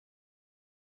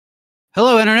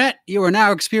Hello, Internet. You are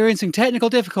now experiencing technical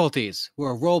difficulties.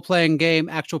 We're a role-playing game,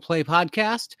 actual play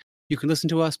podcast. You can listen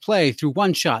to us play through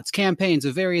one-shots, campaigns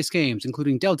of various games,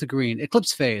 including Delta Green,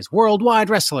 Eclipse Phase, Worldwide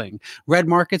Wrestling, Red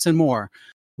Markets, and more.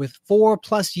 With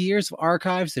 4+ years of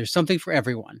archives, there's something for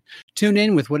everyone. Tune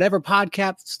in with whatever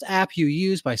podcast app you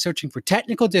use by searching for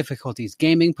Technical Difficulties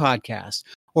Gaming Podcast,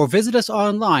 or visit us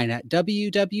online at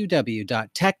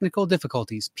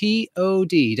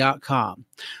www.technicaldifficultiespod.com.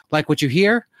 Like what you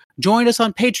hear? Join us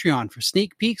on Patreon for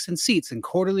sneak peeks and seats in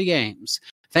quarterly games.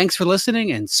 Thanks for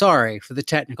listening, and sorry for the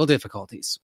technical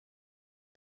difficulties.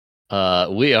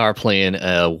 We are playing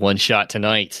a one-shot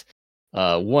tonight.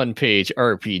 One-page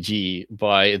RPG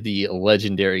by the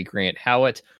legendary Grant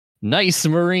Howitt. Nice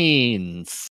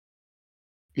Marines!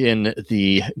 In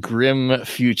the grim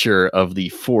future of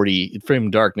the grim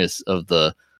darkness of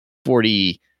the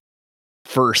 41st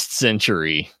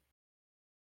century,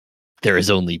 there is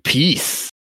only peace.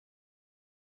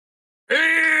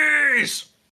 Peace!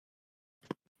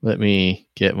 Let me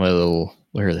get my little...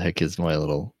 Where the heck is my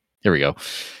little... Here we go.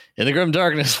 In the grim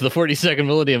darkness of the 42nd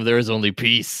millennium, there is only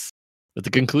peace. With the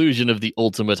conclusion of the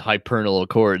ultimate Hypernal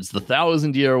Accords, the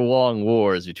 1,000-year-long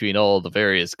wars between all the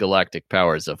various galactic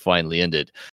powers have finally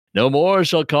ended. No more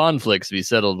shall conflicts be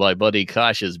settled by bloody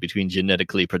clashes between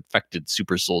genetically perfected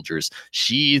super soldiers,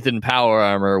 sheathed in power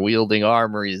armor, wielding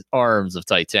arms of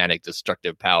titanic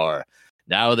destructive power.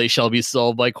 Now they shall be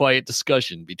solved by quiet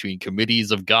discussion between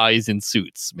committees of guys in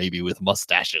suits, maybe with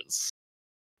mustaches.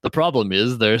 The problem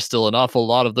is there's still an awful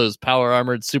lot of those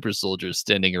power-armored super soldiers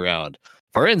standing around.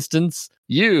 For instance,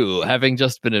 you, having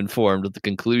just been informed of the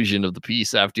conclusion of the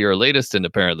peace after your latest and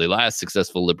apparently last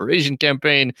successful liberation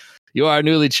campaign, you are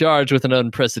newly charged with an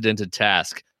unprecedented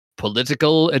task: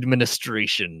 political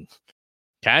administration.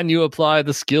 Can you apply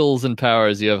the skills and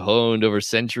powers you have honed over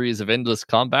centuries of endless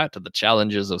combat to the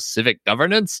challenges of civic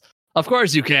governance? Of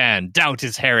course you can. Doubt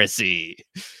is heresy.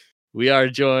 We are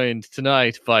joined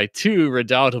tonight by two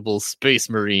redoubtable space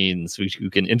marines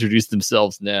who can introduce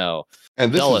themselves now.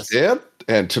 And this is Dan,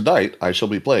 and tonight I shall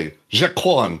be playing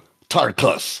Jaquan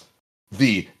Tarkus,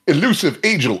 the elusive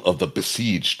angel of the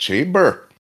besieged chamber.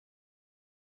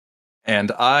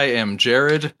 And I am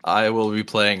Jared. I will be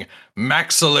playing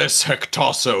Maxilis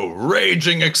Hectoso,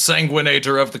 raging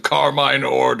exsanguinator of the Carmine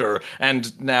Order,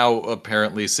 and now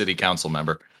apparently city council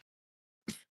member.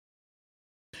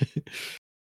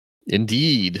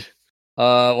 Indeed.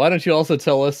 Why don't you also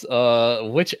tell us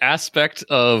which aspect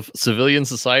of civilian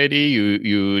society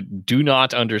you do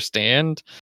not understand,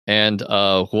 and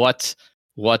what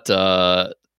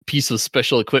piece of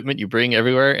special equipment you bring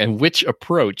everywhere, and which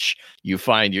approach you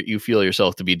find you feel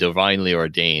yourself to be divinely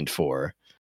ordained for.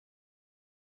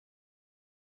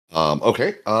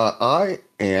 Okay. I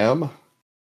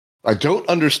don't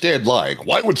understand lying.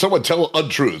 Why would someone tell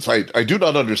untruths? I do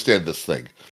not understand this thing.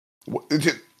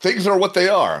 Things are what they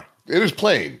are. It is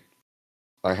plain.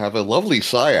 I have a lovely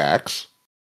Syax,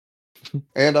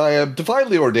 and I am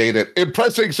divinely ordained at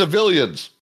impressing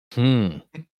civilians.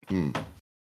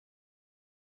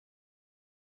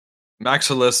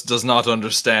 Maxilis does not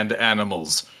understand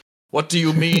animals. What do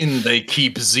you mean they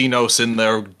keep Xenos in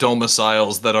their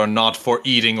domiciles that are not for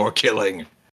eating or killing?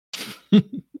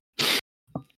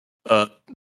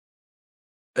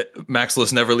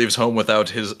 Maxilis never leaves home without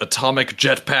his atomic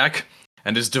jetpack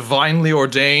and is divinely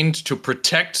ordained to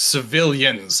protect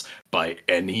civilians by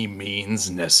any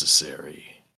means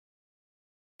necessary.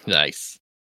 Nice.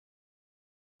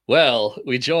 Well,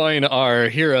 we join our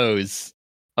heroes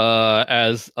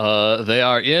as they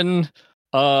are in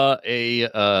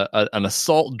an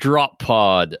assault drop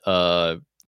pod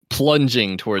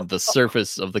plunging toward the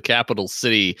surface of the capital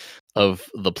city of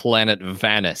the planet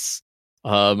Vanus,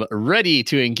 ready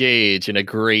to engage in a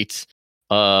great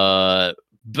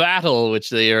battle which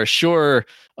they are sure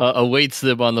awaits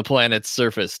them on the planet's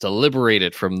surface to liberate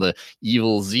it from the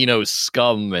evil Xenos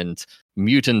scum and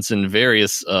mutants and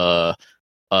various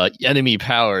enemy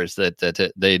powers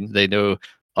that they know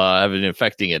have been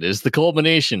infecting it. It is the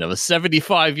culmination of a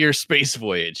 75-year space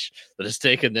voyage that has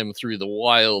taken them through the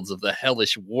wilds of the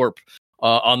hellish warp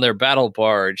on their battle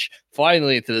barge,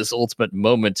 finally to this ultimate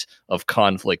moment of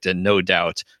conflict and no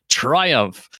doubt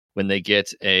triumph when they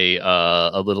get a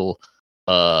little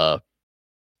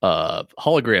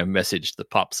hologram message that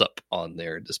pops up on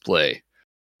their display.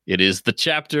 It is the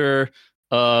chapter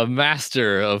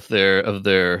master of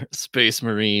their Space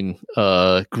Marine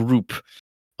group,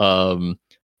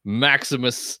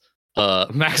 Maximus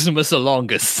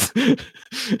Alongus.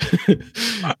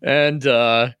 And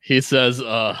he says,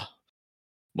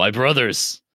 my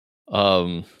brothers,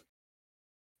 there's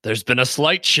been a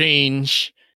slight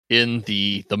change in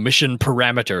the mission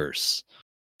parameters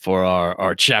for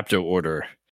our chapter order.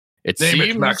 Name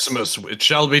it, Maximus. It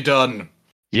shall be done.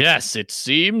 Yes, it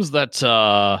seems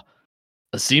that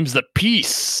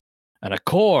peace and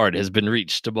accord has been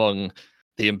reached among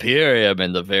the Imperium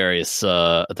and the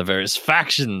various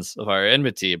factions of our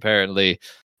enmity. Apparently,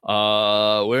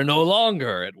 we're no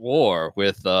longer at war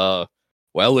with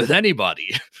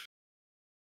anybody.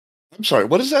 I'm sorry,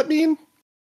 what does that mean?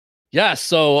 Yeah,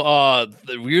 so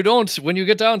when you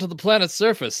get down to the planet's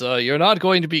surface, you're not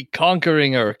going to be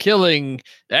conquering or killing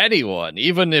anyone,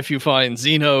 even if you find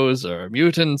Xenos or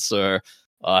mutants or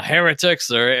heretics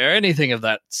or anything of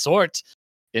that sort.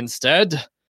 Instead,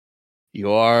 you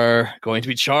are going to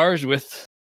be charged with,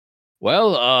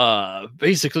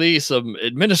 basically some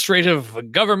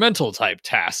administrative, governmental type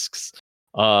tasks.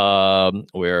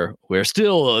 It's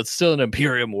still an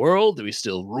Imperium world. We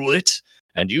still rule it.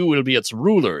 And you will be its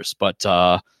rulers, but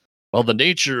the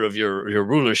nature of your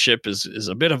rulership is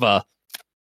a bit of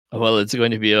it's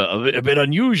going to be a bit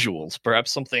unusual. It's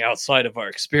perhaps something outside of our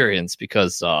experience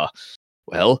because,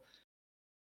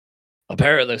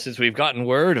 apparently since we've gotten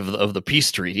word of the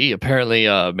peace treaty, apparently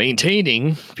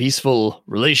maintaining peaceful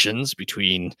relations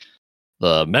between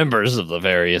the members of the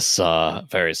various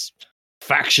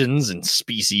factions and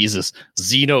species is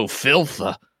Xeno filth.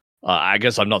 I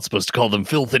guess I'm not supposed to call them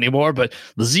filth anymore, but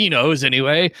the Xenos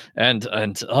anyway, and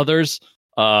others,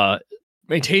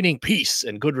 maintaining peace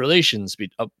and good relations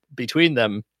between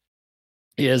them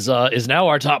is now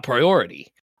our top priority.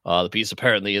 The peace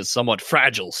apparently is somewhat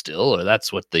fragile still, or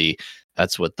that's what the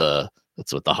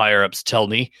higher ups tell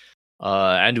me,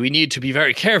 and we need to be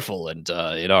very careful. And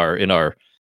in our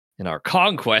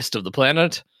conquest of the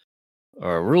planet,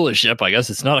 or rulership, I guess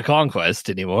it's not a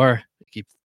conquest anymore.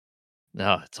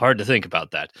 No, it's hard to think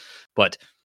about that, but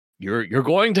you're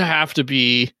going to have to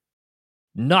be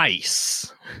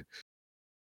nice.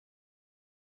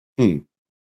 There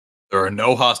are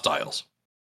no hostiles.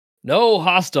 No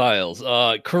hostiles.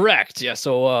 Correct. Yeah.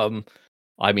 So,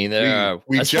 I mean,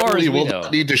 we as generally far as we will know,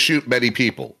 not need to shoot many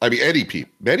people. I mean, any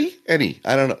people. Any.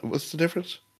 I don't know. What's the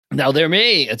difference? Now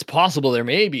it's possible there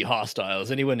may be hostiles.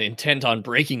 Anyone intent on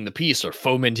breaking the peace or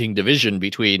fomenting division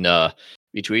between the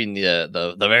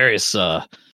various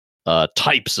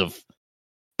types of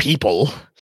people,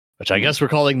 which I guess we're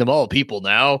calling them all people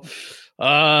now.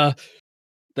 The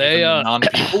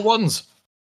non-people ones.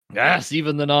 Yes,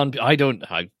 even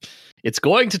the it's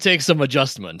going to take some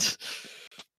adjustment.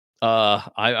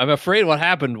 I'm afraid what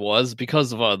happened was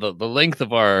because of the length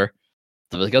of our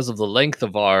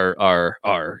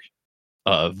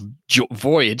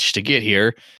voyage to get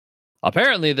here.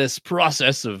 Apparently, this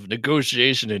process of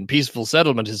negotiation and peaceful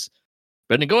settlement has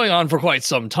been going on for quite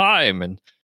some time. And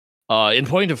in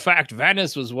point of fact,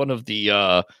 Vanis was one of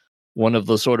the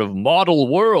sort of model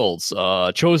worlds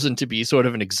chosen to be sort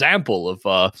of an example of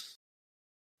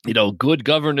good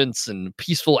governance and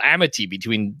peaceful amity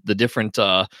between the different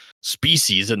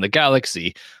species in the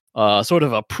galaxy. Sort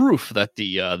of a proof that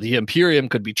the Imperium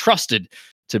could be trusted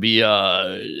to be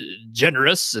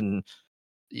generous and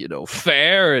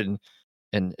fair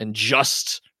and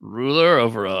just ruler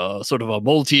over a sort of a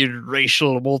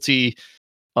multi-racial,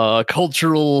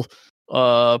 multi-cultural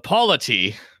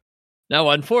polity. Now,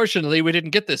 unfortunately, we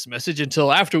didn't get this message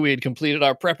until after we had completed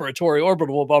our preparatory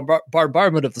orbital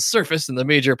bombardment of the surface in the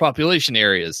major population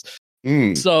areas.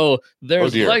 So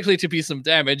there's likely to be some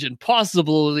damage and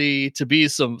possibly to be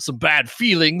some bad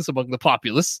feelings among the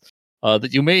populace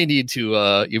that you may need to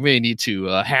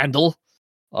handle.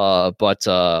 But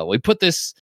we put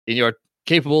this in your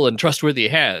capable and trustworthy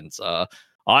hands.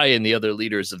 I and the other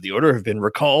leaders of the order have been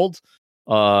recalled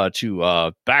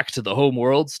to back to the home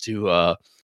worlds to I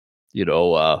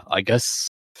guess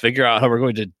figure out how we're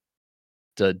going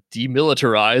to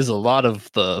demilitarize a lot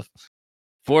of the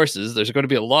forces. There's going to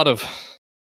be a lot of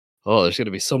there's going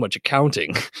to be so much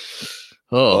accounting.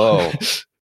 Oh.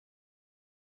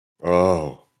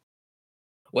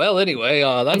 Well, anyway,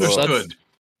 that's good.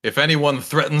 If anyone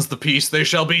threatens the peace, they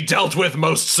shall be dealt with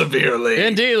most severely.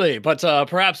 Indeed, but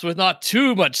perhaps with not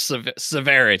too much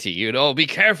severity. Be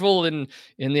careful in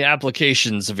the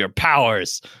applications of your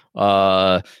powers.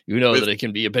 That it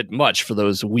can be a bit much for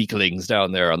those weaklings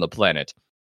down there on the planet.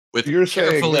 With You're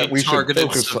saying carefully that we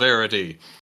targeted severity.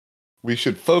 We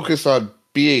should focus on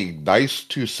being nice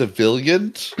to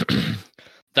civilians.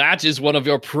 That is one of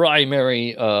your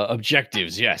primary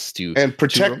objectives, yes. And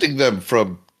protecting them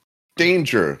from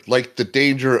danger, like the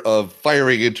danger of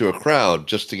firing into a crowd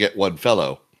just to get one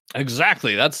fellow.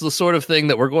 Exactly. That's the sort of thing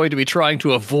that we're going to be trying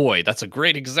to avoid. That's a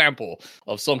great example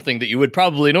of something that you would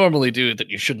probably normally do that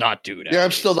you should not do now. Yeah,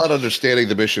 I'm still not understanding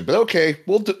the mission, but okay,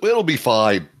 it'll be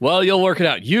fine. Well, you'll work it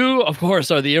out. You, of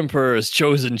course, are the Emperor's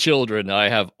chosen children. I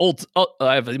have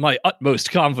my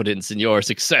utmost confidence in your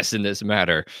success in this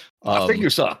matter. Thank you,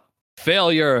 sir.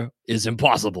 Failure is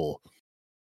impossible.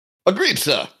 Agreed,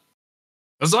 sir.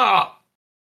 Huzzah!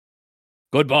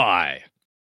 Goodbye.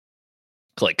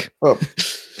 Click. Oh,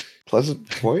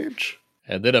 pleasant voyage.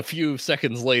 And then a few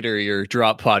seconds later, your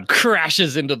drop pod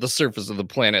crashes into the surface of the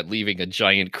planet, leaving a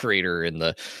giant crater, and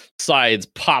the sides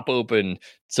pop open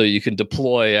so you can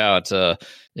deploy out. And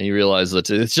you realize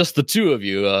that it's just the two of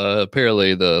you.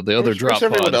 Apparently, the other drop pod.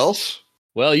 Everyone else?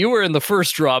 Well, you were in the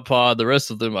first drop pod. The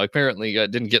rest of them apparently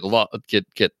didn't get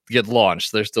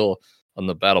launched. They're still on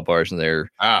the battle bars, and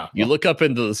you look up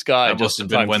into the sky. That must have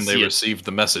been when they received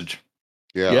the message.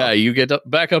 Yeah, you get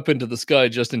back up into the sky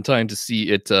just in time to see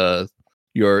it.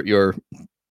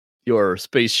 Your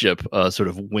spaceship sort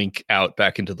of wink out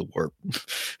back into the warp.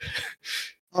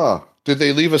 Did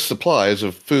they leave us supplies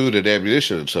of food and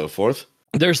ammunition and so forth?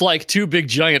 There's like two big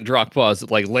giant drop pods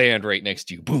that like land right next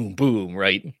to you. Boom, boom,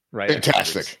 right.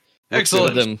 Fantastic. Excellent. One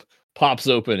of them pops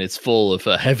open. It's full of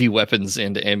heavy weapons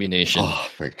and ammunition. Oh,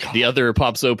 thank God. The other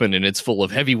pops open and it's full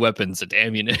of heavy weapons and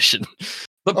ammunition.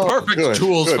 The perfect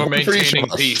tools for One for each maintaining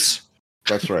of us. peace.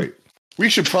 That's right. We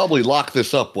should probably lock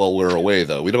this up while we're away,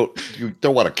 though. You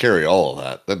don't want to carry all of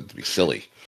that. That'd be silly.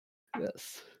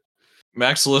 Yes.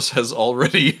 Maximus has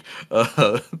already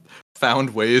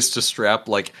found ways to strap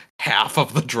like half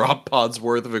of the drop pod's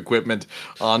worth of equipment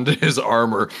onto his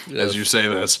armor. As you say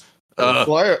this,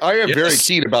 Well, I am very yes.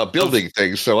 keen about building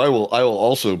things, so I will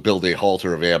also build a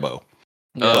halter of ammo.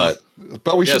 But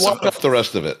we should yes, lock up the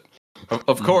rest of it.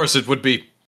 Of course, it would be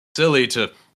silly to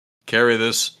carry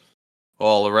this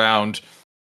all around,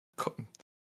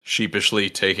 sheepishly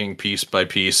taking piece by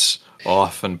piece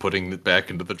off and putting it back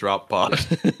into the drop pod.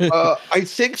 I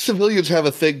think civilians have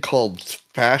a thing called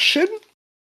fashion.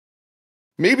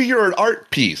 Maybe you're an art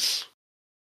piece.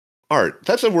 Art.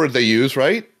 That's a word they use,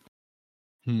 right?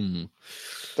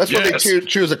 That's when they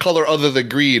choose a color other than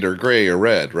green or gray or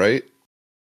red, right?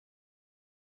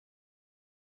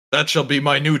 That shall be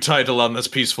my new title on this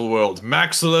peaceful world.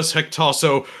 Maximus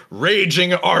Hectaso,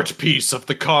 raging art piece of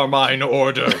the Carmine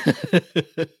Order.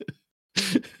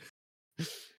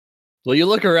 Well, you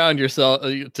look around yourself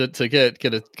to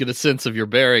get a sense of your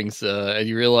bearings, and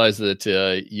you realize that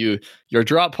your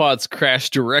drop pods crash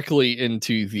directly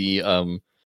into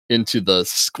the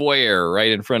square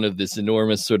right in front of this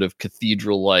enormous sort of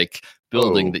cathedral-like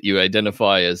building that you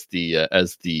identify as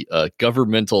the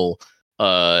governmental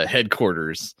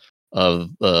headquarters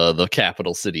of the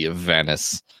capital city of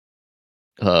Venice.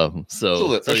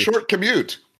 So a short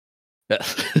commute.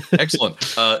 Excellent.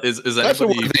 Is That's the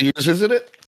anybody word they use, isn't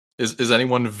it? is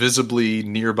anyone visibly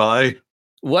nearby?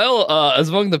 Well, as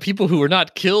among the people who were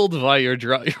not killed by your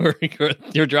drop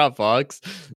pods,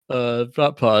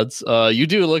 you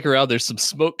do look around. There's some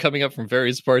smoke coming up from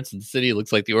various parts of the city. It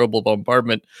looks like the horrible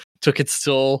bombardment took its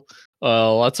toll.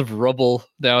 Lots of rubble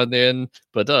now and then,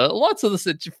 but lots of the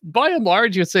city. By and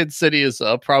large, you'd say the city is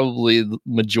probably the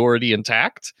majority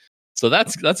intact. So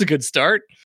that's a good start.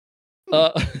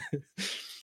 As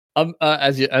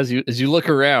you look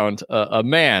around, a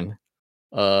man,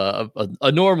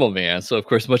 a normal man, so of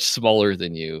course much smaller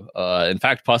than you. In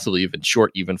fact, possibly even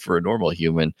short, even for a normal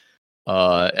human.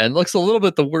 And looks a little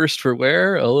bit the worst for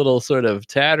wear. A little sort of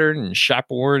tattered and shop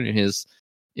worn in his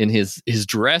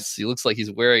dress. He looks like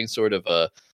he's wearing sort of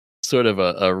a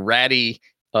ratty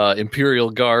Imperial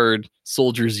Guard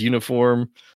soldier's uniform.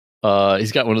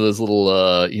 He's got one of those little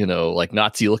like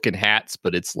Nazi looking hats,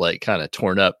 but it's like kind of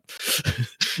torn up.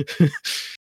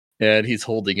 And he's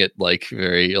holding it like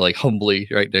very like humbly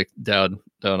right down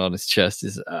on his chest.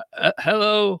 He's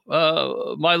hello,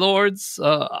 my lords.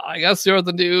 I guess you're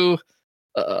the new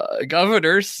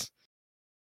governors.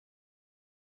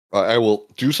 I will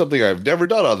do something I've never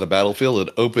done on the battlefield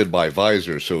and open my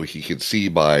visor so he can see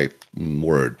my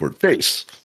word face.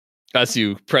 As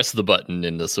you press the button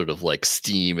and the sort of like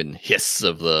steam and hiss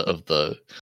of the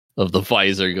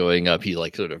visor going up, he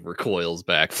like sort of recoils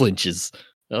back, flinches.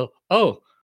 Oh, hello.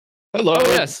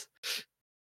 Oh,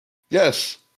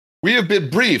 Yes. We have been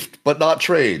briefed, but not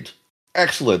trained.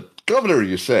 Excellent. Governor,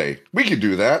 you say? We can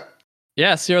do that.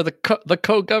 Yes, you're the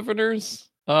co-governors.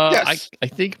 Yes. I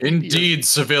think Indeed,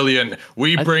 civilian.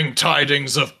 We bring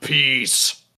tidings of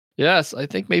peace. Yes, I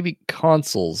think maybe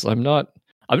consuls. I'm not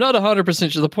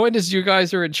 100% sure. The point is, you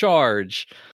guys are in charge.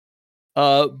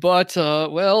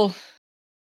 Well,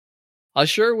 I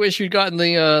sure wish you'd gotten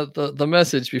the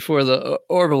message before the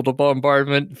orbital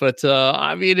bombardment, but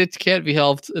I mean, it can't be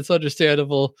helped. It's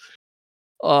understandable.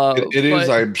 It is, but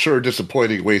I'm sure,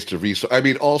 disappointing waste of resource. I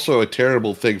mean, also a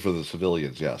terrible thing for the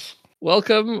civilians. Yes.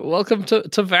 welcome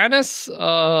to Venice.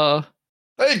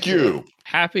 Thank you.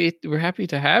 We're happy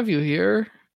to have you here.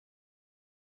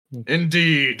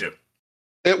 Indeed.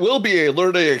 It will be a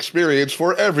learning experience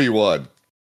for everyone.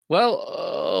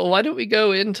 Well, why don't we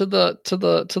go into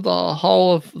the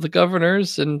hall of the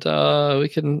governors and we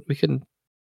can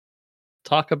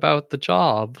talk about the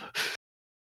job.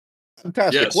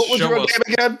 Fantastic. Yes, What was show your us.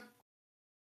 name again?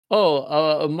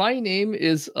 Oh, my name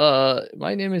is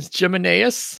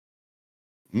Jimenez.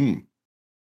 Hmm.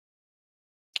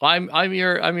 I'm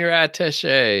your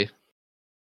attaché.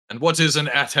 And what is an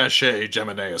attaché,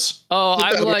 Geminius? Oh, Is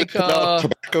I'm that like about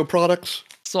tobacco products.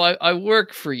 so I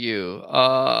work for you.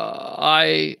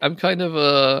 I'm kind of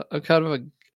a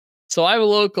so I'm a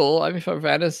local. I'm from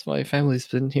Venice. My family's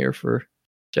been here for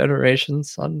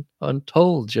generations,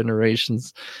 untold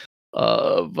generations.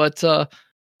 But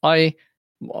I've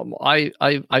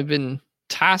been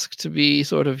tasked to be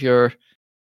sort of your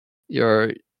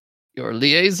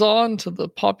liaison to the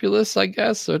populace, I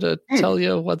guess, or to tell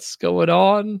you what's going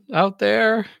on out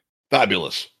there.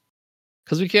 Fabulous.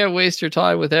 Because we can't waste your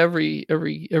time with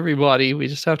everybody. We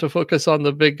just have to focus on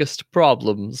the biggest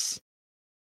problems,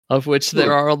 of which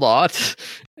there are a lot,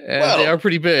 and they are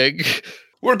pretty big.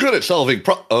 We're good at solving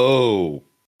Oh,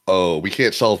 we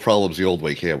can't solve problems the old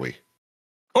way, can we? Of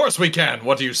course we can.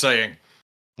 What are you saying?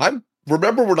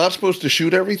 Remember, we're not supposed to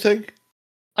shoot everything?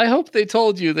 I hope they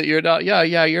told you that you're not. Yeah,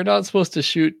 you're not supposed to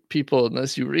shoot people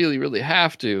unless you really, really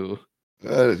have to.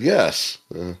 Yes.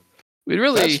 We'd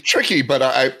really. That's tricky, but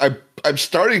I'm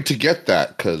starting to get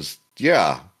that because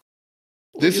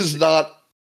this is not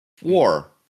war.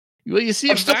 Well, you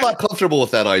see, I'm still not comfortable with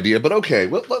that idea, but okay.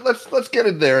 Well, let's get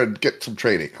in there and get some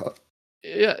training. Huh?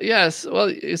 Yeah. Yes.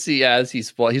 Well, you see, as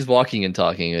he's walking and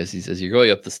talking, as he says, you're going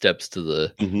up the steps to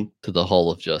the Hall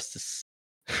of Justice,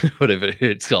 whatever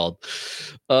it's called.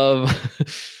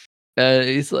 And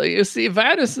he's like, you see,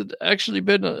 Venice had actually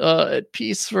been at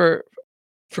peace for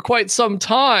quite some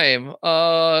time.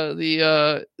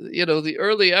 The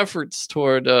early efforts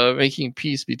toward making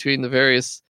peace between the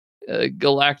various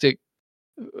galactic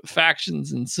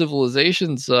factions and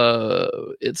civilizations,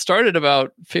 it started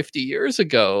about 50 years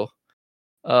ago.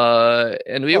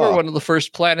 And we were one of the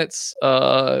first planets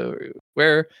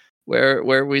where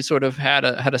we sort of had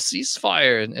a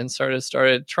ceasefire and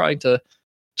started trying to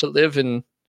live in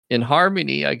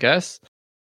harmony, I guess.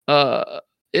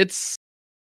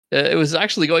 It was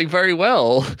actually going very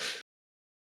well.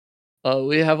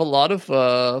 We have a lot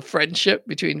of friendship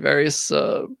between various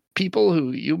people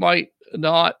who you might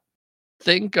not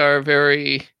think are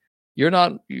you're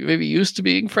not maybe used to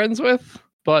being friends with,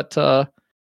 but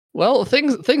well,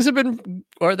 things have been,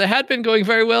 or they had been going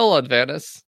very well on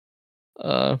Venice.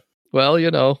 Well,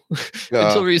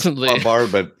 until recently.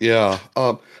 Bombardment, yeah.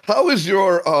 How is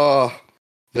your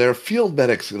their field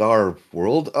medics in our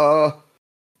world?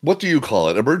 What do you call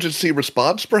it? Emergency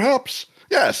response, perhaps?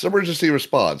 Yes, emergency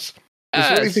response. Is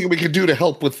there anything we can do to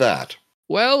help with that?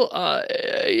 Well,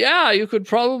 yeah, you could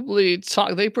probably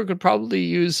talk. They could probably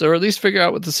use, or at least figure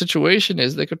out what the situation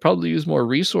is. They could probably use more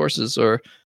resources, or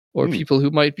people who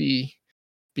might be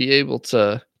able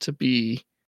to be.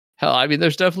 Hell, I mean,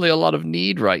 there's definitely a lot of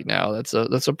need right now. That's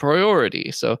a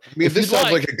priority. So, I mean, this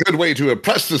sounds like a good way to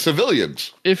impress the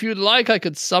civilians. If you'd like, I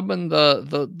could summon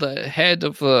the head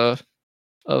of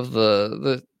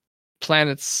the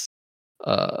planet's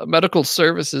medical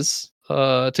services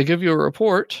to give you a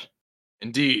report.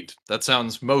 Indeed, that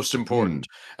sounds most important.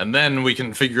 And then we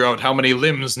can figure out how many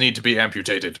limbs need to be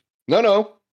amputated.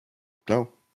 No.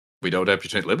 We don't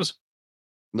amputate limbs?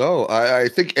 No, I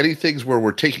think anything where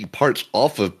we're taking parts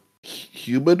off of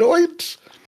humanoids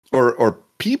or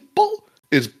people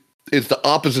is the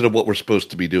opposite of what we're supposed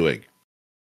to be doing.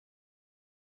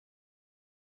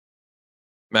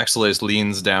 Maxilles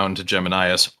leans down to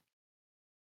Geminius.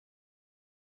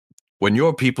 When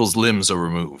your people's limbs are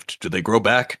removed, do they grow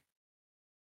back?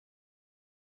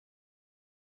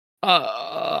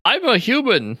 I'm a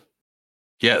human.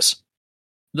 Yes.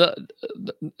 Not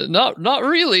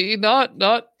really. Not.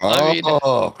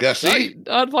 Yeah. See,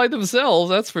 not by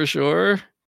themselves. That's for sure.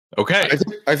 Okay.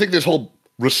 I think this whole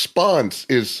response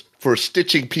is for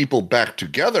stitching people back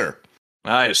together.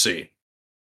 I see.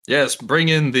 Yes, bring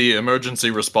in the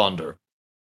emergency responder.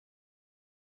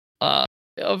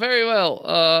 Very well.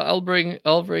 I'll bring.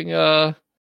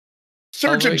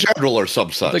 Surgeon General or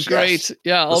some such. The great. Yes.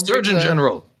 Yeah. I'll the Surgeon bring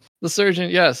General. The surgeon.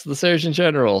 Yes, the Surgeon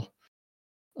General.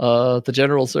 the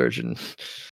general surgeon.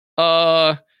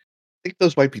 I think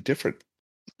those might be different.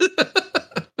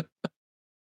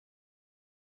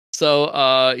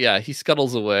 So, yeah, he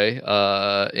scuttles away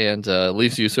and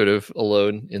leaves you sort of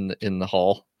alone in the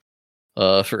hall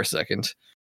for a second.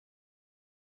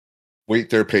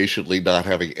 Wait there patiently, not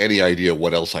having any idea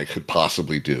what else I could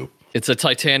possibly do. It's a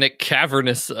titanic,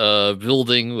 cavernous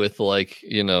building with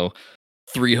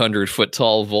 300-foot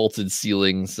tall vaulted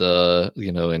ceilings,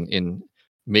 in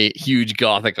huge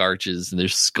Gothic arches, and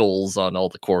there's skulls on all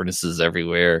the cornices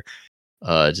everywhere,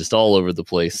 just all over the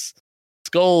place.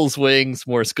 Skulls, wings,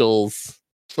 more skulls.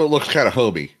 So it looks kind of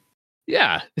homey.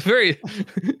 Yeah, very,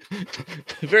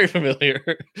 very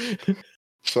familiar.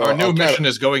 So Our new mission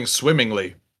is going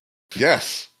swimmingly.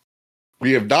 Yes.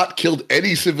 We have not killed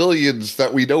any civilians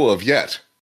that we know of yet.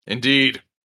 Indeed.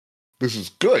 This is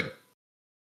good.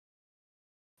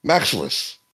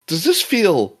 Maximus, does this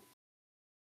feel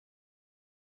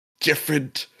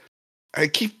different? I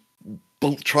keep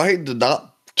trying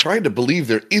to believe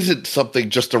there isn't something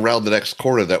just around the next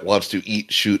corner that wants to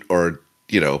eat, shoot, or,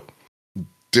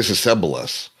 disassemble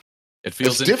us. It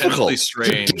feels It's intensely difficult.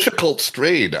 strange. It's a difficult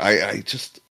strain. I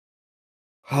just...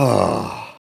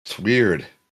 it's weird.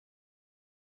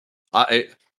 I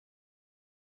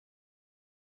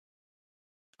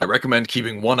recommend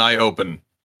keeping one eye open.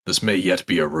 This may yet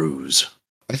be a ruse.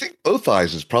 I think both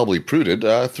eyes is probably prudent.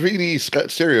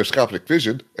 3D stereoscopic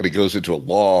vision, and he goes into a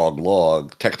long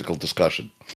technical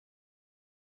discussion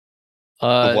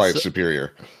of why it's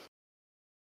superior.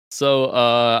 So,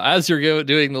 as you're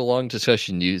doing the long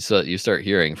discussion, you start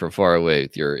hearing from far away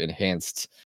with your enhanced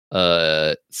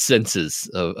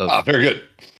senses of Very good.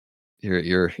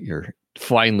 your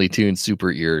finely tuned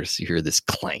super ears. You hear this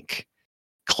clank,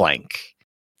 clank,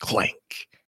 clank,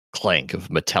 clank of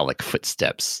metallic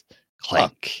footsteps.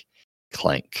 Clank,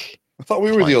 clank. I thought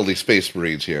we were clank. the only space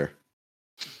marines here.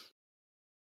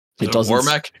 It doesn't.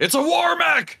 Warmac? It's a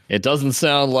Warmac! It doesn't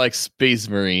sound like Space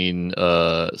Marine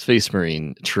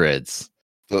treads.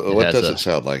 What does it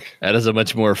sound like? That has a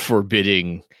much more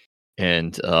forbidding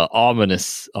and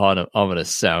ominous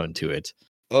sound to it.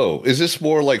 Oh, is this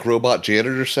more like robot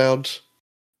janitor sounds?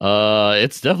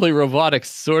 It's definitely robotic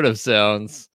sort of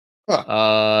sounds.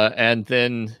 Huh. And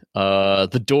then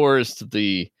the doors to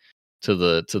the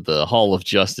Hall of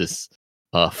Justice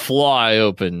fly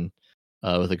open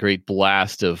with a great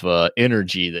blast of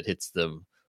energy that hits them,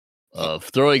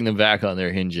 throwing them back on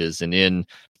their hinges. And in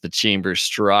the chamber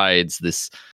strides this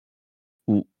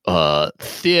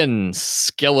thin,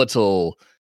 skeletal,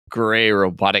 gray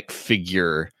robotic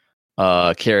figure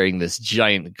carrying this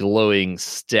giant glowing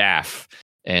staff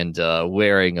and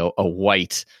wearing a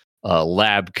white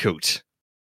lab coat.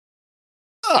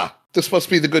 This must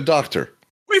be the good doctor.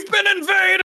 We've been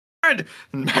invaded! And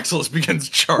Maximus begins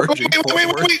charging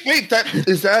forward. Wait!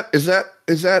 Is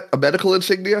that a medical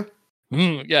insignia?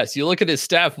 Yes, you look at his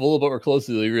staff a little bit more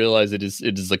closely, you realize it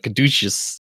is a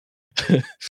caduceus.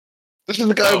 This is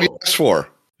the guy we asked for.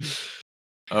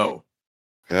 Oh.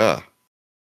 Yeah.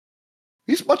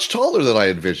 He's much taller than I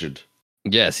envisioned.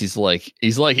 Yes, he's like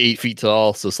 8 feet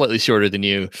tall, so slightly shorter than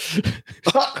you.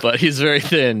 But he's very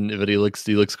thin, but he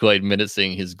looks quite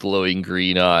menacing. His glowing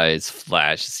green eyes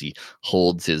flash as he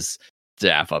holds his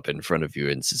staff up in front of you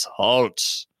and says,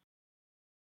 "Halt!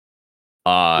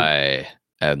 I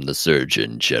am the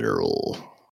Surgeon General."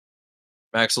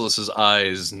 Maximus's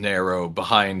eyes narrow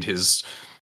behind his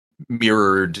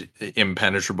mirrored,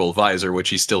 impenetrable visor, which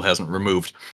he still hasn't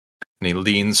removed. And he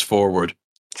leans forward.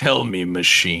 Tell me,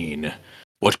 machine,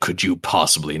 what could you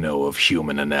possibly know of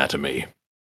human anatomy?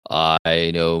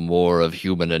 I know more of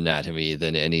human anatomy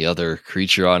than any other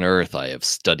creature on Earth. I have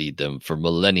studied them for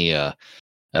millennia.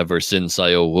 Ever since I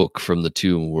awoke from the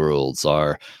tomb worlds,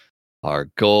 our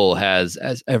goal has,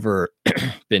 as ever,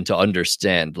 been to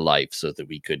understand life so that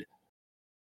we could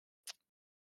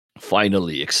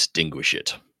finally extinguish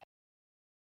it.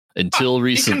 Until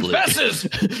recently. He confesses!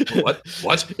 What?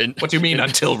 What do you mean,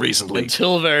 until recently?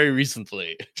 Until very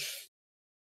recently.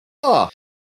 Ah.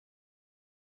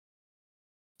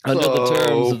 Under the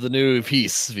terms of the new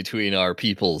peace between our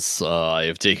peoples, I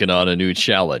have taken on a new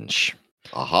challenge.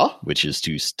 Which is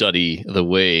to study the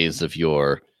ways of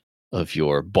your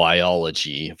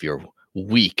biology, of your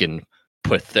weak and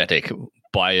pathetic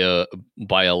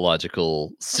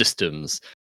biological systems.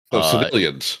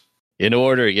 Civilians. In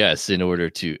order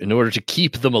to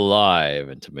keep them alive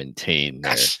and to maintain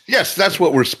Yes, that's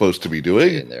what we're supposed to be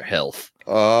doing. their health.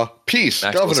 Peace,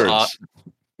 Maximus governors.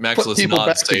 Maximus people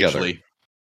nods back together. sagely.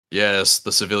 Yes,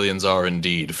 the civilians are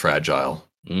indeed fragile.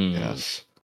 Yes.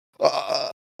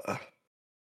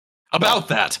 About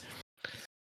that,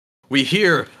 we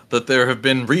hear that there have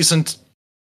been recent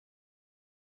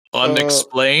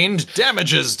unexplained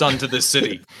damages done to this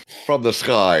city From the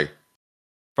sky.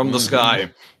 from the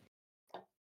sky.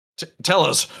 Tell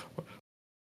us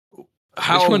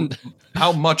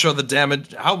how much are the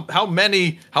damage? How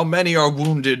many are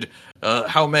wounded?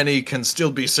 How many can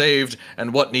still be saved?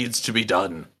 And what needs to be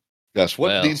done? Yes, what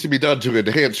Well. needs to be done to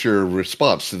enhance your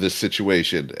response to this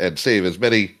situation and save as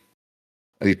many,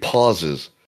 and he pauses,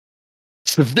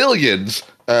 civilians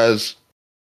as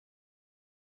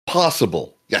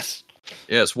possible. Yes.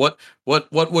 Yes. What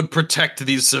would protect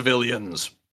these civilians?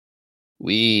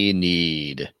 We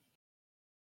need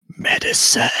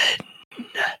medicine.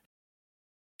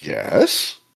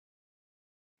 Yes.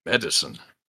 Medicine.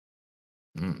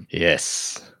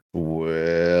 Yes.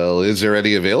 Well, is there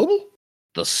any available?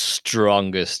 The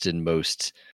strongest and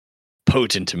most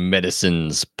potent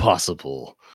medicines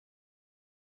possible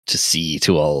to see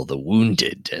to all the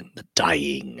wounded and the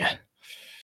dying.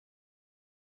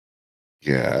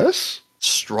 Yes.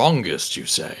 Strongest, you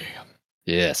say?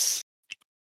 Yes.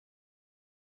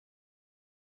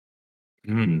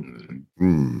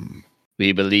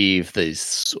 We believe the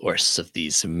source of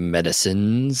these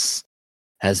medicines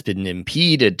has been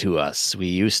impeded to us. We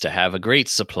used to have a great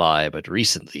supply, but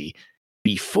recently,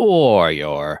 before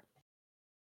your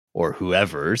or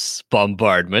whoever's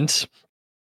bombardment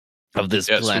of this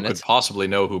Yes, who planet. could possibly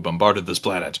know who bombarded this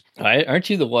planet? Aren't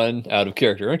you the one out of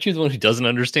character? Aren't you the one who doesn't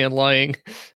understand lying?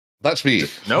 That's me.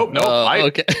 Nope.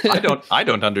 Okay. I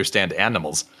don't understand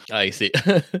animals. I see.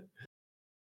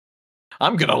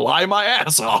 I'm gonna lie my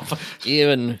ass off.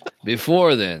 Even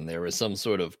before then, there was some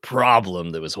sort of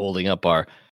problem that was holding up our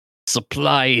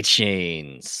supply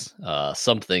chains.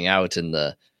 Something out in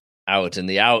the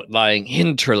outlying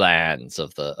hinterlands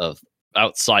of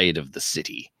outside of the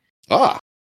city. Ah,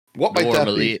 what might that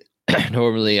be?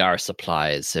 Normally our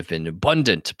supplies have been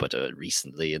abundant, but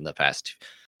recently, in the past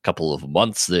couple of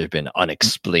months, there have been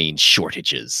unexplained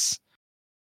shortages.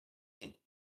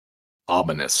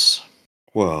 Ominous.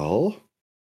 Well,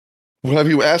 have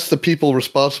you asked the people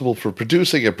responsible for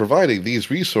producing and providing these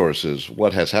resources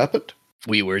what has happened?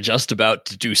 We were just about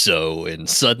to do so, and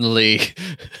suddenly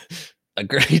a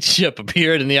great ship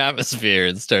appeared in the atmosphere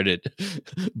and started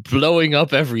blowing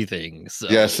up everything. So,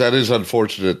 Yes, that is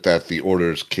unfortunate that the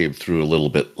orders came through a little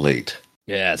bit late.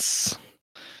 Yes,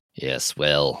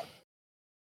 well,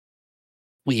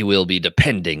 we will be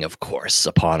depending, of course,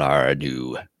 upon our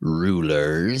new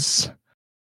rulers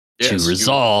to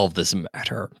resolve this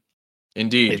matter.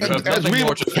 Indeed. You have As nothing we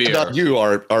more to depend fear. on you,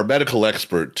 our medical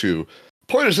expert, to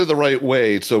point us in the right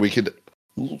way so we can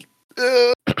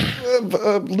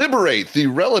liberate the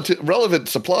relevant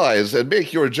supplies and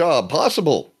make your job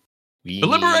possible. We The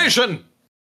liberation!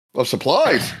 Of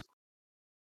supplies.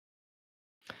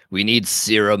 We need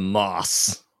serum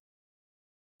moss.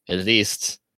 At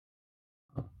least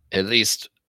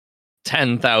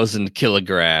 10,000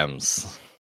 kilograms.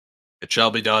 It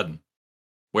shall be done.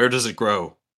 Where does it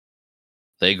grow?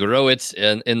 They grow it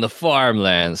in the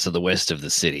farmlands to the west of the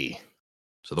city.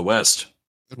 To the west.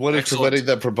 What is Excellent. preventing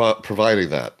them from providing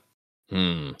that?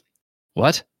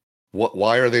 What?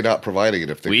 Why are they not providing it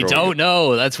if they We don't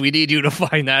know. We need you to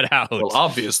find that out. Well,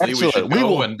 obviously, we Excellent. should We go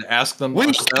will- and ask them We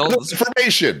need ourselves.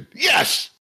 information. Yes.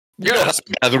 You know how Yes,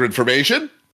 to gather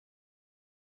information.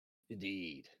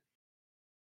 Indeed.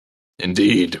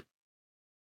 indeed.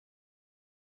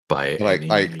 By And any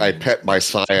I means. pet my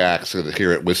Syax and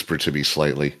hear it whisper to me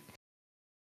slightly.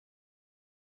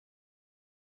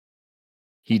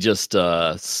 He just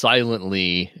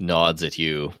silently nods at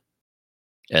you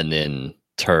and then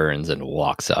turns and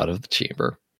walks out of the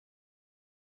chamber.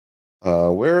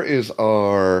 Where is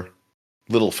our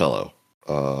little fellow?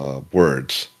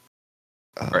 Words.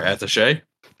 Or attaché?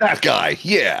 That guy.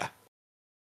 Yeah.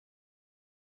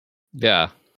 Yeah.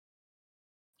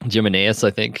 Jimenez,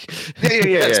 I think. Yeah.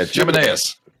 Yes,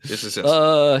 Jimenez.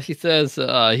 Yes. He says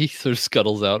he sort of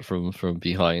scuttles out from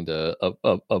behind a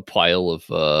pile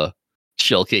of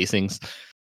shell casings.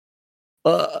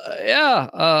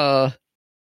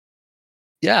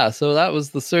 Yeah, so that was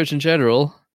the Surgeon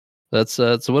General. That's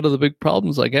one of the big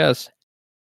problems, I guess.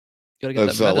 Gotta get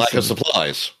That's that lack of medicine.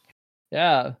 supplies.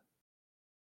 Yeah.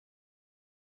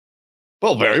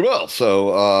 Well, very well.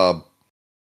 So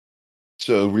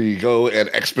we go and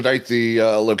expedite the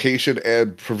location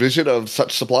and provision of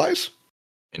such supplies.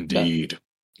 Indeed.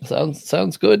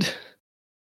 Sounds good.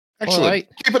 Excellent. All right.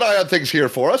 Keep an eye on things here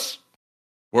for us.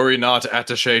 Worry not,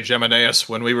 attaché Jimenez.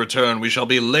 When we return, we shall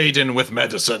be laden with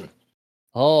medicine.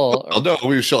 Oh, Well, no,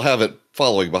 we shall have it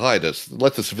following behind us.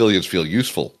 Let the civilians feel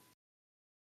useful.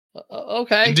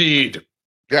 okay. Indeed.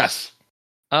 Yes.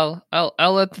 I'll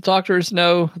let the doctors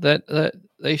know that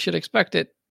they should expect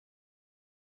it.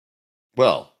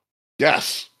 Well,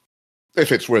 yes,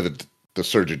 if it's where the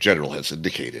Surgeon General has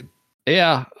indicated.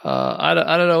 Yeah, I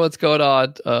don't know what's going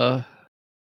on.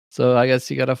 So I guess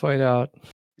you gotta find out.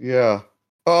 Yeah.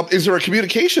 Is there a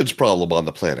communications problem on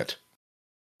the planet?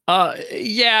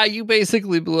 Yeah, you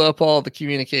basically blew up all the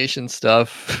communication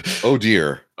stuff. Oh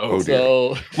dear. Oh dear.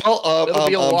 So Well, it'll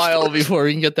be a while before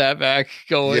we can get that back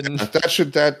going. Yeah,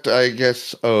 that I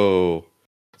guess. Oh,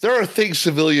 there are things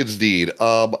civilians need.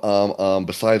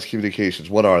 Besides communications,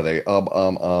 what are they?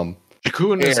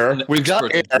 Cocoon is Air. an We've got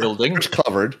expert air. at building. It's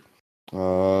covered.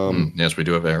 Yes, we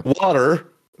do have air. Water.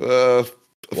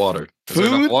 Water. Is there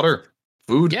enough Food? water?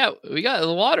 Food? Yeah, we got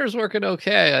the water's working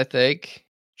okay, I think.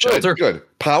 Shelter? Good.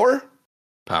 Power.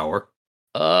 Power.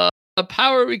 The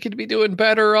power we could be doing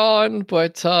better on,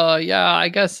 but yeah, I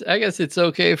guess it's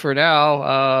okay for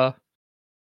now.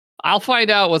 I'll find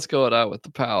out what's going on with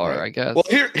the power, Right. I guess.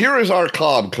 Well, here is our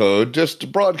comm code. Just to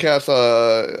broadcast.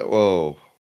 Whoa.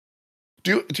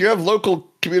 Do you have local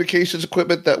communications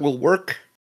equipment that will work?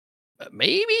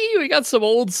 Maybe we got some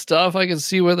old stuff. I can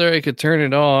see whether I could turn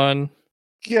it on.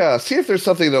 Yeah, see if there's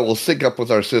something that will sync up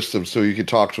with our system so you can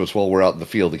talk to us while we're out in the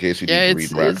field in case you Yeah, need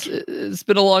to redirect. it's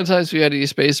been a long time since we had any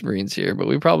Space Marines here, but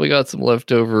we probably got some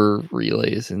leftover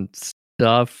relays and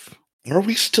stuff. Are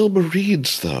we still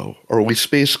Marines, though? Or are we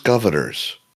space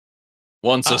governors?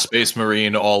 Once a space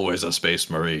marine, always a space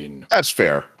marine. That's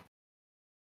fair.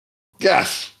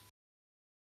 Yes.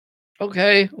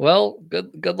 Okay, well,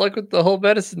 good luck with the whole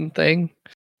medicine thing.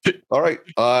 All right.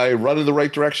 I run in the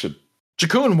right direction.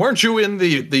 Cocoon, weren't you in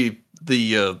the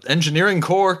engineering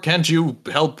corps? Can't you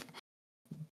help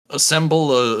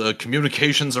assemble a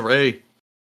communications array?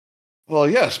 Well,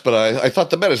 yes, but I thought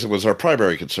the medicine was our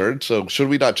primary concern, so should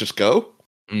we not just go?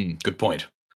 Good point.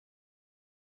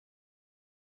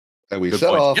 And we Good set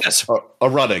point. off Yes. a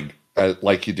running,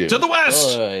 like you do. To the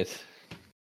west! All right.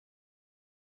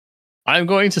 I'm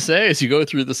going to say, as you go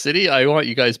through the city, I want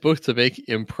you guys both to make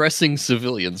impressing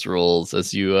civilians rolls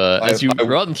as you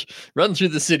run through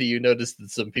the city. You notice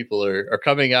that some people are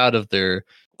coming out of their.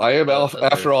 I am,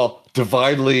 after all,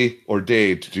 divinely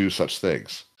ordained to do such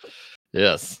things.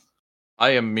 Yes.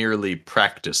 I am merely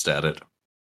practiced at it.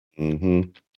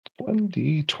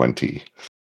 2020.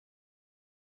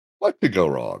 What could go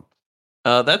wrong?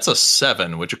 That's a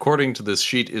 7, which according to this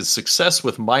sheet is success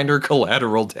with minor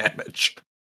collateral damage.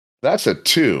 That's a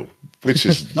 2, which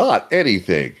is not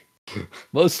anything.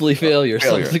 Mostly failure.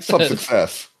 Failure. Some Some success.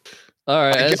 success. All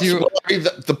right. I mean,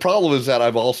 the problem is that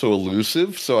I'm also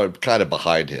elusive, so I'm kind of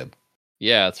behind him.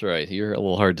 Yeah, that's right. You're a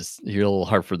little hard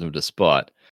for them to spot.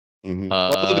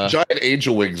 Although the giant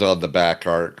angel wings on the back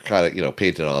are kind of,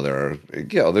 painted on there.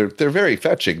 They're very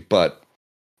fetching, but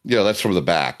that's from the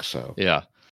back. So Yeah.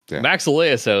 Yeah. Max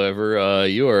Elias, however,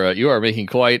 you are making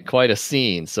quite a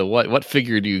scene. So what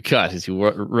figure do you cut as you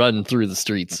run through the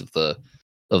streets of the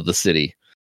city?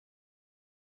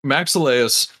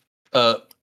 Maxileus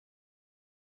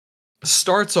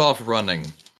starts off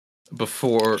running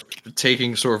before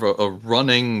taking sort of a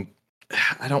running.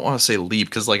 I don't want to say leap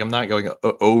because I'm not going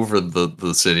over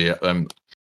the city.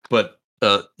 But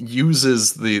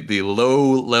uses the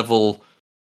low level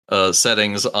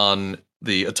settings on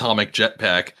the atomic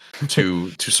jetpack to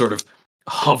sort of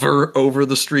hover over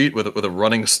the street with a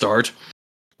running start,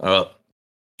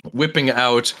 whipping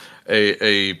out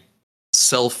a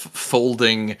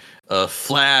self-folding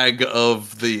flag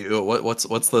of the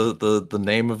what's the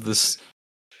name of this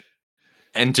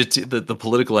entity, the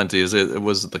political entity. It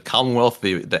was the Commonwealth,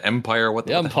 the Empire,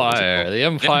 The Empire,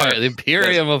 the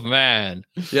Imperium of Man.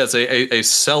 Yes, a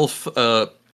self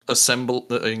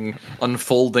assembling,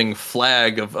 unfolding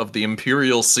flag of the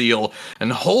Imperial seal,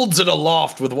 and holds it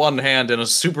aloft with one hand in a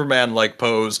Superman-like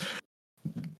pose,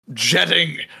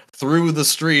 jetting through the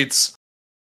streets,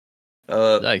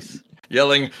 Nice.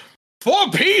 yelling, "For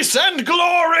peace and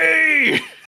glory!"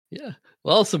 Yeah.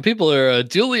 Well, some people are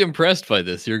duly impressed by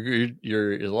this.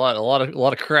 You're a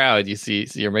lot of crowd. You see,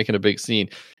 you're making a big scene,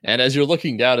 and as you're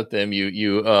looking down at them,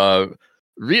 you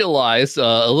realize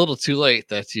a little too late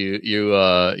that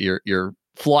you're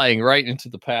flying right into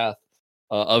the path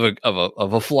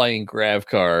of a flying grav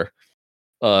car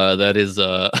that is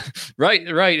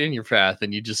right in your path,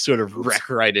 and you just sort of wreck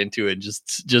right into it,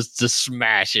 just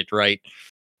smash it right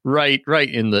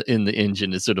in the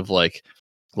engine. It sort of like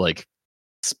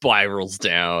spirals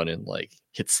down and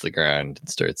hits the ground and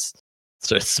starts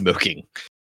smoking.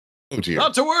 Oh dear.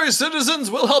 Not to worry, citizens.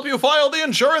 We'll help you file the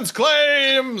insurance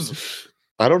claims.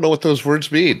 I don't know what those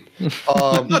words mean.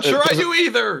 I'm not sure I do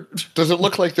either. Does it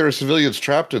look like there are civilians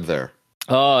trapped in there?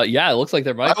 Yeah, it looks like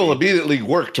there might I will be. immediately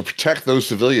work to protect those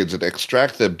civilians and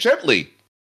extract them gently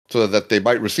so that they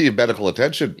might receive medical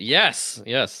attention. Yes,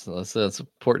 that's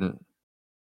important.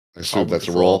 I assume that's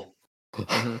a Problem roll.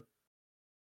 Mhm.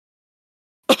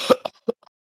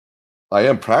 I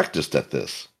am practiced at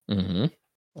this. Mm-hmm.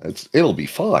 It'll be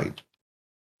fine.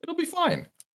 It'll be fine.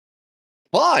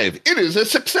 5. It is a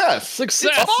success.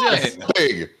 Success! It's Yes. fine.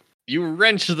 Thing. You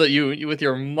wrench you with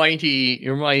your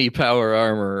mighty power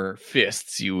armor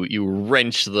fists. You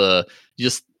wrench you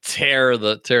just tear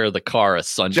the car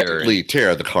asunder. Gently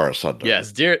tear the car asunder.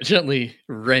 Yes, gently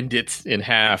rend it in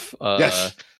half.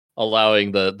 Yes.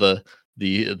 Allowing the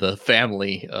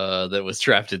family that was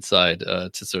trapped inside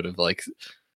to sort of like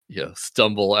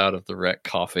stumble out of the wreck,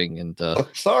 coughing, and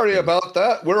Sorry about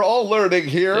that. We're all learning they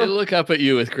here. look up at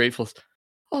you with grateful.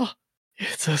 Oh,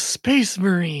 it's a space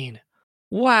marine!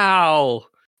 Wow.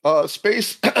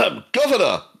 Space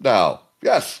governor now.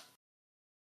 Yes.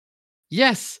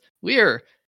 Yes, we're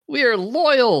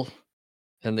loyal.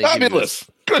 And they Fabulous.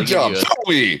 Good give job, you a-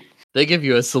 Zoe. They give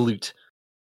you a salute.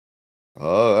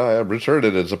 I am returned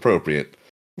as appropriate.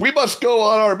 We must go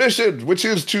on our mission, which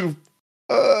is to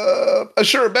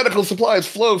assure medical supplies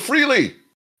flow freely.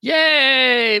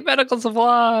 Yay! Medical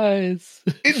supplies.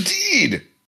 Indeed.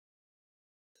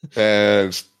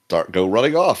 And go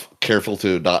running off. Careful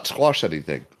to not squash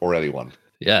anything or anyone.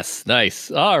 Yes, nice.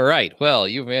 All right. Well,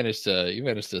 you managed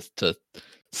to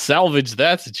salvage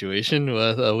that situation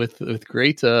with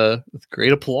great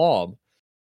aplomb.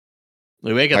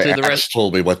 We make it through the rest.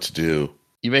 Told me what to do.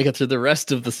 You make it through the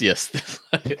rest of the yes. The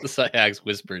Syax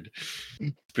whispered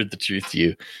the truth to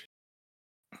you.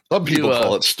 Some people You,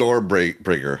 call it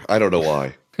Stormbringer. I don't know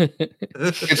why.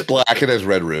 It's black. It has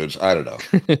red runes. I don't know.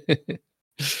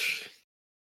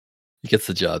 It gets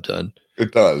the job done.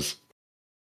 It does.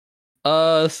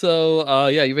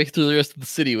 Yeah, you make it through the rest of the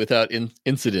city without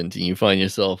incident, and you find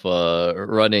yourself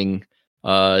running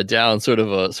down sort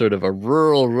of a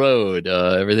rural road.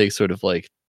 Everything's sort of like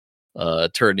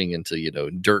turning into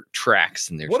dirt tracks,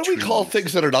 and there's What do we call trees.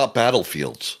 things that are not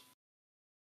battlefields?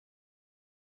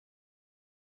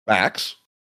 Max?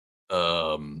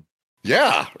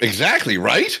 Yeah, exactly,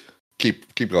 right?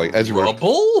 Keep going. As you were.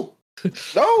 Rubble?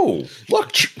 No,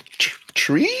 look,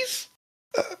 trees?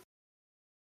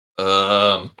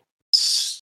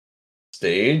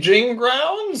 Staging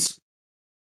grounds?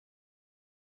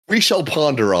 We shall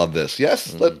ponder on this.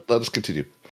 Yes, Mm. let us continue.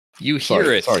 You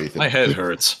hear it Sorry, Ethan. My head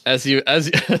hurts. as you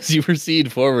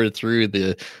proceed forward through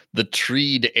the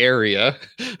treed area,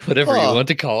 whatever you Huh. want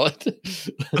to call it.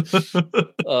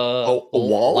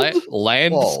 Walled?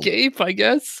 Landscape, I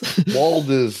guess. Walled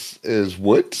is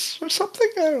woods or something?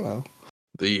 I don't know.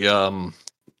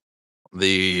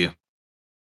 The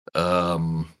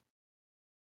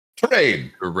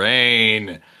Terrain.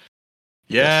 terrain.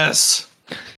 Yes.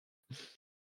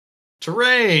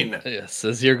 Terrain. Yes,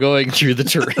 as you're going through the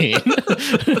terrain,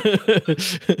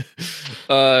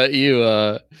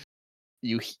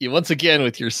 you once again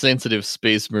with your sensitive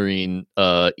space marine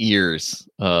ears,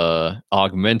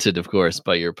 augmented, of course,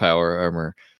 by your power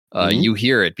armor, Mhm. you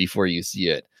hear it before you see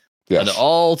it. Yes. An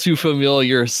all too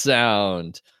familiar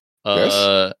sound. Yes.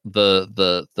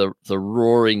 The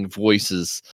roaring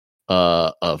voices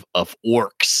of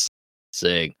orcs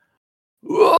saying,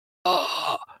 "Whoa,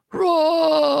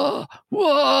 whoa,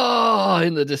 whoa,"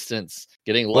 in the distance,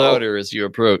 getting Well- louder as you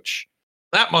approach.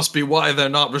 That must be why they're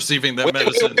not receiving their Wait,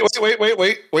 medicine.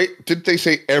 wait. Didn't they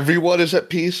say everyone is at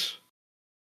peace?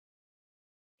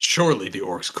 Surely the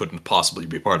orcs couldn't possibly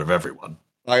be part of everyone.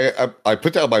 I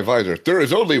put down my visor. There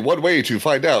is only one way to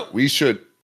find out. We should.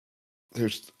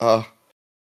 There's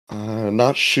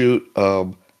not shoot.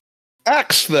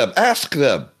 Ask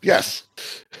them. Yes.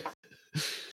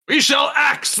 We shall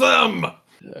axe them. All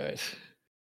right.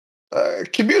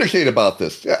 Communicate about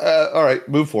this. All right,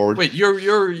 move forward. Wait,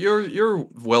 you're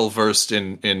well versed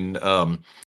in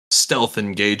stealth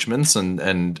engagements and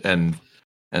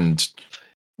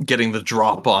getting the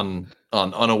drop on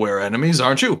unaware enemies,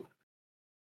 aren't you?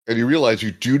 And you realize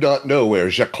you do not know where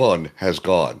Jacquon has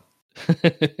gone.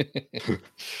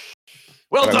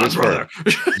 Well I done, whisper. brother.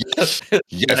 Yes,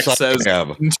 Jack I says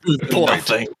am. into the Point.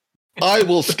 nothing. I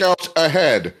will scout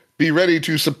ahead. Be ready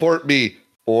to support me,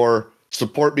 or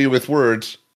support me with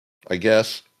words, I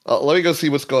guess. Let me go see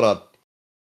what's going on.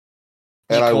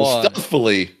 And I will Jacquon.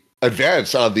 stealthily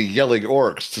advance on the yelling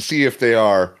orcs to see if they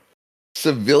are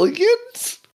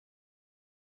civilians.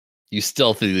 You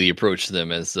stealthily approach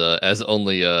them as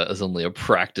only a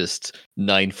practiced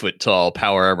 9-foot tall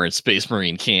power armor and space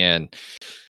marine can.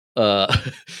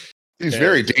 He's Yeah.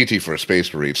 very dainty for a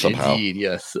space marine somehow. Indeed,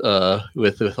 yes.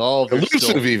 With all of your Elusive,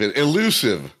 stealth, even.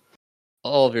 Elusive.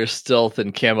 all of your stealth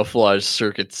and camouflage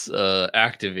circuits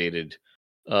activated.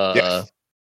 Yes.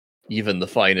 Even the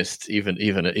finest, even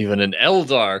an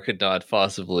Eldar could not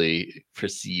possibly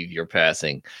perceive your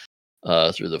passing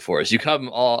through the forest. You come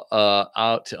all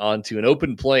out onto an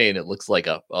open plain. It looks like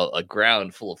a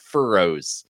ground full of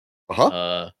furrows,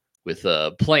 with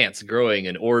plants growing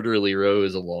in orderly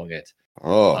rows along it.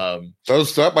 Oh, so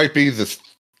that might be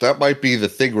the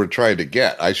thing we're trying to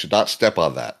get. I should not step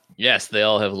on that. Yes, they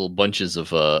all have little bunches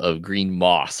of green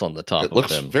moss on the top It of looks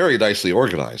them. very nicely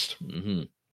organized. Mm-hmm.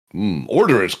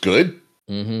 Order is good.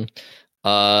 Mm-hmm.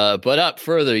 But up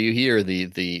further, you hear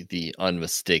the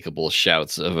unmistakable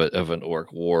shouts of an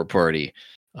orc war party,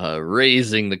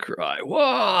 raising the cry,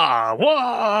 "Wah,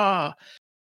 wah!"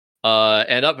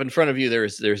 And up in front of you,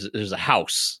 there's a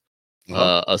house,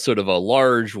 a sort of a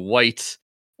large white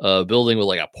building with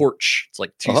like a porch. It's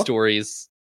like 2 stories.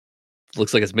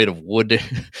 Looks like it's made of wood.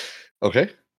 Okay.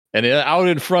 And out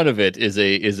in front of it is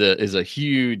a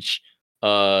huge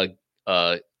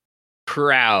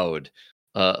crowd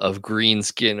of green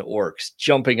skin orcs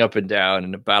jumping up and down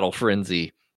in a battle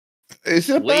frenzy, Is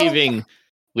it waving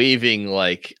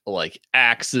like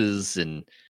axes and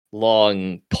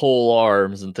long pole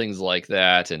arms and things like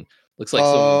that, and looks like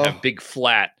some of them have big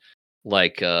flat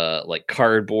like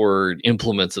cardboard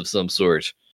implements of some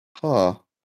sort. Huh.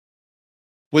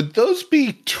 Would those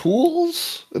be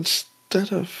tools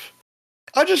instead of?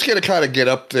 I'm just gonna kind of get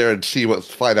up there and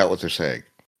find out what they're saying.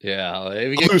 Yeah,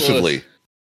 Exclusively.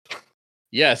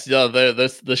 Yes,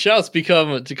 the shouts become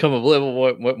a little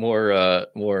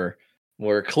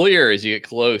more clear as you get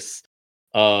close,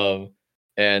 and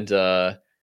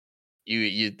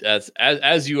you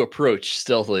as you approach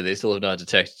stealthily, they still have not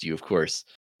detected you, of course.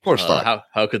 Of course not.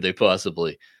 How could they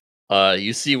possibly?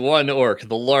 You see one orc,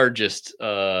 the largest,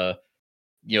 most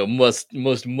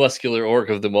muscular orc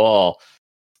of them all,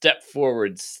 step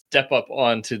forward, step up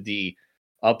onto the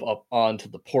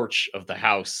porch of the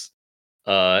house,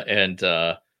 and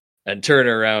turn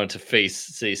around to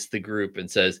face the group and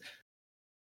says,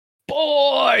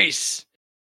 "Boys,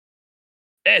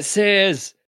 this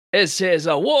is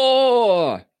a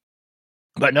war,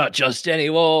 but not just any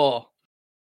war.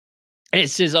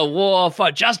 This is a war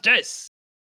for justice.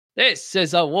 This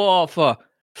is a war for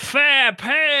fair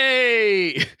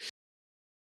pay."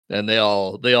 And they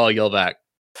all yell back,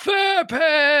 "Fair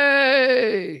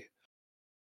pay!"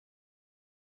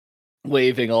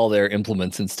 Waving all their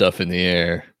implements and stuff in the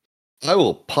air. I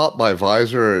will pop my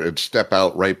visor and step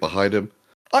out right behind him.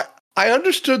 I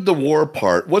understood the war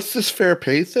part. What's this fair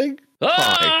pay thing?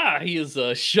 He is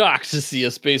shocked to see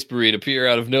a space marine appear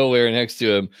out of nowhere next to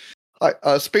him.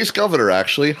 Space Governor,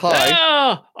 actually.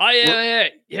 Hi.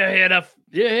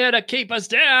 You're here to keep us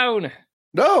down.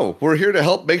 No, we're here to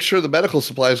help make sure the medical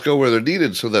supplies go where they're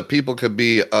needed so that people can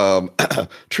be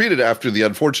treated after the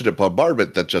unfortunate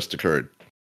bombardment that just occurred.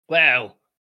 Well,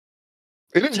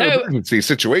 it is an emergency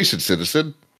situation,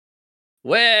 citizen.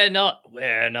 We're not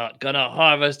gonna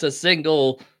harvest a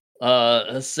single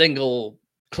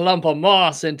clump of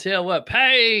moss until we're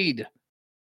paid.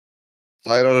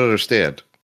 I don't understand.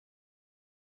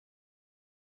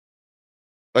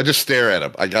 I just stare at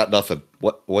him. I got nothing.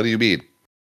 What do you mean?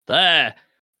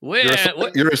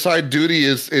 Your assigned duty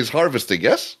is harvesting,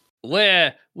 yes?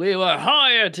 We were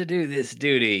hired to do this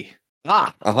duty.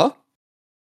 Uh-huh.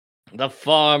 The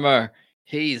farmer,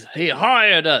 he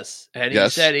hired us, and he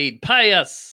said he'd pay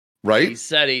us. Right. He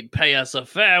said he'd pay us a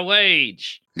fair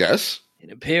wage. Yes.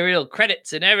 And imperial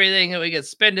credits and everything that we could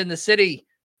spend in the city.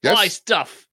 Yes. Buy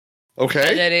stuff.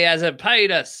 Okay. And then he hasn't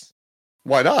paid us.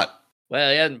 Why not?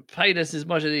 Well, he hasn't paid us as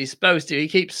much as he's supposed to. He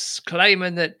keeps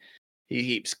claiming that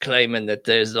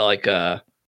there's like a,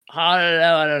 I don't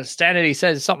know, I don't understand it. He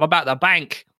says something about the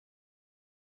bank.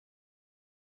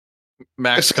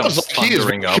 Max comes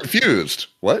thundering up. Confused.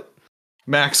 What?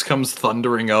 Max comes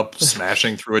thundering up,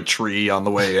 smashing through a tree on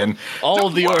the way in.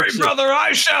 Don't worry, brother,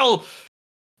 I shall.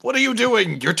 What are you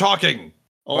doing? You're talking.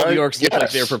 All the orcs look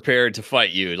like they're prepared to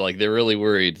fight you. Like they're really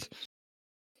worried.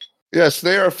 Yes,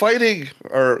 they are fighting,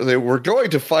 or they were going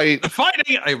to fight.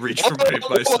 Fighting! I reach for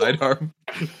my sidearm.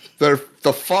 They're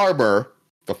the farmer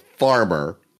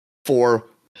for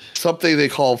something they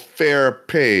call fair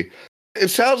pay. It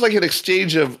sounds like an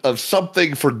exchange of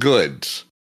something for goods.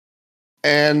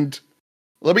 And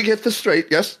let me get this straight.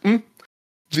 Yes,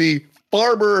 the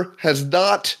farmer has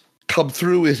not come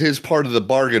through with his part of the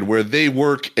bargain where they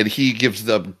work and he gives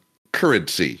them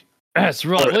currency. That's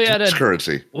right. We had a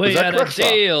currency. We had a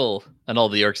deal. And all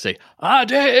the orcs say, "A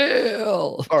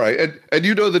deal." All right. And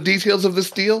you know the details of this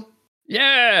deal?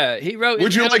 Yeah, he wrote it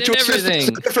Would you down like to in assist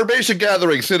everything. in information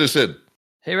gathering, citizen?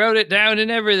 He wrote it down in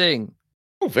everything.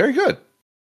 Oh, very good.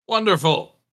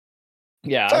 Wonderful.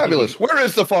 Yeah, Fabulous. Where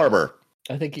is the farmer?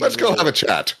 I think Let's go have a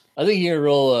chat. I think you can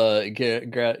roll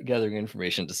gathering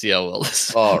information to see how well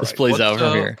this All this right. plays What, out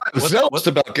from here. I'm zealous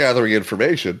about gathering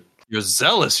information. You're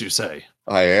zealous, you say?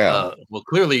 I am. Well,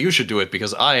 clearly you should do it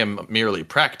because I am merely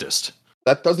practiced.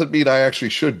 That doesn't mean I actually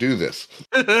should do this.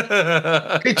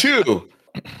 Me too.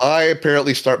 I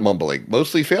apparently start mumbling.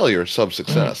 Mostly failure, some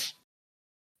success.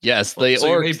 Yes, So the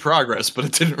you made orcs. progress, but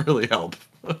it didn't really help.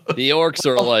 The orcs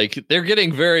are like they're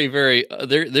getting very, very.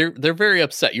 They're very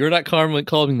upset. You're not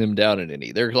calming them down in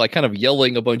any. They're like kind of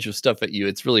yelling a bunch of stuff at you.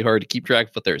 It's really hard to keep track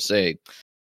of what they're saying.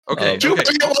 Okay, Two okay.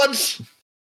 at once.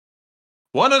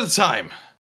 One at a time.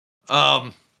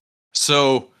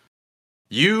 So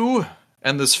you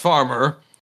and this farmer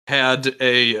had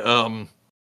a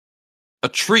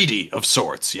treaty of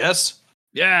sorts, yes?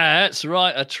 Yeah, that's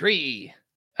right. A tree.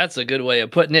 That's a good way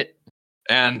of putting it.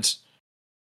 And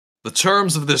the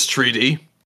terms of this treaty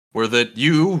were that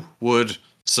you would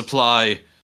supply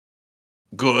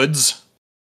goods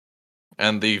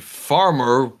and the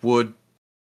farmer would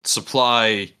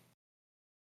supply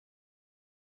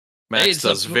Max Hey,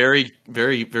 does very,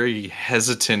 very, very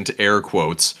hesitant air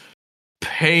quotes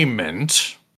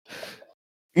payment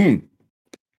Mm.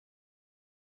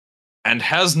 and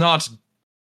has not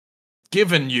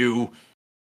given you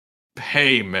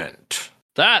payment.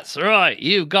 That's right.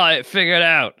 You got it figured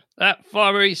out. That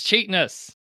farmer, he's cheating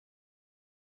us.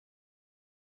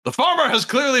 The farmer has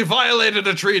clearly violated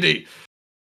a treaty.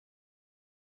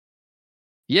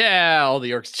 Yeah, all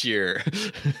the orcs cheer.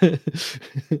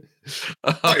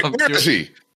 Wait, where is he?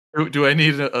 Do I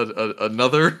need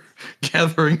another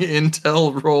gathering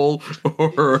intel roll,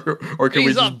 or can we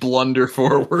He's just up. blunder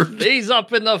forward? He's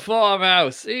up in the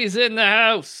farmhouse. He's in the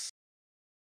house.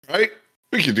 Right?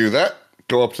 We can do that.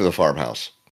 Go up to the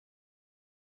farmhouse.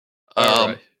 All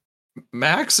right.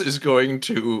 Max is going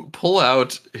to pull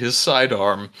out his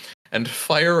sidearm and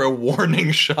fire a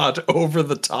warning shot over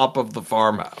the top of the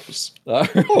farmhouse. All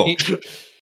Oh. right.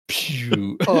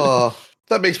 Pew.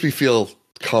 That makes me feel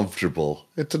comfortable.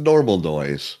 It's a normal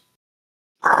noise.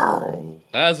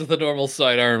 As with the normal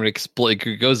sidearm,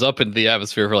 it goes up into the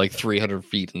atmosphere for like 300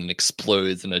 feet and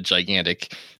explodes in a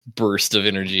gigantic burst of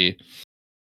energy.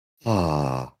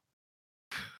 Ah.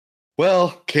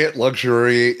 Well, can't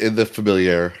luxury in the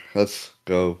familiar. Let's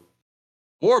go.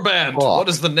 Warband, Fuck. what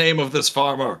is the name of this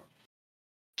farmer?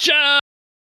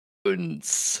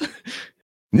 Jones.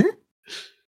 Hmm?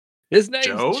 His name's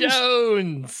Jones?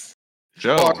 Jones.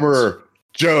 Jones. Farmer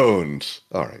Jones.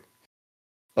 All right.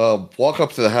 Walk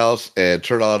up to the house and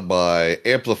turn on my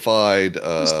amplified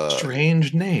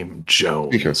Strange name,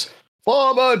 Jones. speakers.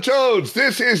 Farmer Jones,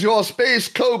 this is your space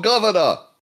co-governor.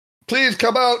 Please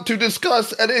come out to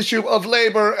discuss an issue of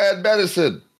labor and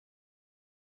medicine.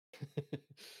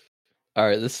 All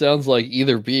right, this sounds like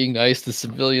either being nice to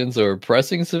civilians or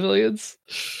oppressing civilians.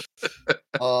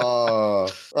 I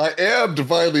am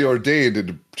divinely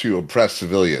ordained to oppress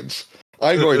civilians.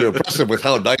 I'm going to impress them with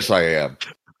how nice I am.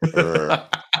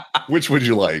 Which would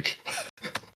you like?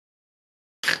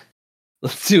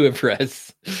 Let's do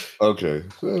impress. Okay.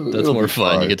 That's It'll more be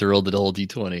fun. fine. You get to roll the whole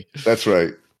d20. That's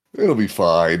right. It'll be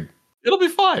fine. It'll be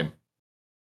fine.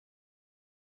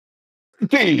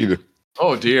 Indeed.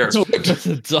 Oh dear. That's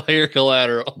a dire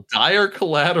collateral. Dire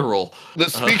collateral. The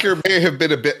speaker may have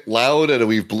been a bit loud and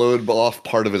we've blown off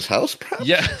part of his house, perhaps?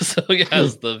 Yeah, so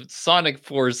yes, the sonic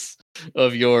force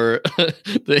of your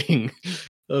thing,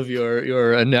 of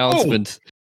your announcement,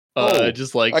 Oh,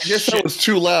 just like I guess that was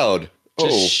too loud.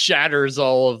 just shatters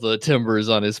all of the timbers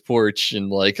on his porch, and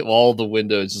like all the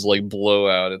windows just like blow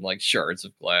out, and like shards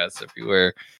of glass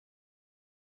everywhere.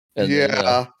 And yeah,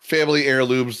 then, family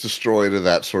heirlooms destroyed and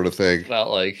that sort of thing.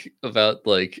 about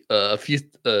a few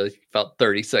about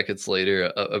 30 seconds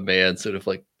later, a man sort of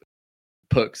like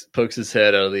pokes his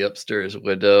head out of the upstairs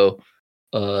window.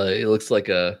 He looks like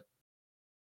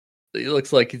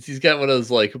he's got one of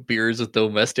those like beards with no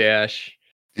mustache.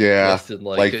 Yeah, dressed in,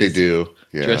 like they do.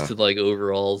 Yeah. Dressed in like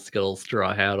overalls, got a little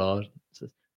straw hat on.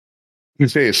 You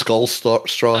say a skull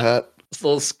straw hat? It's a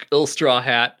little straw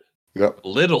hat. Yep.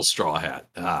 Little straw hat.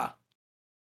 Ah.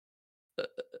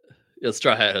 The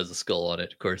straw hat has a skull on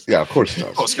it, of course. Yeah, of course it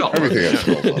does. Oh, skull. Everything has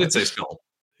skulls I on it. did say skull.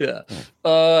 Yeah.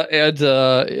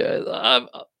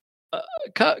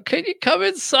 Can you come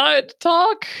inside to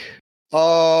talk?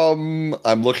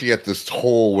 I'm looking at this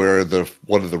hole where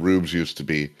one of the rooms used to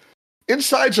be.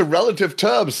 Inside's a relative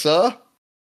term, sir.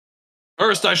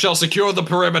 First, I shall secure the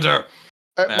perimeter.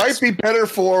 It might be better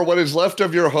for what is left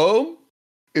of your home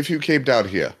if you came down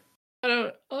here. I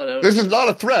don't This is not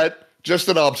a threat, just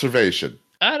an observation.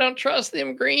 I don't trust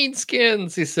them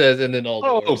greenskins, he says, and then all the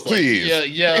Oh, orcs, please.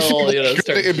 yell,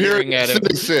 start cheering at him.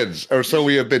 Citizens, or so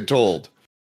we have been told.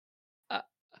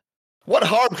 What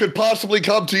harm could possibly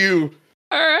come to you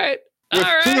All right. with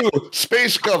two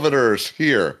space governors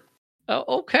here?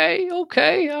 Oh, okay.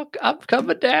 I'm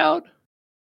coming down.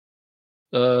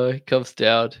 He comes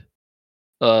down.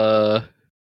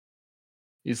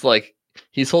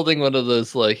 He's holding one of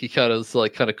those, like, he kind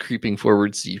of creeping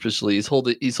forward sheepishly. He's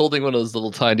holding one of those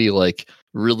little tiny, like,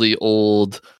 really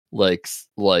old, like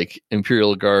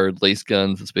Imperial Guard lace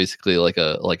guns. It's basically like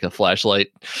a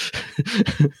flashlight.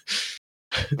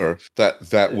 Or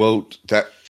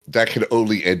that can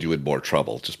only end you in more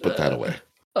trouble. Just put that away.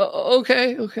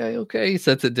 Okay. He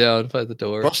sets it down by the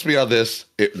door. Trust me on this.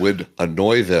 It would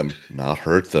annoy them, not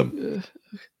hurt them.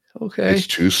 Okay. It's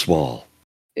too small.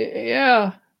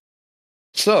 Yeah.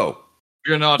 So,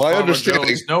 Fear not, my Farmer understanding-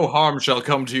 Jones. No harm shall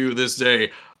come to you this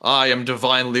day. I am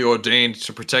divinely ordained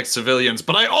to protect civilians,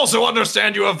 but I also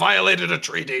understand you have violated a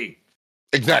treaty.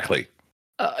 exactly.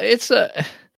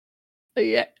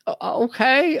 Yeah.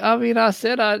 Okay. I mean, I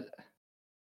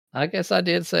guess I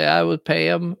did say I would pay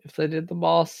them if they did the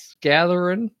moss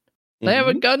gathering. They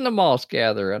haven't done the moss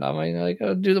gathering. I mean, they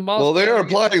go do the moss. Well, they are gathering.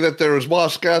 implying that there was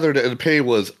moss gathered and pay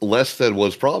was less than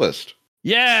was promised.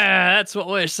 Yeah, that's what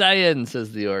we're saying,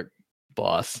 says the orc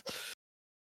boss.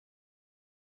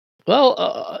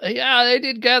 Well, yeah, they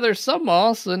did gather some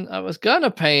moss, and I was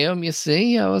gonna pay them. You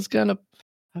see, I was gonna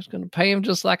pay them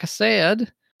just like I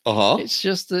said. Uh-huh. It's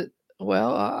just that,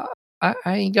 well, I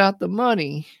ain't got the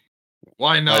money.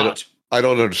 Why not? I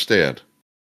don't understand.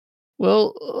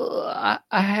 Well,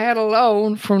 I had a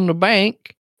loan from the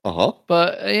bank, Uh-huh.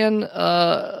 but then,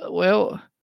 well,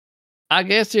 I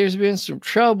guess there's been some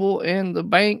trouble, and the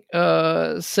bank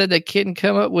said they couldn't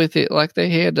come up with it. Like they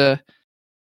had to,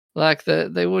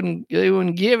 they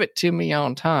wouldn't give it to me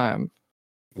on time.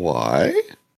 Why?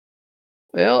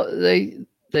 Well, they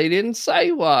didn't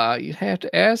say why. You'd have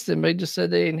to ask them. They just said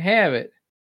they didn't have it.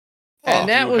 And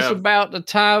that was about the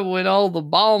time when all the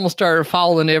bombs started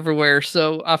falling everywhere.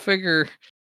 So I figure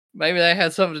maybe that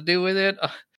had something to do with it.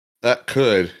 That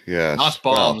could, yes. Not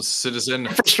bombs, citizen.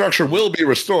 Infrastructure will be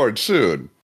restored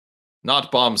soon.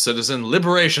 Not bombs, citizen.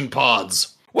 Liberation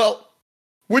pods. Well,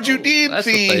 would you need that's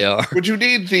what they are. would you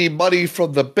need the money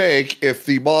from the bank if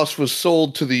the moss was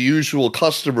sold to the usual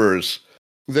customers?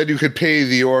 Then you could pay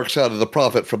the orcs out of the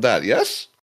profit from that, yes?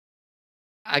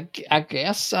 I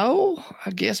guess so.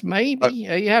 I guess maybe.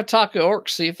 You have to talk to orcs,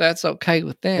 see if that's okay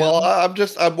with them. Well,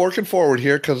 I'm working forward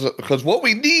here because what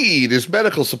we need is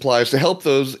medical supplies to help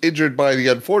those injured by the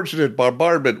unfortunate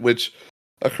bombardment which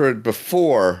occurred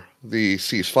before the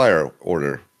ceasefire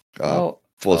order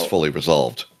was fully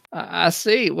resolved. I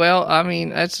see. Well, I mean,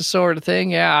 that's the sort of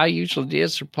thing. Yeah, I usually did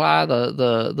supply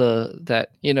that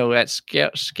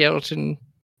skeleton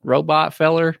robot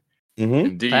feller. Mm-hmm.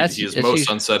 Indeed, he is most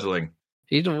unsettling.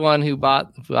 He's the one who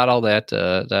bought all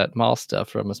that mall stuff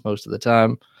from us most of the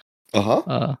time.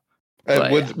 Uh-huh.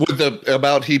 And would the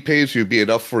amount he pays you be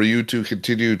enough for you to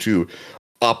continue to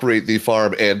operate the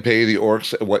farm and pay the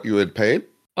orcs what you had paid?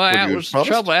 Well, that was the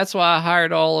trouble. That's why I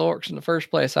hired all the orcs in the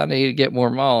first place. I needed to get more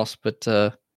moss, but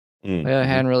it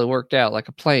hadn't really worked out like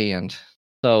I planned.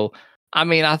 So, I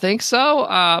mean, I think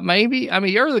so. Maybe. I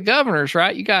mean, you're the governors,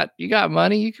 right? You got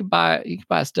money. You could buy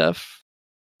stuff,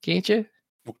 can't you?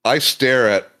 I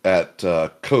stare at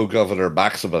co-governor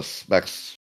Maximus.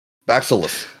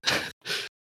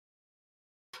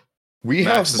 We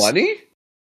have money?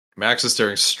 Max is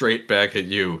staring straight back at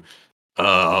you.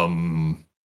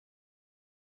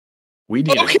 We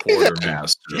need a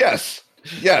quartermaster.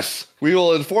 Yes. We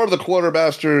will inform the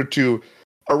quartermaster to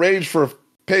arrange for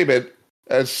payment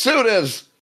as soon as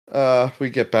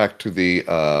we get back to the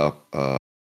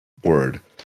word.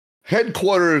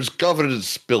 Headquarters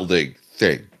governance building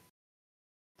thing.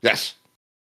 Yes.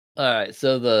 All right.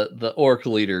 So the orc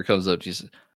leader comes up to you.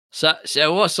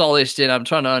 So what's all this then? I'm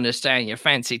trying to understand your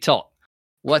fancy talk.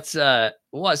 What's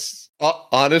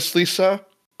honestly, sir,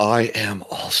 I am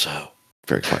also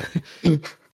very fine.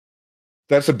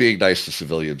 That's a being nice to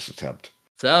civilians attempt.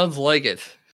 Sounds like it.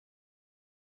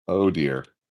 Oh dear.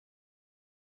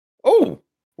 Oh,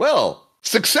 well,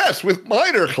 success with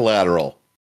minor collateral.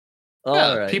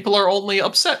 All right. People are only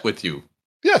upset with you.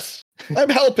 Yes, I'm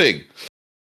helping.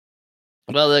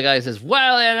 Well, the guy says,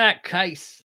 well, in that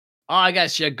case, I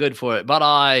guess you're good for it. But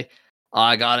I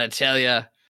gotta tell you,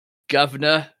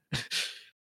 Governor,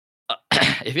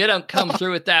 if you don't come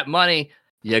through with that money,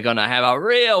 you're gonna have a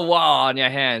real war on your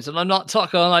hands. And I'm not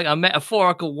talking like a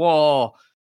metaphorical war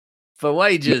for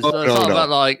wages. I'm talking about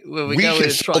like when we go in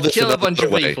and try to kill a bunch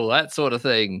of people, that sort of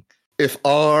thing. If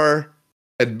our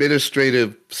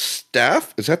administrative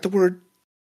staff, is that the word?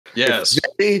 Yes.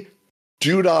 If they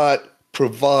do not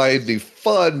provide the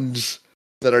funds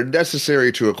that are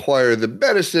necessary to acquire the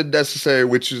medicine necessary,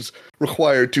 which is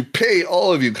required to pay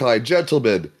all of you kind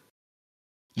gentlemen,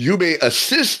 you may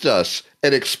assist us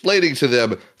in explaining to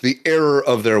them the error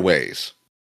of their ways.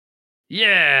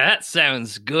 Yeah, that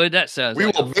sounds good. That sounds We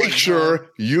like will make sure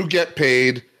you get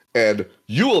paid, and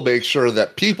you will make sure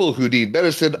that people who need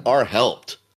medicine are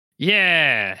helped.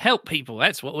 Yeah, help people.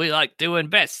 That's what we like doing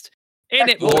best. In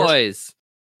it, Excellent. boys.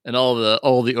 And all the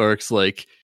orcs like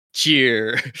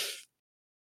cheer.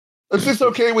 Is this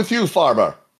okay with you,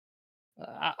 farmer?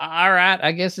 All right,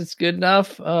 I guess it's good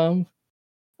enough.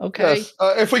 Okay. Yes.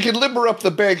 If we could limber up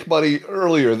the bank money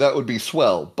earlier, that would be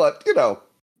swell. But,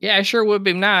 Yeah, it sure would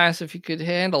be nice if you could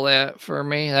handle that for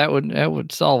me. That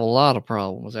would solve a lot of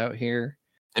problems out here.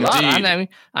 Indeed.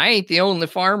 I ain't the only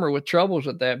farmer with troubles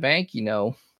with that bank,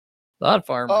 A lot of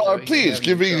farmers. out here please having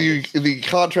give me troubles. the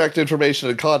contract information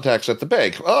and contacts at the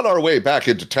bank. On our way back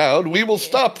into town, we will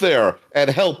stop there and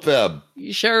help them.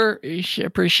 You sure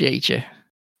appreciate you.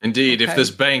 Indeed, Okay. if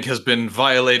this bank has been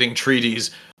violating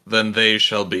treaties, then they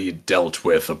shall be dealt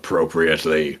with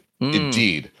appropriately. Mm.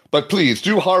 Indeed. But please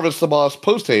do harvest the moss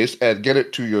post haste and get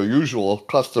it to your usual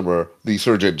customer, the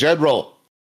Surgeon General.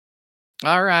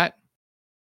 All right.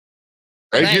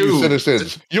 Thank you, You,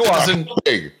 citizens. You are citizen-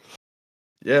 helping.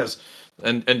 Yes,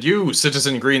 and you,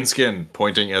 Citizen Greenskin,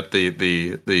 pointing at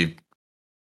the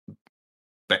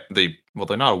well,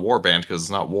 they're not a war band because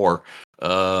it's not war.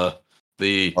 The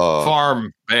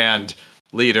farm band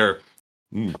leader.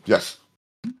 Yes.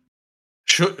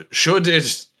 Should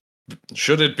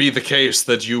it be the case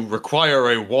that you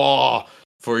require a war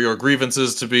for your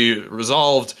grievances to be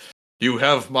resolved, you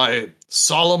have my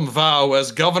solemn vow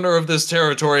as governor of this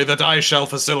territory that I shall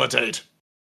facilitate.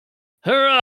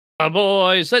 Hurrah,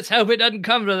 boys. Let's hope it doesn't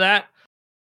come to that.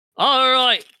 All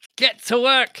right, get to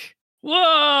work. War!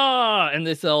 And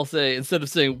they all say, instead of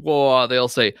saying war, they all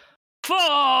say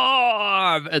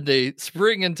farm, and they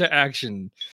spring into action.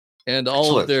 And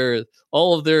all of their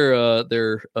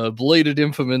bladed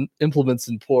implements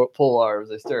and pole arms,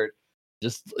 they start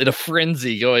just in a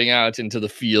frenzy going out into the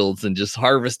fields and just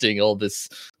harvesting all this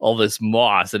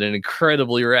moss at an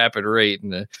incredibly rapid rate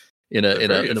in a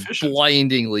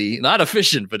blindingly not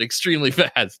efficient but extremely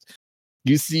fast.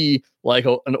 You see like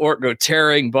an orc go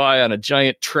tearing by on a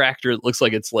giant tractor that looks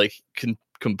like it's like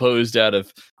composed out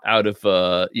of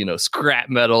scrap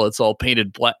metal. It's all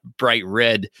painted bright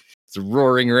red. It's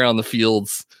roaring around the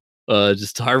fields,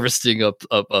 just harvesting up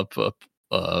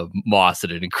moss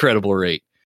at an incredible rate.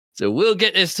 So we'll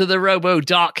get this to the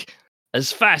robo-dock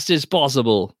as fast as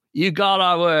possible. You got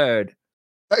our word.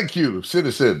 Thank you,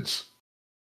 citizens.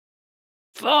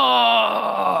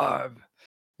 Farm!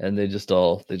 And they just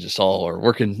all are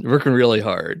working really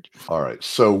hard. All right,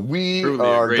 so we Truly a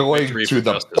are great going victory to for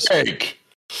the justice. bank.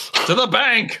 To the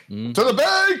bank! Mm. To the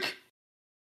bank!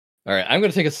 All right, I'm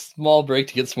going to take a small break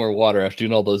to get some more water after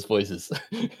doing all those voices.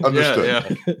 Understood.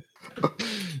 Yeah.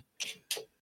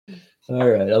 All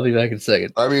right, I'll be back in a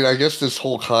second. I mean, I guess this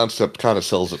whole concept kind of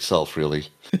sells itself, really.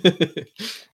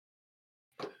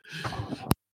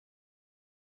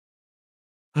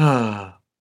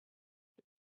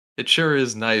 It sure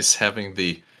is nice having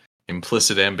the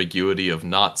implicit ambiguity of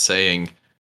not saying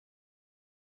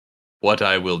what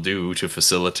I will do to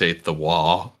facilitate the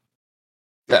war.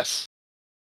 Yes.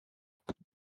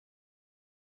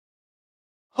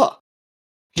 Huh.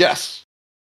 Yes.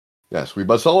 Yes, we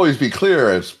must always be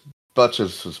clear as much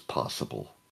as is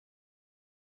possible.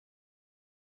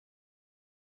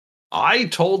 I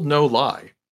told no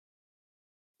lie.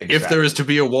 If there is to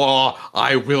be a war,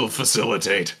 I will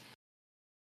facilitate.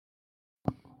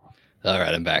 All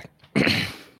right, I'm back.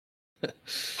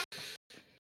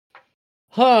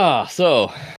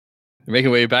 So we're making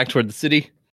our way back toward the city.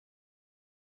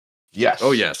 Yes.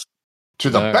 Oh, yes. To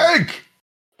the All bank!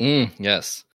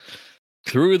 Yes.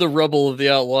 Through the rubble of the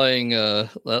outlying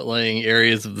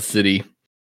areas of the city.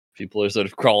 People are sort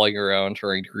of crawling around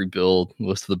trying to rebuild.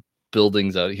 Most of the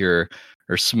buildings out here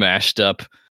are smashed up.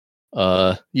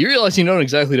 You realize you don't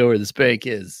exactly know where this bank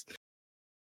is.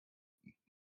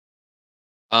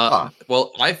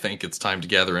 Well, I think it's time to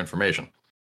gather information.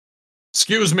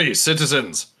 Excuse me,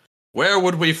 citizens. Where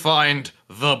would we find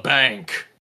the bank?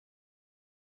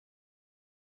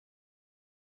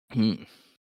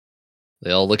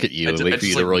 They all look at you and wait for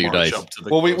you to roll your dice.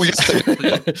 Well, we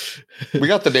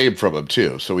got the name from him,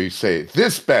 too. So we say,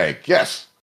 this bank, yes.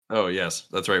 Oh, yes.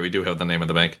 That's right. We do have the name of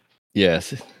the bank.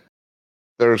 Yes.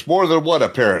 There's more than one,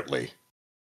 apparently.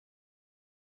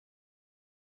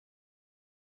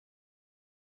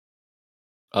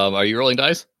 Are you rolling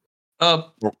dice?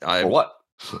 For what?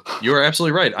 You are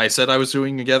absolutely right. I said I was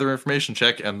doing a gather information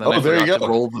check, and then Oh, I there you forgot to go.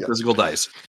 roll the Yep. physical dice.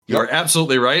 You Yep. are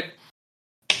absolutely right.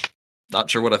 Not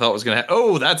sure what I thought was going to happen.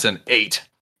 Oh, that's an 8.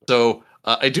 So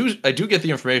I do get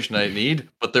the information I need,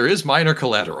 but there is minor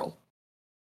collateral.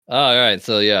 All right.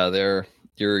 So yeah,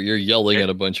 you're yelling at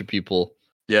a bunch of people.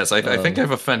 Yes, I think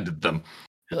I've offended them.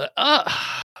 You're like,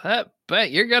 that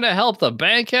bank, you're gonna help the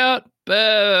bank out?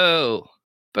 Boo!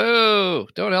 Boo!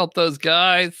 Don't help those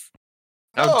guys.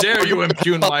 How Oh, dare you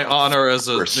impugn my honor as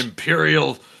an Worse.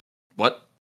 imperial... What?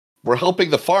 We're helping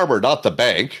the farmer, not the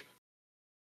bank.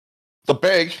 The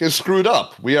bank is screwed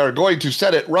up. We are going to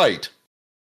set it right.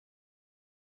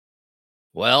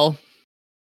 Well,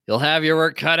 you'll have your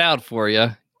work cut out for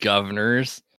you,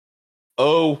 governors.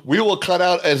 Oh, we will cut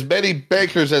out as many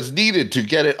bankers as needed to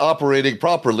get it operating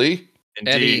properly.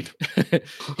 Indeed. And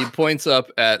he points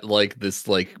up at like this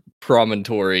like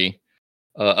promontory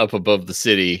up above the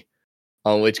city,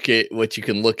 on which what you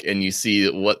can look and you see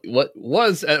what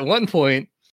was at one point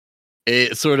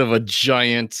a sort of a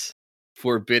giant,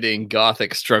 forbidding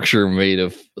Gothic structure made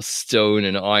of stone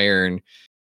and iron,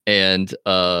 and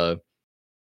it's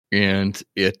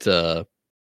an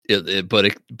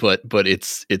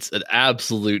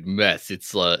absolute mess.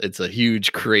 It's a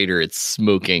huge crater. It's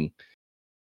smoking.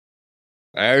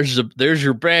 There's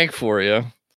your bank for you.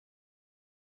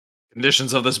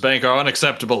 Conditions of this bank are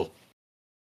unacceptable.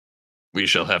 We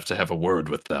shall have to have a word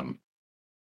with them.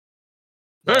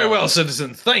 Very well,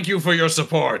 citizen. Thank you for your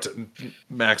support.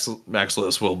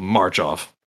 Maximus will march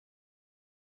off.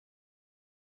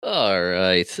 All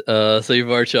right. So you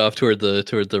march off toward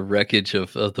the wreckage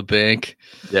of the bank.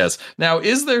 Yes. Now,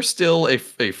 is there still a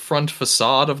front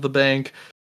facade of the bank?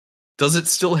 Does it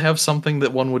still have something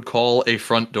that one would call a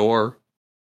front door?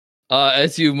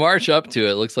 As you march up to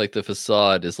it, it looks like the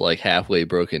facade is like halfway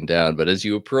broken down. But as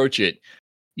you approach it,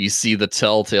 you see the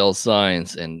telltale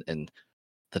signs and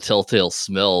the telltale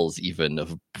smells, even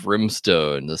of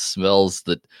brimstone. The smells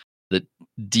that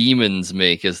demons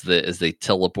make as they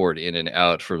teleport in and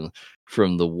out from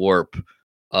the warp.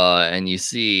 And you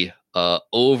see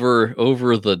over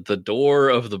the door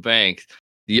of the bank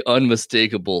the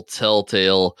unmistakable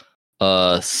telltale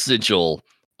sigil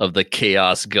of the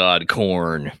chaos god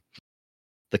Khorne.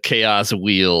 The chaos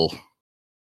wheel.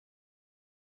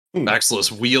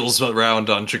 Maximus wheels around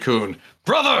on Chikun.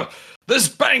 Brother, this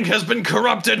bank has been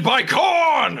corrupted by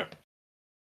Khorne!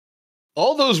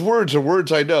 All those words are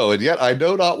words I know, and yet I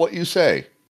know not what you say.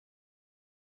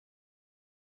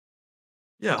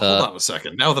 Yeah, hold on a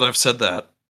second. Now that I've said that,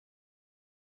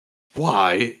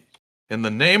 why, in the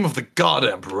name of the God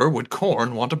Emperor, would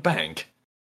Khorne want a bank?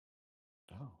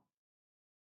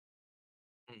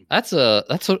 That's a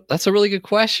really good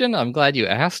question. I'm glad you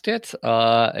asked it,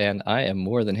 and I am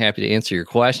more than happy to answer your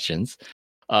questions.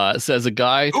 Says a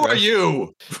guy. Who are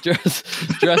you?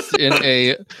 Dressed in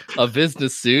a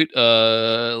business suit,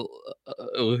 who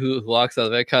walks out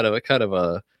of that kind of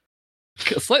a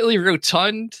slightly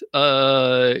rotund,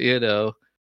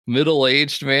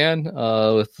 middle-aged man,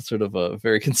 with sort of a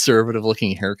very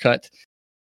conservative-looking haircut.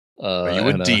 Are you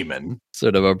a demon?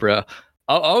 Sort of a brow.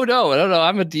 Oh no!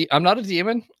 I'm not a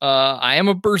demon. I am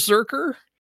a berserker,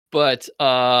 but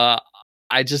I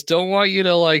just don't want you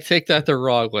to like take that the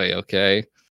wrong way, okay?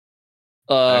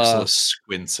 Maximus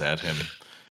squints at him,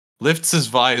 lifts his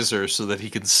visor so that he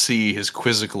can see his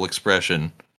quizzical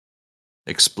expression.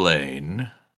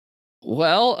 Explain.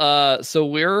 Well, so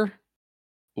we're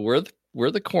the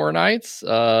Khornites,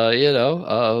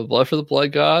 blood for the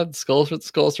blood god, skulls for the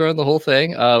skull throne, the whole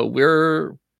thing.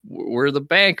 We're the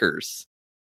bankers.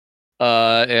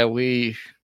 And we've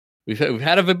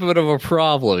had a bit of a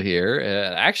problem here.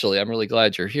 Actually, I'm really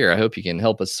glad you're here. I hope you can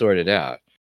help us sort it out.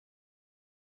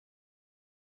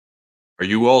 Are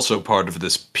you also part of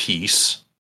this peace?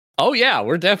 Oh yeah,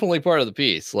 we're definitely part of the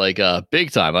peace, like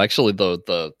big time. Actually,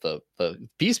 the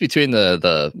peace between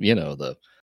the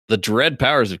dread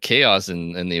powers of chaos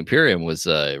and the Imperium was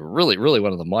really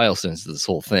one of the milestones of this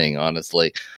whole thing.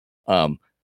 Honestly, I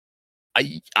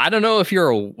don't know if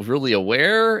you're really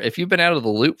aware, if you've been out of the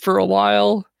loop for a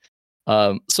while.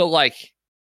 So like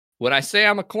when I say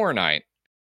I'm a Khornite,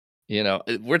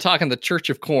 we're talking the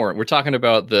Church of Khorne. We're talking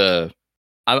about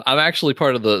I'm actually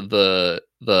part of the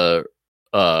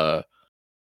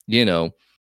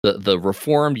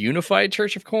Reformed Unified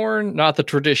Church of Khorne, not the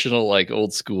traditional like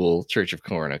old school Church of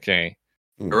Khorne. Okay.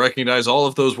 I recognize all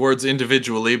of those words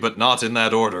individually, but not in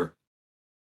that order.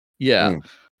 Yeah.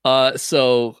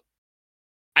 So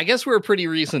I guess we're a pretty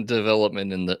recent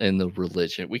development in the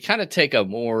religion. We kind of take a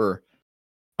more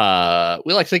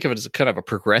we like to think of it as a kind of a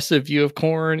progressive view of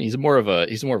Korn. He's more of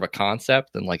a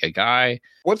concept than like a guy.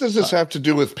 What does this have to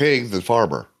do with paying the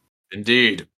farmer?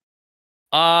 Indeed.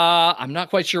 I'm not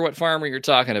quite sure what farmer you're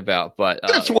talking about, but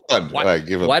This one. why I don't you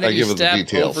give him the step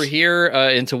details. over here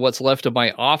into what's left of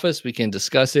my office? We can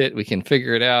discuss it. We can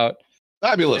figure it out.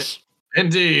 Fabulous.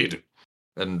 Indeed.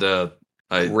 And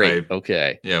Great.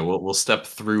 Okay. yeah, we'll step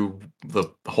through the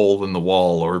hole in the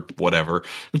wall or whatever.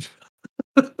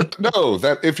 Know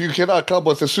that if you cannot come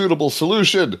with a suitable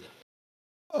solution,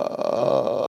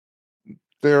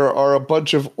 there are a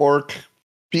bunch of orc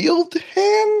field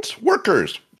hand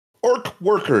workers,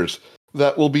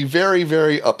 that will be very,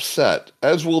 very upset,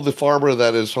 as will the farmer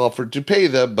that is offered to pay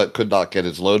them but could not get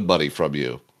his loan money from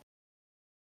you.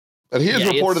 And he has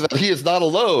reported that he is not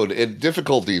alone in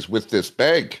difficulties with this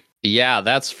bank. Yeah,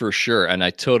 that's for sure, and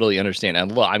I totally understand.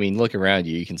 And look around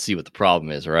you; you can see what the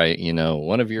problem is, right? You know,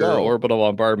 one of your orbital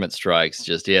bombardment strikes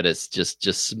just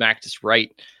smacked us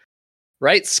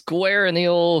right square in the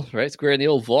old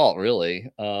vault.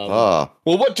 Really. Well,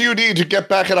 what do you need to get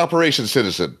back in operation,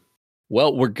 citizen?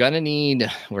 Well, we're gonna need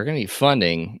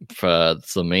funding.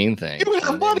 That's the main thing. You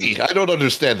have money. I don't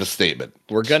understand the statement.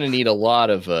 We're gonna need a lot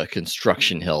of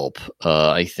construction help.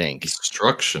 I think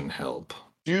Construction help.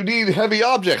 Do you need heavy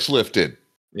objects lifted?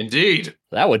 Indeed.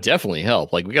 that would definitely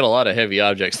help. Like we got a lot of heavy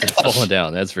objects that are falling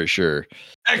down. That's for sure.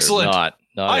 Excellent. Not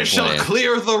I shall plan.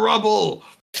 clear the rubble.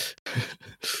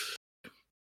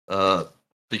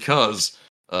 Because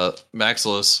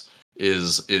Maximus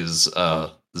is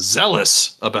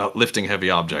zealous about lifting heavy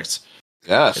objects.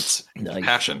 Yes. It's Nice.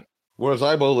 passion. Whereas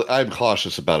I'm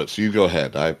cautious about it. So you go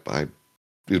ahead. I'm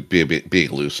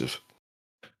being elusive.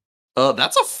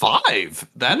 That's a 5.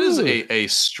 That is a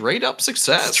straight up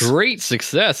success. Straight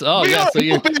success. Oh We yeah, are so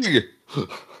helping!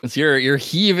 you're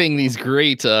heaving these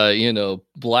great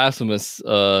blasphemous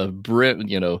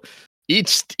brim.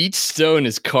 Each stone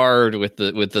is carved with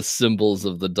the symbols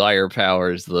of the dire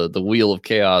powers, the wheel of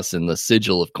chaos and the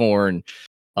sigil of Korn.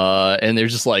 And they're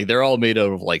just like they're all made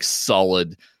out of like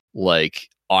solid like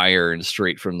iron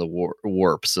straight from the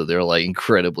warp, so they're like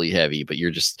incredibly heavy, but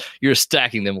you're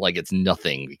stacking them like it's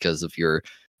nothing because of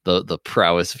the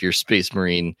prowess of your space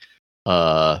marine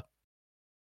armor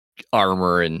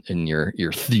and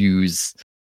your thews.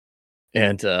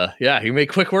 And you make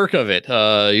quick work of it.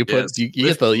 You get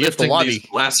the lobby.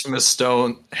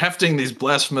 Hefting these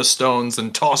blasphemous stones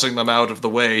and tossing them out of the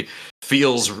way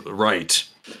feels right.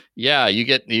 Yeah, you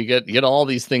get all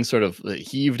these things sort of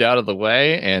heaved out of the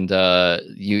way, and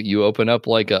you open up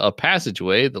like a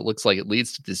passageway that looks like it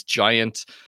leads to this giant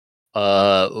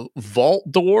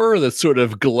vault door that's sort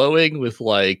of glowing with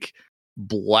like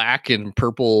black and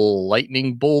purple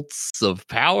lightning bolts of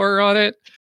power on it.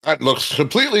 That looks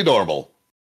completely normal.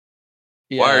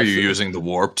 Why are you using the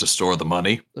warp to store the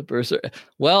money? The Berserker?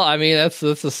 Well, I mean that's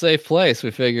a safe place. We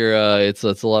figure it's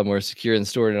a lot more secure than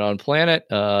storing it on planet.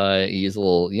 Use a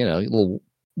little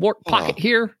warp pocket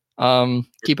here.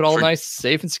 Keep it all nice,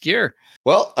 safe, and secure.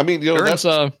 Well, I mean, Turns,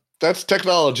 that's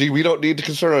technology. We don't need to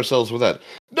concern ourselves with that.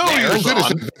 No, you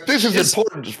citizen, this is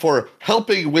important for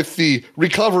helping with the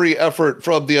recovery effort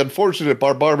from the unfortunate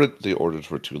bombardment. The orders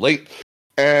were too late,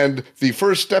 and the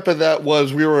first step in that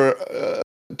was we were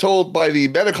told by the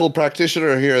medical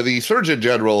practitioner here, the Surgeon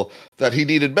General, that he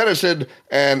needed medicine,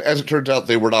 and as it turns out,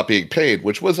 they were not being paid,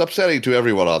 which was upsetting to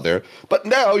everyone on there. But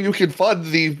now you can fund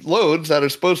the loans that are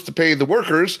supposed to pay the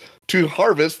workers to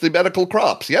harvest the medical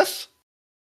crops, yes?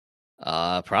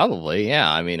 Probably,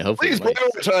 yeah. I mean, hopefully. Please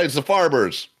prioritize the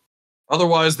farmers.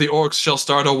 Otherwise, the orcs shall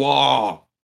start a war.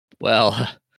 Well,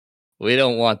 we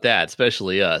don't want that,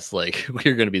 especially us. Like,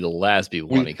 we're going to be the last people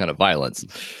wanting kind of violence.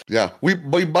 Yeah, we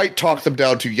might talk them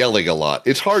down to yelling a lot.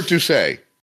 It's hard to say.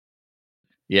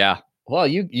 Yeah. Well,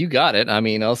 you got it. I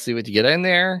mean, I'll see what you get in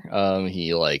there.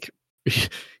 He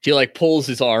pulls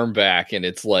his arm back, and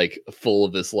it's like full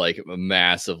of this like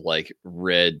mass of like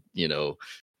red,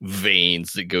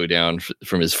 veins that go down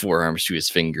from his forearms to his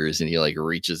fingers, and he like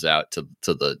reaches out to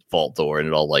the vault door, and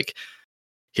it all like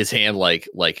his hand like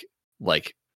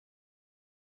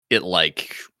it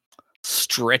like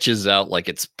stretches out like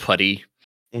it's putty,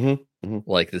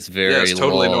 like this very it's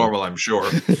totally long, normal, I'm sure.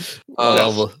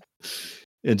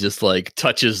 It just like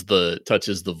touches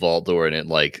the vault door, and it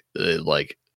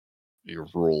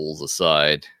rolls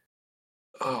aside.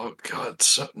 Oh God!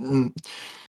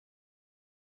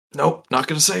 Nope, not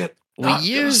gonna say it.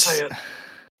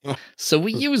 So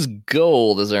we use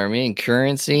gold as our main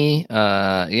currency.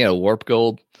 Warp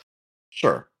gold.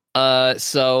 Sure.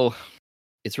 So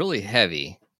it's really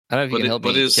heavy. I don't know if you can help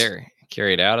me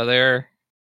carry it out of there.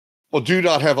 Well, do you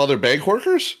not have other bank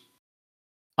workers?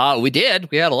 We did.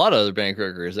 We had a lot of other bank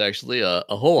workers, actually, a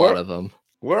whole lot of them.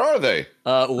 Where are they?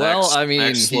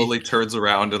 Max slowly turns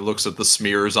around and looks at the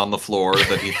smears on the floor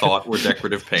that he thought were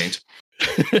decorative paint.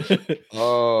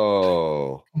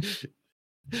 Oh.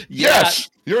 Yes,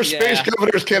 your space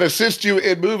governors can assist you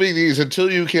in moving these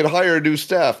until you can hire new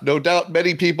staff. No doubt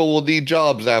many people will need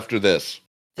jobs after this.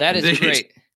 That is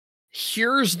great.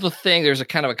 Here's the thing. There's a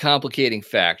kind of a complicating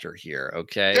factor here,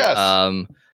 okay? Yes.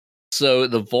 So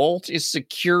the vault is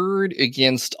secured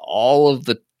against all of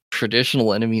the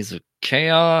traditional enemies of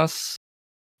chaos,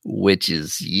 which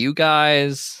is you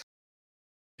guys.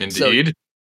 Indeed. So,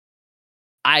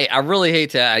 I really hate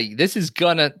to. This is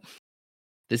gonna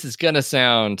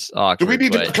sound awkward. Do we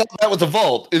need to cut that with the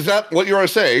vault? Is that what you are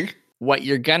saying? What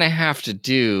you're gonna have to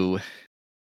do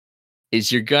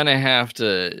is you're gonna have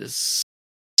to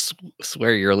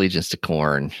swear your allegiance to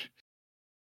Khorne.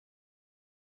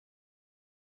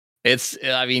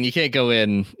 You can't go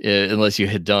in unless you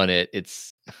had done it.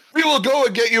 We will go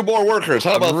and get you more workers.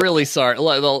 How about I'm really sorry.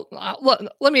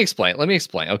 Let me explain.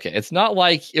 Okay, it's not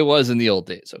like it was in the old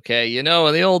days. Okay, in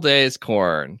the old days,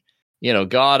 Khorne,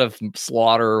 god of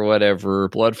slaughter or whatever,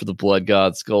 blood for the blood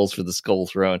god, skulls for the skull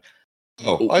throne.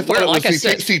 Oh, I thought it was the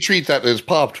tasty treat that is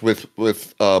popped with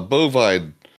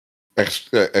bovine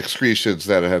excretions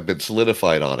that have been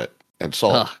solidified on it and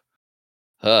salt.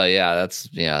 Yeah,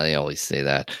 they always say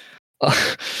that.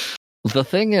 The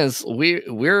thing is,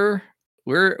 we're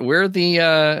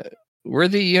the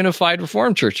Unified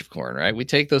Reformed Church of Khorne, right? We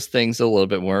take those things a little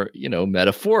bit more,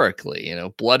 metaphorically.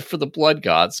 Blood for the blood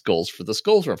god, skulls for the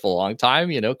skulls. For a long time,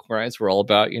 Khornites were all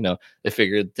about, they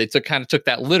figured they took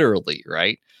that literally,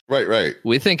 right? Right.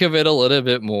 We think of it a little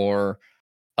bit more,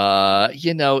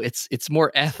 it's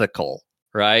more ethical,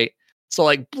 right? So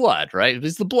like blood, right?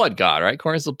 He's the blood god, right?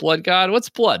 Khorne's the blood god. What's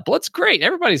blood? Blood's great.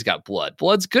 Everybody's got blood.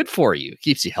 Blood's good for you. It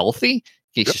keeps you healthy.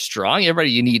 Keeps you strong. Everybody,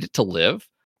 you need it to live.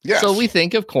 Yes. So we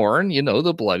think of Khorne,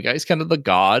 the blood guy. He's kind of the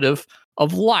god of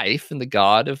life and the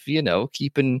god of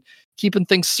keeping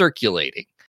things circulating.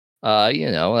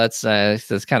 That's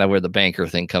kind of where the banker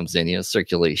thing comes in.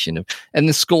 Circulation and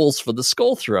the skulls for the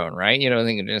skull throne, right?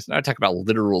 It's not talking about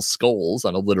literal skulls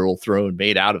on a literal throne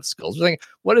made out of skulls. We're thinking,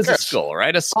 what is a skull,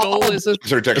 right? A skull is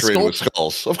they're decorated with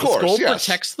skulls, of course. A skull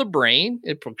protects the brain.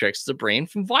 It protects the brain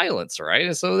from violence, right?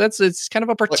 And so it's kind of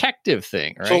a protective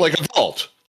thing, right? So like a vault.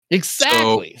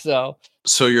 Exactly.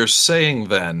 So you're saying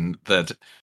then that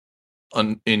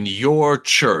in your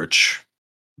church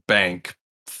bank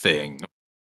thing,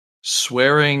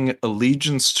 swearing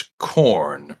allegiance to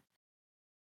Khorne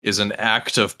is an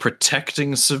act of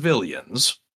protecting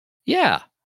civilians. Yeah.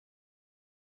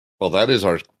 Well, that is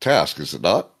our task, is it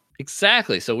not?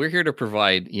 Exactly. So we're here to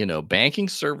provide, banking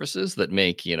services that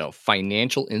make,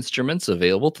 financial instruments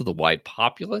available to the wide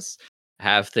populace,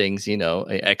 have things,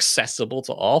 accessible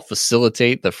to all,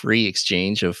 facilitate the free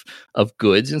exchange of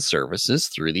goods and services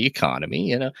through the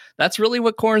economy. That's really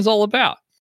what Khorne's all about.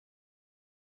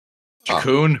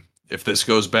 Cocoon, if this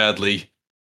goes badly,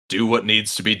 do what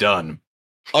needs to be done.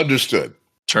 Understood.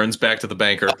 Turns back to the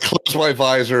banker. I close my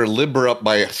visor, limber up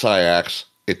my Syax.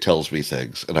 It tells me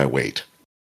things, and I wait.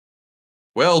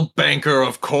 Well, banker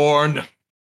of Khorne,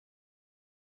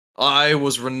 I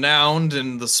was renowned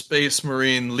in the Space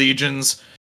Marine Legions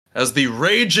as the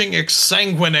raging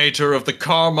exsanguinator of the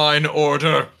Carmine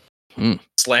Order.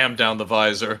 Slam down the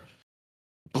visor.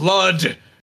 Blood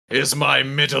is my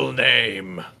middle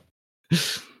name.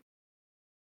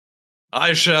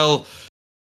 I shall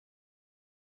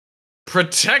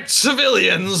protect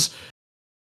civilians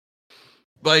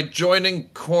by joining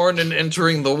Khorne and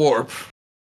entering the warp.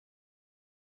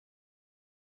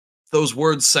 Those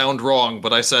words sound wrong,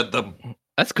 but I said them.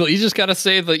 That's cool. You just got to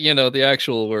say the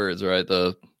actual words, right?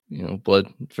 The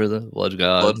blood for the blood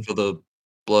god. Blood for the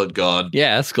blood god.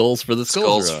 Yeah, skulls for the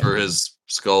skull skulls for his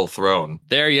skull throne.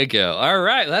 There you go. All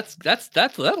right,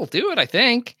 that'll do it. I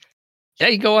think. Yeah,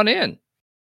 you go on in.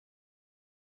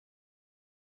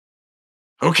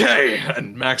 Okay,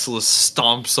 and Maximus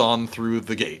stomps on through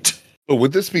the gate. Oh,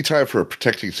 would this be time for a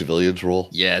protecting civilians role?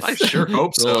 Yes. I sure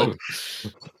hope so.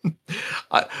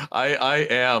 I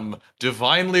am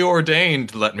divinely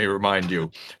ordained, let me remind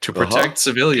you, to protect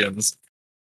civilians.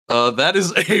 That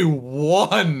is a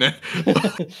 1.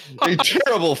 A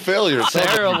terrible failure.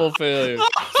 Terrible failure.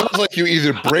 Sounds like you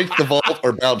either break the vault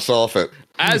or bounce off it.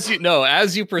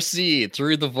 As you proceed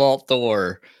through the vault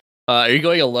door, are you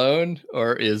going alone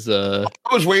or is I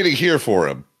was waiting here for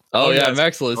him. Oh yeah,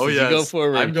 Maximus. You go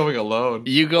forward. I'm going alone.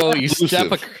 You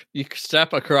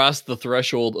step across the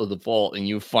threshold of the vault, and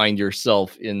you find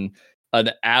yourself in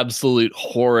an absolute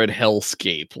horrid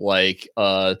hellscape, like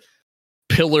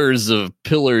pillars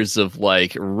of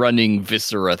like running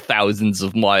viscera thousands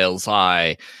of miles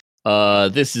high.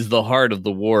 This is the heart of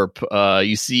the warp.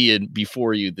 You see it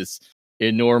before you, this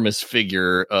enormous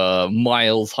figure,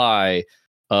 miles high,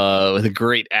 with a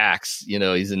great axe. You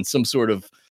know, he's in some sort of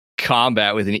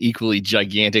combat with an equally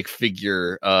gigantic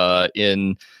figure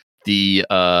in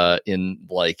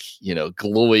like, you know,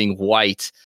 glowing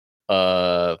white.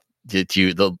 That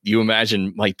you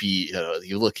imagine might be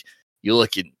you look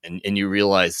and you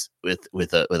realize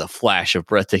with a flash of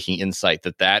breathtaking insight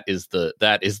that is the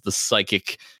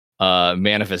psychic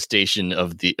manifestation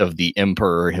of the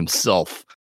Emperor himself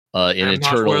in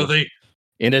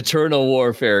eternal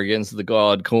warfare against the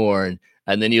god Khorne.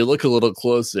 And then you look a little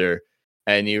closer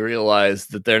and you realize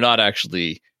that they're not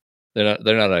actually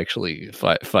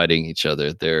fighting each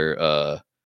other. They're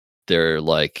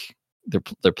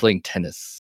playing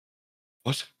tennis.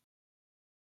 What?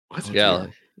 Yeah,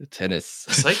 tennis.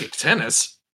 Psychic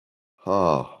tennis?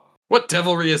 Oh. What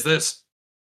devilry is this?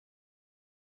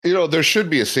 You know, there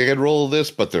should be a sand roll of this,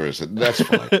 but there isn't. That's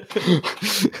fine.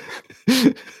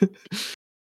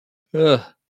 They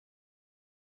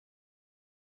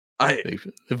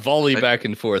volley back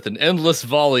and forth, an endless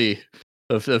volley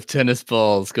of tennis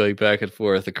balls going back and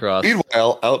forth across.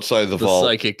 Meanwhile, outside the vault,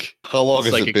 psychic, how long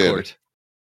has it been? Court.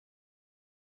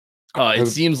 It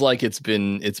seems like it's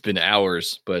been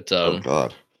hours, but oh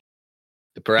god,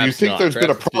 perhaps you think not. there's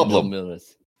Perhaps been a problem,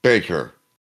 Baker?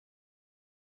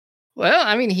 Well,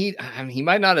 I mean, he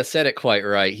might not have said it quite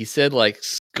right. He said like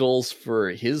skulls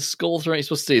for his skull throne. He's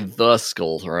supposed to say the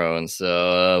skull throne.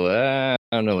 So I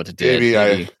don't know what to do. Maybe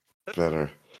I better.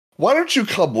 Why don't you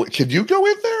come? Can you go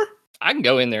in there? I can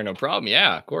go in there, no problem.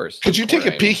 Yeah, of course. Could you take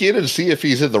a peek in and see if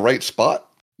he's in the right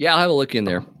spot? Yeah, I'll have a look in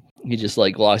there. He just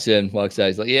like walks out.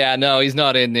 He's like, yeah, no, he's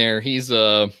not in there. He's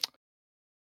at the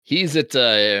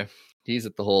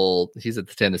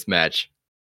tennis match.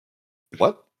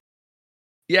 What?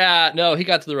 Yeah, no, he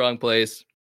got to the wrong place.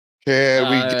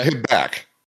 Can we get him back?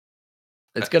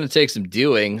 It's going to take some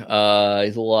doing. He's a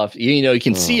little off. You know, you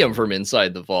can see him from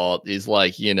inside the vault. He's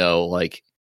like, you know, like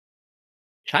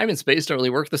time and space don't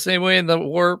really work the same way in the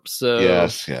warp. So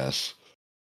yes.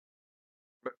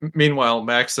 Meanwhile,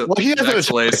 Max is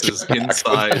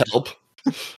inside. Help.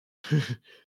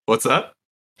 What's that?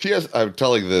 I'm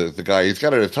telling the guy he's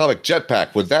got an atomic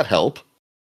jetpack. Would that help?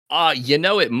 You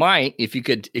know, it might. If you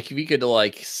could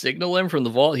like signal him from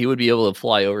the vault, he would be able to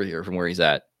fly over here from where he's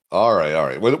at. All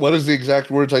right. What is the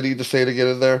exact words I need to say to get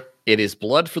in there? It is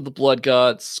blood for the blood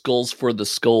god, skulls for the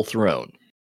skull throne.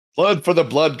 Blood for the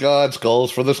blood god,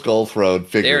 skulls for the skull throne,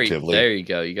 figuratively. There you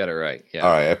go. You got it right. Yeah. All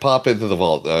right. I pop into the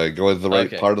vault. Go into the right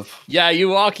part of. Yeah, you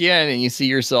walk in and you see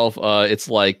yourself. It's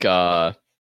like so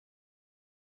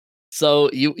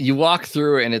you walk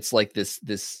through and it's like this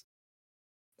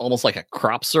almost like a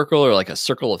crop circle or like a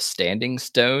circle of standing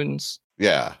stones.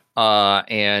 Yeah.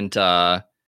 And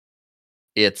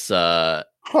it's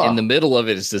in the middle of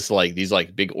it is just like these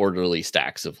like big orderly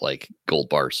stacks of like gold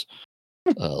bars.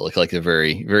 Look like they're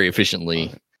very, very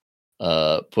efficiently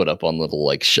put up on little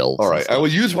like shelves. All right. I will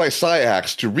use my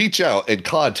Psyaxe to reach out and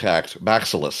contact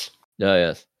Maximus. Oh,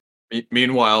 yes.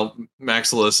 Meanwhile,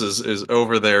 Maximus is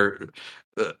over there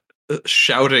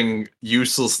shouting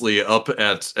uselessly up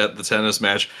at the tennis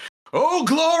match. Oh,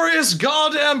 glorious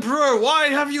God Emperor, why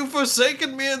have you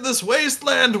forsaken me in this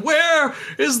wasteland? Where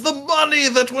is the money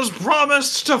that was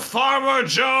promised to Farmer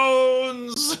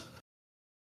Jones?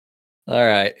 All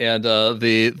right, and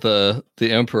the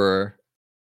Emperor,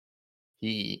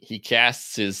 he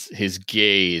casts his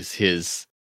gaze, his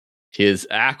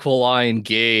aquiline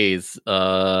gaze,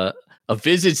 a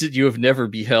visage that you have never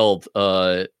beheld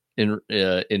in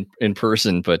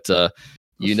person, but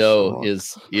you know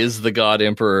is the God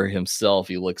Emperor himself.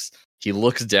 He looks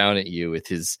down at you with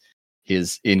his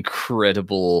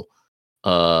incredible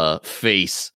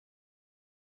face,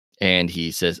 and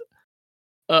he says,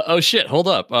 "Oh shit! Hold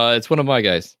up! It's one of my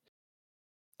guys.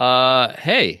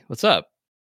 Hey, what's up?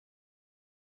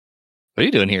 What are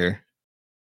you doing here?"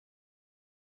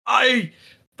 I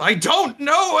don't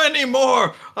know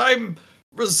anymore. I'm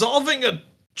resolving a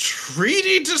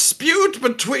treaty dispute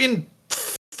between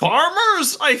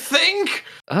farmers, I think.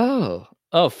 Oh,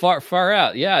 far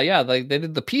out. Yeah. Like they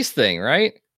did the peace thing,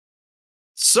 right?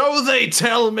 So they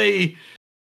tell me.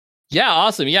 Yeah,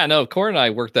 awesome. Yeah, no, Khorne and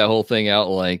I worked that whole thing out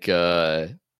like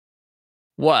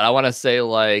what? I want to say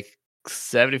like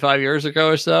 75 years ago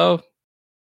or so.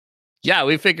 Yeah,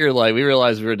 we figured like we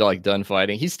realized we were like done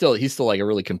fighting. He's still like a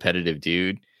really competitive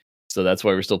dude. So that's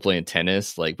why we're still playing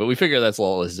tennis. Like, but we figure that's a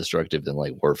lot less destructive than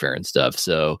like warfare and stuff.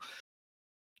 So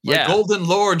My Yeah. golden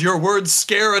lord, your words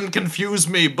scare and confuse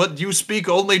me, but you speak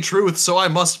only truth, so I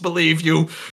must believe you.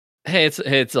 Hey,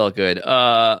 it's all good.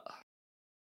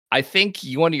 I think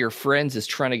one of your friends is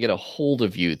trying to get a hold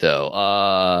of you, though.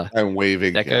 I'm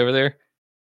waving. That guy over there.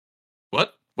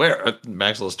 What? Where?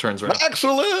 Maximus turns around.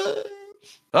 Excellent.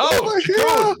 Oh, Over here.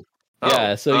 Jakun!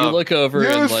 Yeah, so you look over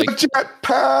and Use like the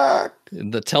jetpack.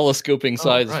 the telescoping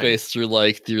side of right. space through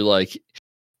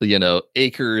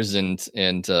acres and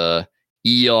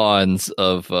eons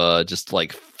of just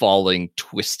like falling,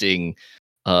 twisting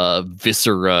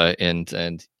viscera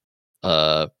and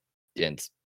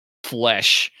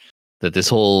flesh that this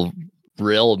whole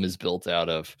realm is built out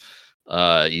of.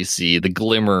 You see the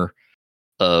glimmer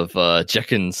of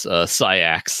Jekin's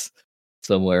Syax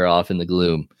somewhere off in the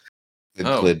gloom.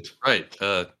 Oh, Clint. right.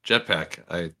 Jetpack.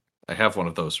 I have one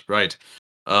of those. Right.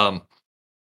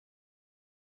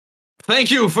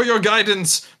 Thank you for your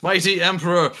guidance, mighty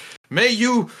Emperor. May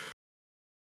you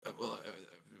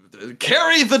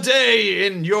carry the day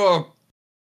in your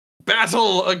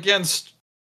battle against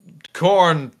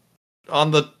Korn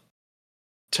on the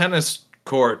tennis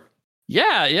court.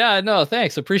 Yeah, no,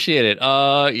 thanks, appreciate it.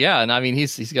 Yeah, and I mean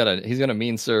he's gonna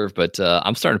mean serve, but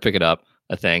I'm starting to pick it up,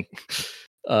 I think.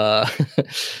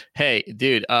 Hey,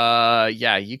 dude,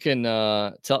 yeah, you can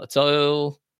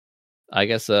tell I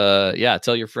guess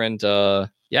tell your friend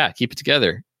keep it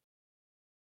together.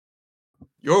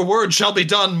 Your word shall be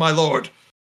done, my lord.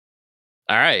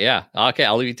 All right, yeah. Okay,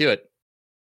 I'll leave you to it.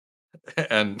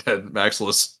 And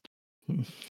Maximus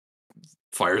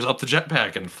fires up the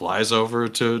jetpack and flies over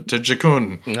to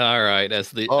Jakun. All right,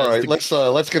 Let's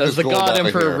get as this the gold God out of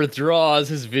Emperor here. withdraws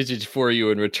his visage for you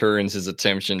and returns his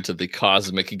attention to the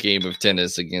cosmic game of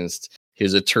tennis against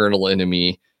his eternal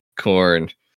enemy, Korn.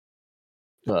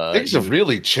 Things have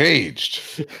really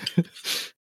changed.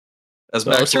 As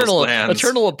Maximus lands,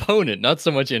 eternal opponent, not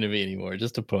so much enemy anymore,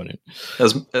 just opponent.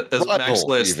 As Rival,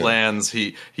 Maximus even. lands,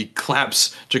 he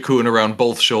claps Jakun around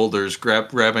both shoulders,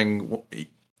 grabbing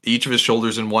each of his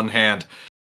shoulders in one hand.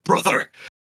 Brother,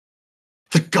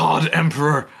 the God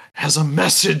Emperor has a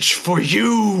message for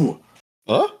you.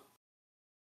 Huh?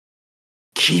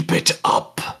 Keep it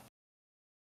up.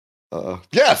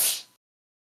 Yes.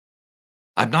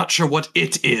 I'm not sure what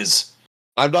it is.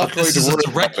 I'm not But going this to is a worry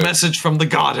direct about it. message from the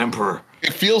God Emperor.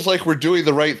 It feels like we're doing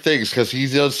the right things because he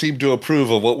does seem to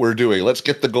approve of what we're doing. Let's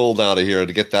get the gold out of here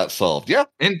to get that solved. Yeah.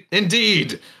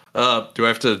 Indeed. Do I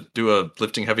have to do a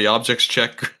lifting heavy objects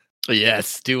check?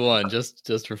 Yes, do one just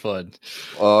for fun.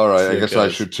 All right. I See guess how it I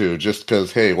goes. should too. Just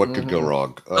because, hey, what could go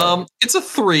wrong? It's a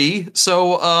 3,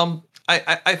 so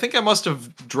I think I must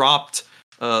have dropped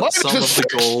Mine's some a of the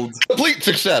 6. gold. Complete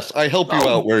success. I help you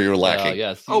out where you're lacking.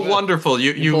 Yes. Oh, wonderful!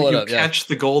 You pull it up, yeah. catch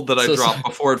the gold that I So- dropped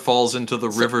before it falls into the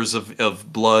rivers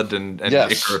of blood and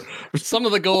Yes. ichor. Some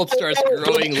of the gold starts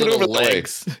growing Get over little the way.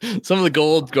 legs. Some of the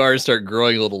gold guards start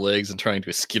growing little legs and trying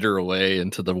to skitter away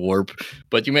into the warp.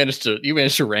 But you managed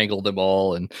to wrangle them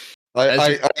all, and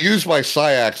I use my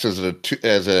Syax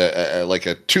as a like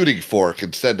a tuning fork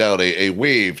and send out a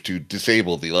wave to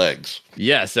disable the legs.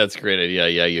 yes, that's a great idea.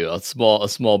 Yeah, a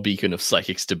small beacon of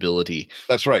psychic stability.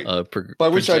 That's right. Pro- By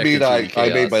which I mean projected through I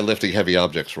the made my chaos. lifting heavy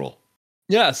objects roll.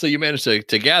 Yeah, so you managed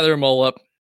to gather them all up.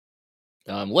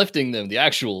 Lifting them, the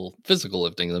actual physical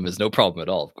lifting them is no problem at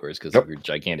all, of course, because Yep. of your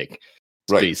gigantic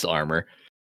Right. space armor.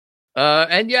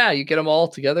 And yeah, you get them all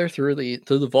together through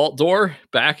the vault door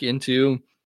back into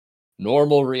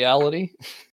normal reality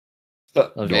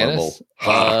of Normal.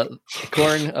 Vanis.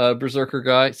 Korn, Berserker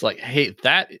guy, it's like, hey,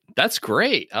 that's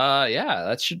great. Yeah,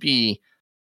 that should be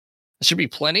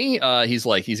plenty. He's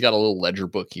got a little ledger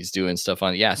book he's doing stuff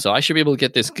on. Yeah, so I should be able to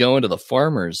get this going to the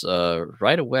farmers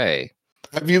right away.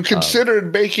 Have you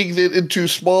considered making it into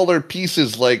smaller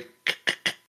pieces like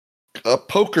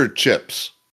poker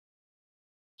chips?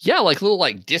 Yeah, like little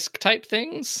disc type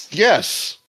things.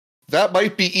 Yes. That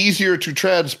might be easier to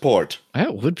transport.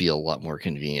 That would be a lot more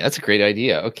convenient. That's a great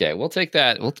idea. Okay, we'll take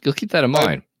that. We'll keep that in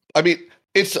mind. I mean,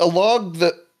 it's along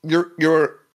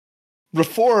your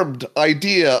reformed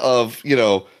idea of,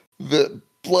 the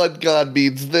blood god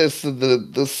means this and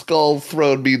the skull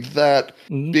throne means that,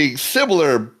 Mhm. being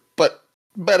similar but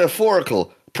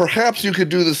metaphorical. Perhaps you could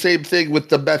do the same thing with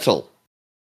the metal.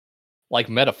 Like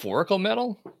metaphorical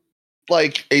metal?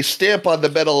 Like a stamp on the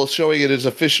metal showing it as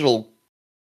official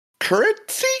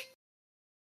currency?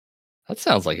 That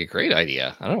sounds like a great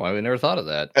idea. I don't know why we never thought of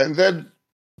that. And then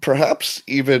perhaps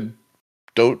even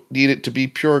don't need it to be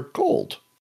pure gold,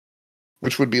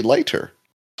 which would be lighter.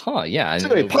 Huh, yeah. and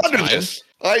Anyway, over ponder time- this.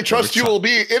 I trust you time. will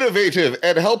be innovative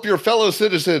and help your fellow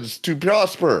citizens to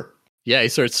prosper. Yeah, he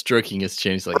starts stroking his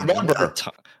chin. He's like, Remember. over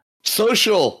time.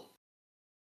 Social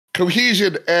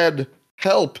cohesion and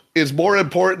help is more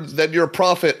important than your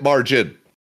profit margin.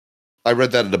 I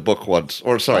read that in a book once.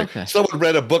 Or sorry, Okay. someone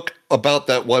read a book about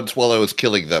that once while I was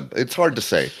killing them. It's hard to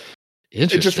say. I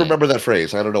Interesting. just remember that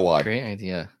phrase. I don't know why. Great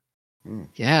idea. Hmm.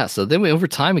 Yeah, so then over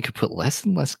time we could put less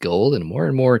and less gold and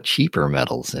more cheaper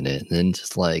metals in it, and then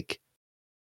just like,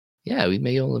 yeah, we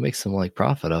may be able to make some like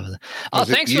profit off of that. Oh, Does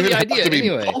it thanks for even the have idea. to be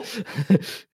Anyway, metal?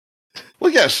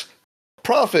 Well, yes,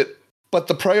 profit, but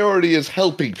the priority is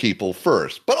helping people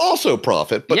first, but also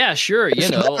profit. But yeah, sure. You it's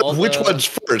a know, matter all of which the- one's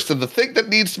first, and the thing that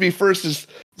needs to be first is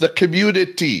the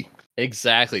community.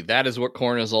 exactly. That is what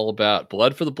Corn is all about.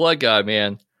 Blood for the blood god,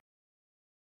 man.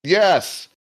 Yes,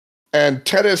 and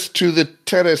tennis to the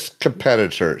tennis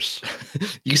competitors.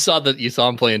 You saw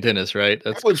him playing tennis, right?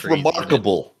 That was crazy, man.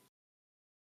 remarkable.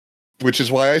 Which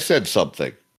is why I said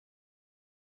something.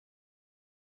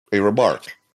 A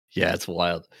remark. Yeah, it's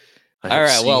wild. I All have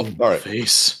right, well, seen all right.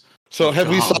 face. So have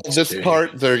we God, solved this Dave.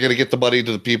 part? They're going to get the money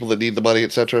to the people that need the money,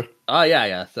 etc. Oh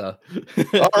yeah. So,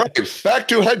 All right, back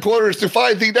to headquarters to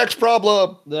find the next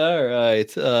problem. all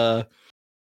right.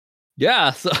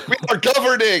 Yeah. So We are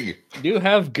governing. you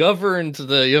have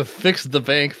you have fixed the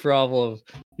bank problem.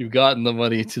 You've gotten the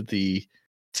money to the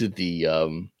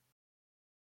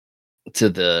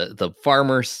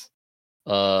farmers.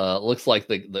 Looks like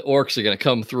the orcs are gonna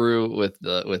come through with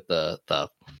the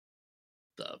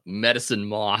medicine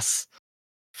moss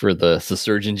for the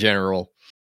Surgeon General.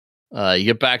 You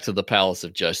get back to the Palace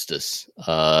of Justice.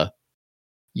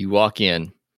 You walk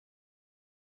in,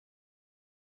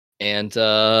 and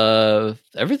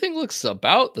everything looks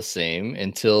about the same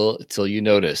until you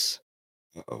notice.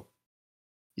 Uh-oh.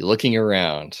 You're looking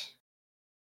around.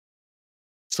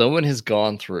 Someone has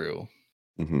gone through,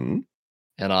 Mm-hmm.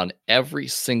 and on every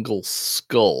single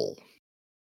skull,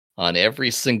 on every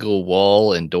single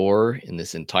wall and door in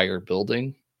this entire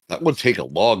building, That would take a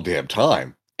long damn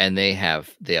time. and they have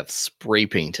spray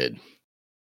painted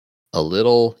a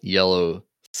little yellow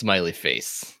smiley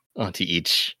face onto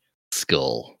each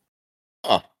skull.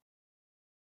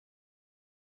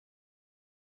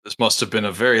 This must have been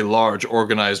a very large,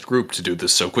 organized group to do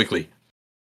this so quickly.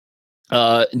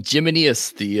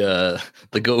 Jiminius,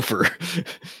 the gopher,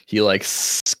 he like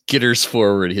skitters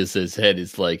forward. His head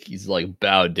is like he's like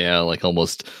bowed down, like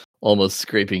almost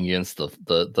scraping against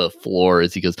the floor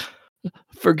as he goes,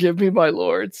 "Forgive me, my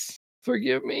lords,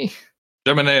 forgive me."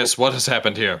 Geminius, what has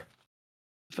happened here?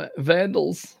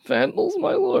 Vandals,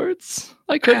 my lords.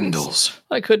 I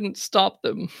couldn't stop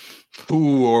them.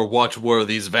 Who or what were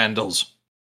these vandals?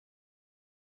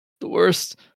 The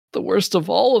worst of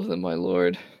all of them, my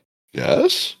lord.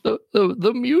 Yes.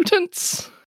 The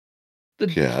mutants.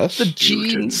 Yes. The gene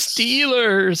Mutants.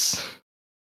 stealers.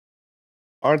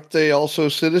 Aren't they also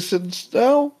citizens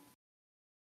now?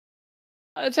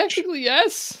 Technically,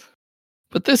 yes.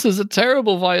 But this is a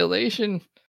terrible violation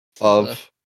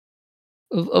Of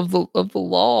of the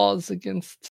laws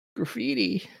against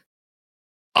graffiti.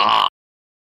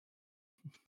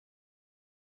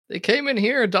 They came in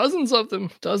here, dozens of them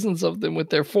with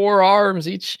their 4 arms,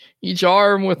 each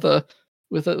arm with a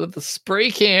spray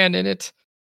can in it.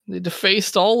 They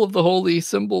defaced all of the holy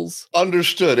symbols.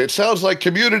 understood. It sounds like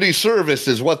community service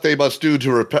is what they must do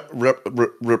to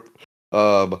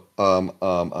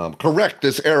correct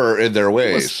this error in their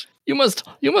ways. You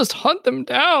must hunt them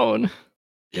down.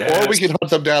 Or we can hunt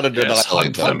them down and deny Yes,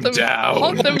 hunt them them. down.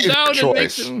 Hunt them Make a down and make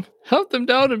choice. them hunt them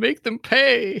down and make them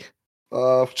pay.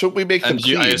 Should we make them And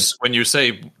you, clean? when you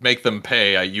say make them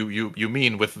pay, you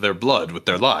mean with their blood, with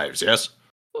their lives, yes?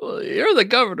 Well, you're the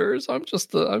governors. I'm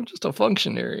just a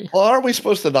functionary. Well, aren't we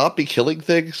supposed to not be killing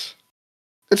things?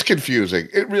 It's confusing.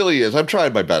 It really is. I'm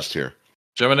trying my best here.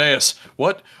 Geminius,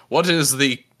 what is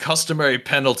the customary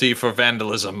penalty for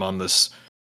vandalism on this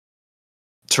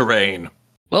terrain?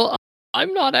 Well,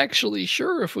 I'm not actually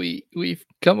sure if we've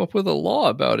come up with a law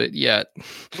about it yet.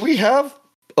 Do we have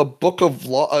a book of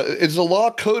law? Is a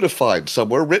law codified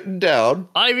somewhere, written down?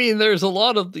 I mean, there's a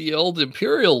lot of the old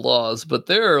imperial laws, but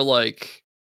they're like,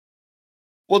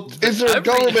 Well, is there a Every-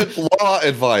 government law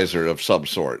advisor of some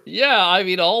sort? yeah, I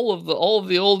mean, all of the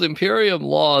old imperium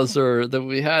laws that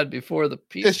we had before the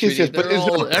peace treaty. But they're is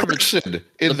all there a person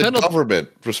in the the penalty- government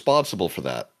responsible for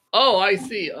that? Oh, I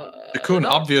see. Cocoon, no.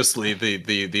 obviously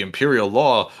the imperial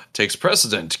law takes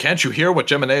precedent. Can't you hear what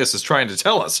Geminius is trying to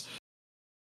tell us?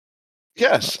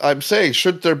 Yes, I'm saying,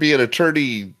 should there be an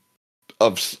attorney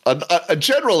of a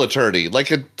general attorney,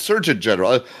 like a surgeon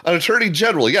general, an attorney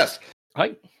general? Yes,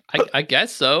 I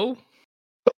guess so.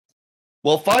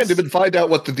 Well, find him and find out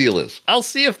what the deal is. I'll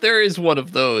see if there is one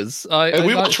of those. And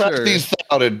we will not track sure. these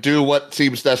down and do what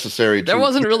seems necessary. There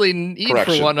wasn't really need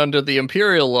correction. for one under the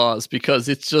imperial laws because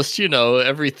it's just,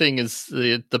 everything is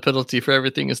the penalty for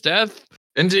everything is death.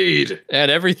 Indeed.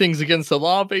 And everything's against the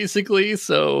law, basically.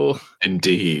 So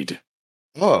Indeed.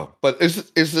 Oh, but is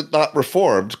it not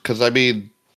reformed? Because I mean,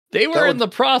 they were in the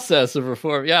process of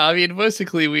reform. Yeah, I mean,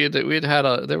 basically,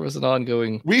 there was an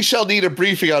ongoing. we shall need a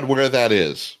briefing on where that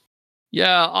is.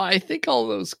 Yeah, I think all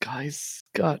those guys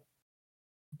got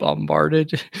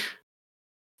bombarded.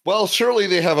 Well, surely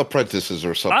they have apprentices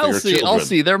or something. I'll or see. I'll children.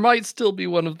 see. There might still be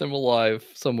one of them alive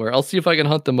somewhere. I'll see if I can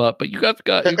hunt them up. But you got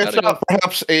If to not, go.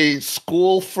 perhaps a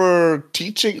school for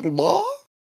teaching law.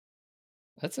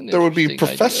 That's an. There would be interesting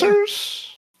idea.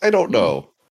 professors. I don't know.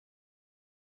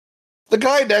 The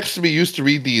guy next to me used to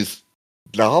read these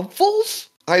novels.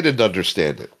 I didn't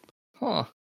understand it. Huh.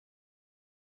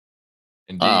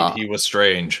 Indeed, he was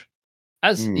strange.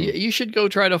 You should go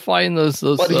try to find those.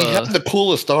 But he had the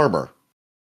coolest armor.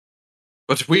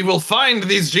 But we will find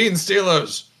these gene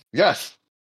stealers. Yes.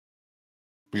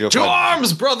 We go To find-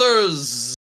 arms,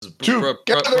 brothers! to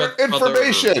gather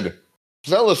information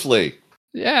zealously.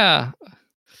 Yeah.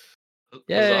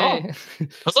 Yay.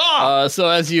 Huzzah! So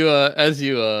as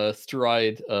you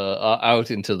stride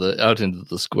out into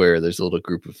the square, there's a little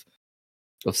group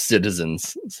of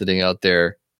citizens sitting out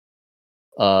there.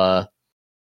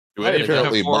 Do any of them have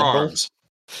apparently four mumble. arms?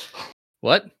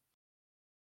 What?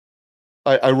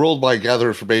 I rolled my gather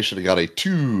information and got a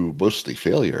 2, mostly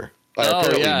failure. I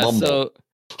apparently mumble. So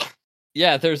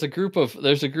yeah, there's a group of little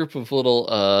there's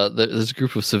a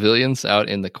group of civilians out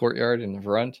in the courtyard in the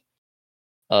front.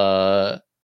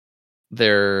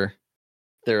 They're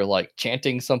like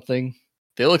chanting something.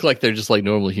 They look like they're just like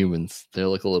normal humans. They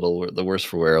look the worse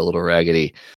for wear, a little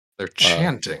raggedy. They're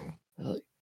chanting. like-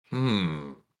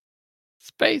 Space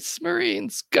Space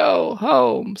Marines, go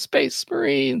home! Space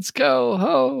Marines, go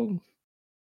home!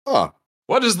 Huh.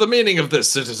 What is the meaning of this,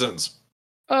 citizens?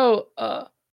 Oh,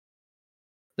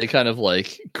 they kind of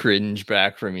like cringe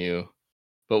back from you,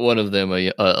 but one of them,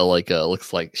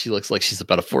 looks like she's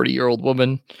about a 40-year-old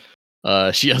woman.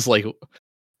 She has like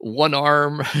one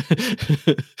arm.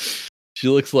 She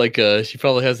looks like she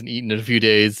probably hasn't eaten in a few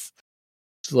days.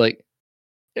 She's like,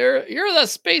 You're the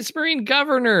Space Marine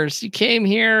governors. You came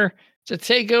here to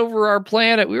take over our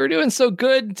planet. We were doing so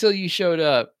good until you showed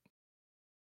up.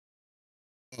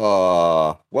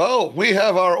 Well, we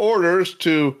have our orders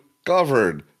to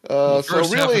govern. The So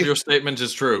first half really, of your statement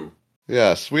is true.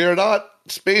 yes, we are not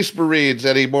space marines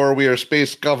anymore. We are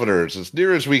space governors, as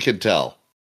near as we can tell.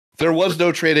 There was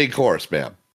no training course,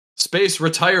 ma'am. Space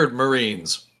retired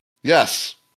Marines.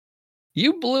 Yes,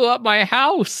 You blew up my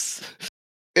house.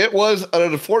 it was an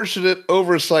unfortunate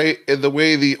oversight in the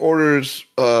way the orders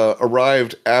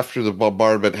arrived after the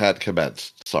bombardment had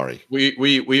commenced. Sorry.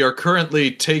 We are currently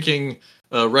taking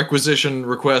requisition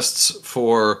requests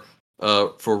for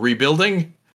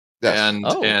rebuilding Yes.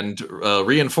 and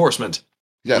reinforcement.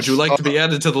 yes. Would you like to be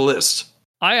added to the list?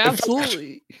 I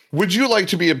absolutely. Would you like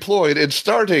to be employed in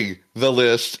starting the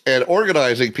list and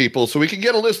organizing people so we can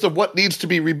get a list of what needs to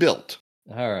be rebuilt?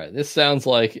 All right. This sounds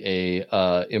like a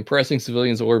impressing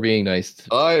civilians or being nice.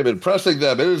 I am impressing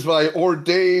them. It is my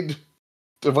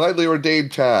divinely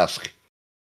ordained task.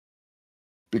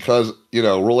 Because,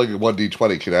 rolling a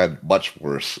 1d20 can add much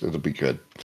worse. It'll be good.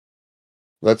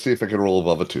 Let's see if I can roll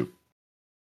above a 2.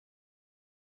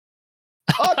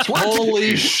 20!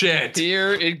 Holy shit!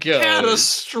 Here it goes.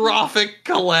 Catastrophic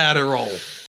collateral.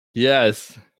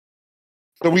 Yes.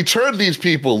 So we turn these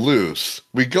people loose.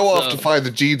 We go off to find the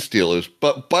gene stealers,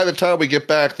 but by the time we get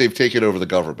back, they've taken over the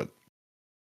government.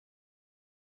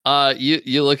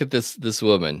 You look at this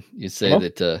woman. You say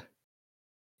that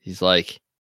he's like,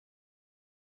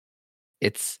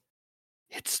 it's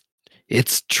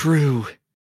true.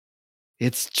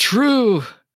 It's true.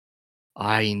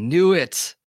 I knew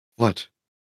it. What?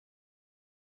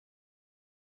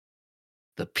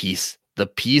 The peace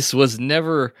was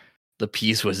never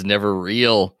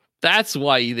real. That's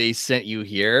why they sent you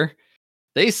here.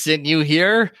 They sent you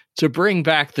here to bring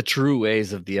back the true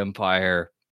ways of the Empire.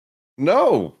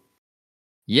 No.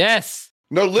 Yes.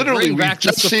 No, literally, bring we've back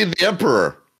just the sing the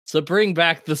Emperor. To bring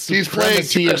back the He's playing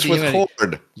supremacy of tennis the with humanity.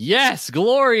 Cord. Yes,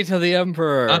 glory to the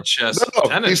Emperor. Not chess. No,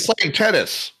 tennis. he's playing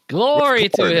tennis. Glory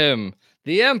to Cord. him.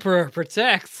 The Emperor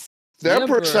protects. The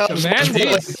Emperor sounds much more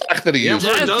commands like back than he The used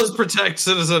Emperor to. Yes. does protect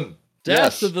citizen. Death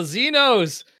Yes. to the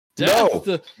Xenos. No. Death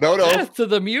to, No. death to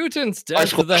the mutants. Death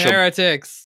to the squashed him.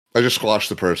 heretics. I just squashed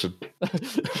the person.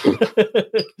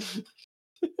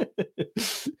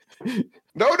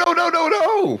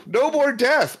 No. No more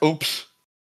death. Oops.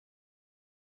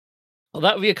 Well,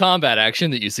 that would be a combat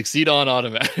action that you succeed on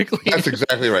automatically. That's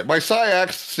exactly right. My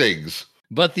Syax sings.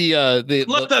 But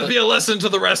Let that be a lesson to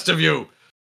the rest of you.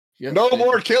 No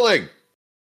more killing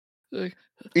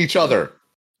each other.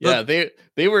 Yeah,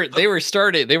 they were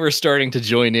starting to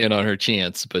join in on her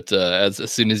chance, but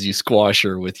as soon as you squash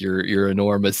her with your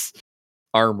enormous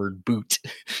armored boot,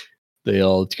 they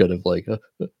all kind of like okay.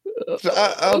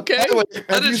 By the way,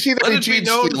 have you seen any Let it be Gene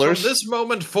known Stealers? from this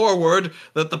moment forward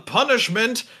that the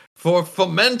punishment for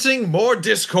fomenting more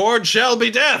discord shall be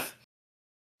death.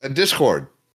 And Discord.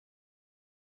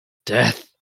 Death,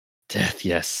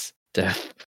 yes,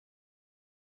 death.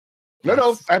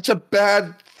 No, that's a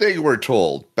bad thing, we're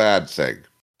told. Bad thing.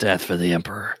 Death for the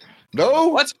Emperor. No.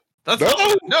 What? That's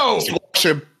No. no. Squash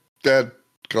him. Dead.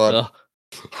 Gone.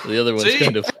 The other one's See?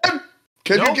 kind of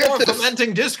Can No you get more this?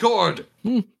 fomenting discord.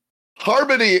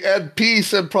 Harmony and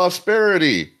peace and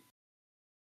prosperity.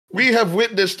 We have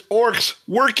witnessed orcs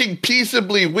working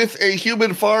peaceably with a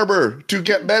human farmer to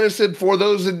get medicine for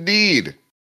those in need.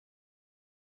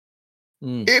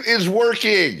 It is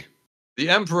working. The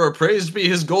Emperor, praised be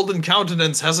his golden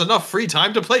countenance, has enough free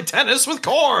time to play tennis with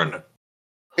corn.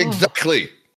 Exactly.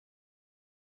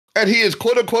 And he is,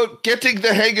 quote unquote, getting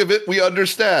the hang of it. We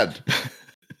understand.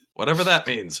 Whatever that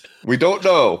means. We don't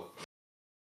know.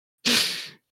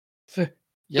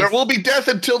 Yes. There will be death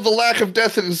until the lack of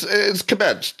death is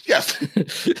commenced. Yes.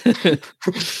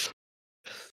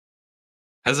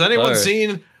 Has anyone Alright.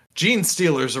 seen Gene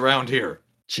Stealers around here?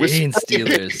 Gene With-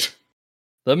 Stealers.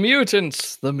 The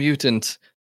mutant,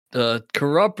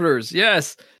 corruptors.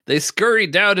 Yes, they scurry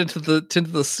down into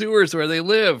the sewers where they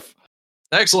live.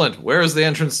 Excellent. Where is the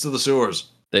entrance to the sewers?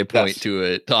 They point Yes. to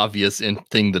an obvious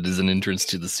thing that is an entrance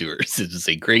to the sewers. It is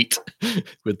a grate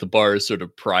with the bars sort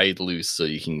of pried loose so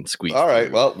you can squeeze. All right.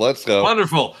 through. Well, let's go.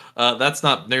 Wonderful. That's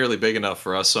not nearly big enough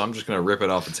for us, so I'm just going to rip it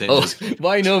off its Oh, hinges.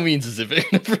 by no means is it big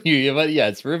enough for you. But yeah,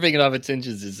 it's ripping it off its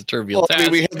hinges is a trivial Well, I task.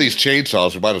 mean, we have these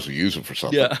chainsaws. We might as well use them for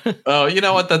something. Yeah. Oh, you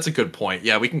know what? That's a good point.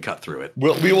 Yeah, we can cut through it.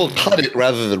 We will cut it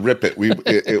rather than rip it.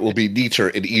 It will be neater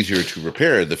and easier to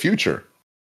repair in the future.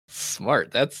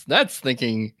 Smart. That's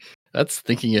thinking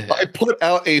ahead. I put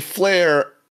out a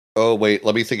flare. Oh, wait.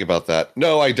 Let me think about that.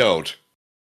 No, I don't.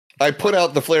 I put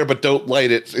out the flare, but don't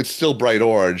light it. It's still bright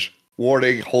orange.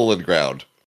 Warning, hole in ground.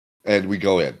 And we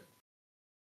go in.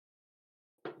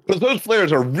 Because those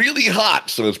flares are really hot,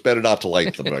 so it's better not to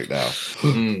light them right now.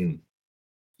 Hmm.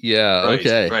 Yeah, Right,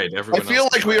 okay. Right. I Everyone feel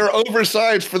else like we are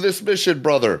oversized for this mission,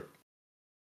 brother.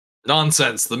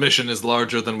 Nonsense. The mission is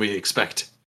larger than we expect.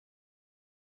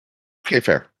 Okay,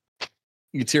 fair.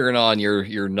 You turn on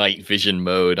your night vision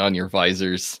mode on your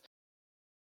visors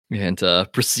and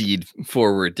proceed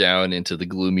forward down into the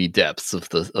gloomy depths of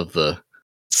the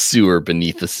sewer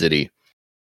beneath the city.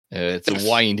 It's Yes. a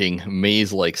winding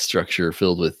maze-like structure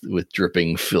filled with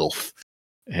dripping filth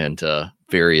and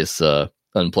various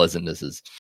unpleasantnesses.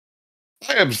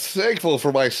 I am thankful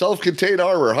for my self-contained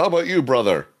armor. How about you,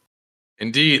 brother?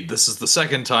 Indeed, this is the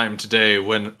second time today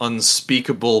when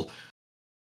unspeakable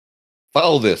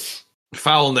Foulness.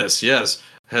 foulness, yes,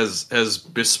 has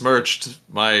besmirched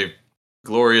my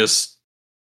glorious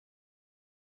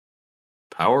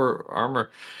power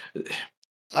armor. Is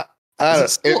it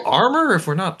still armor if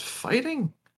we're not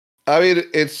fighting? I mean,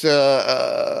 it's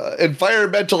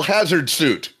environmental hazard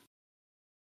suit.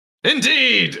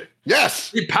 Indeed! Yes,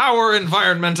 The power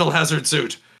environmental hazard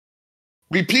suit.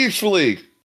 we peacefully,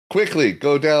 quickly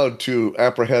go down to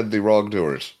apprehend the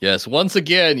wrongdoers. Yes, once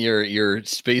again, your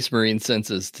Space Marine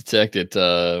senses detect it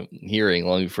hearing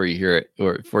long before you hear it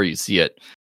or before you see it.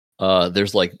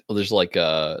 There's like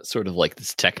sort of like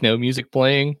this techno music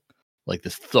playing, like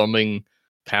this thumbing,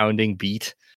 pounding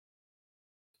beat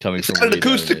coming It's from not an way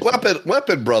down acoustic in-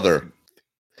 weapon, brother.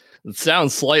 It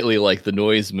sounds slightly like the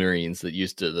noise marines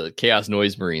the chaos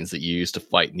noise marines that you used to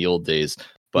fight in the old days,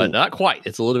 but Ooh. not quite.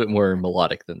 It's a little bit more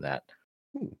melodic than that.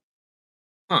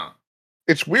 Huh.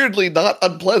 It's weirdly not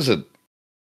unpleasant.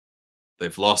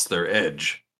 They've lost their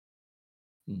edge.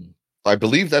 I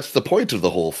believe that's the point of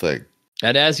the whole thing.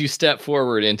 And as you step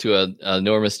forward into an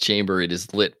enormous chamber, it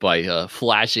is lit by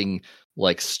flashing,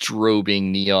 like strobing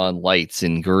neon lights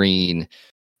in green.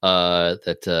 And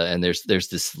there's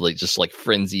this like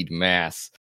frenzied mass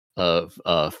of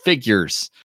figures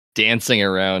dancing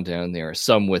around down there.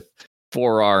 Some with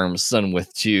 4 arms, some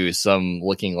with 2, some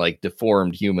looking like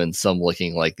deformed humans, some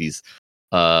looking like these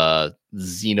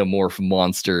xenomorph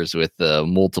monsters with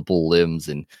multiple limbs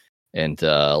and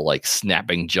like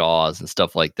snapping jaws and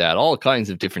stuff like that. All kinds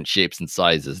of different shapes and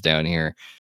sizes down here.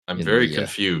 I'm In very the,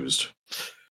 confused.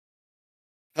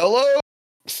 Hello,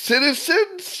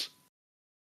 citizens?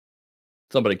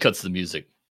 Somebody cuts the music.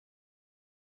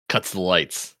 cuts the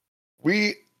lights.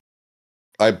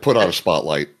 I put on a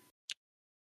spotlight.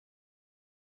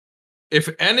 If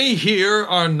any here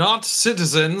are not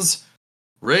citizens,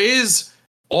 raise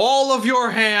all of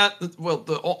your hands. Well,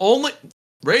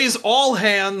 raise all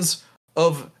hands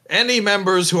of any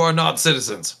members who are not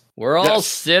citizens. We're all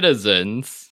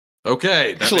citizens.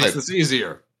 Okay, that Excellent. makes this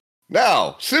easier.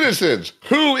 Now, citizens,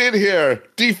 who in here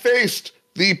defaced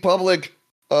the public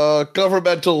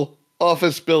governmental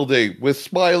office building with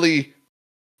smiley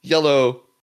yellow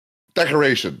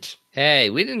decorations? Hey,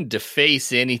 we didn't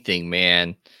deface anything,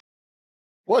 man.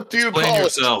 What do you Explain call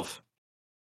yourself.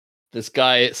 This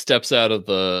guy steps out of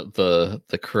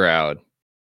the crowd.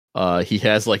 He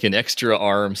has like an extra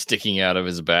arm sticking out of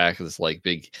his back. This like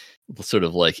big sort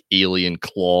of like alien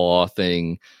claw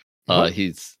thing.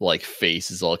 His like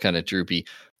face is all kind of droopy.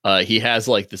 He has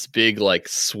like this big like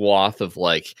swath of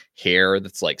like hair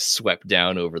that's like swept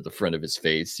down over the front of his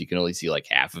face. You can only see like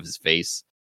half of his face.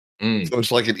 it? So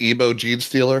it's like an emo gene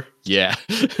stealer? Yeah,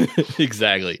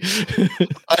 exactly.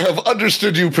 I have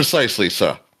understood you precisely,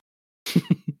 sir.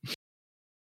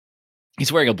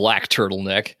 He's wearing a black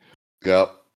turtleneck.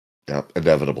 Yep,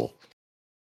 inevitable.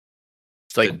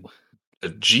 It's like A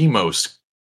Gmo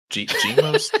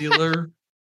stealer?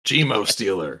 Gmo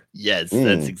stealer. yes,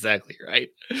 that's exactly right.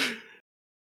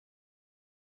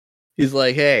 He's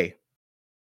like, hey,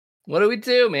 what do we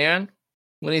do, man?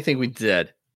 What do you think we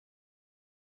did?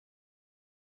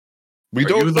 We Are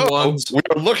don't you the know. ones- We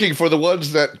are looking for the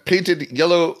ones that painted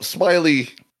yellow smiley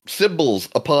symbols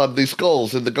upon the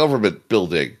skulls in the government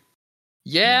building.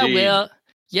 Yeah, Indeed.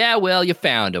 well, you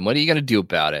found him. What are you going to do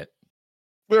about it?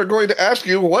 We're going to ask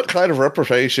you what kind of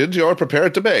reparations you are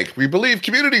prepared to make. We believe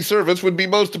community service would be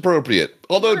most appropriate,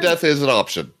 although death is an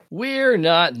option. We're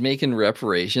not making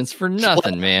reparations for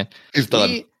nothing, man. He's done.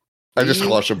 We- I just we-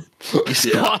 squash him. You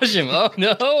squash him. Oh,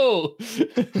 no.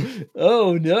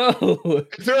 Oh, no.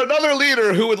 Is there another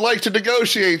leader who would like to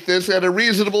negotiate this in a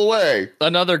reasonable way?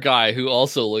 Another guy who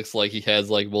also looks like he has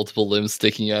like multiple limbs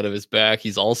sticking out of his back.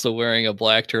 He's also wearing a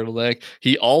black turtleneck.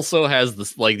 He also has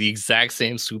this like the exact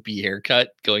same swoopy haircut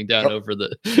going down over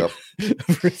the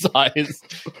over his eyes.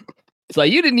 It's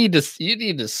like you need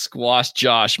to squash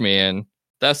Josh, man.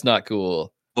 That's not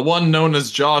cool. The one known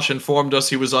as Josh informed us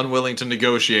he was unwilling to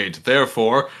negotiate.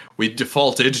 Therefore, we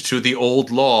defaulted to the old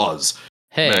laws.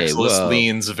 Hey, Maximus whoa.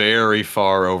 leans very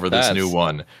far over this That's- new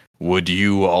one. Would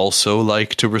you also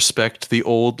like to respect the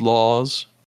old laws?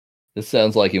 This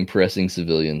sounds like impressing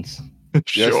civilians.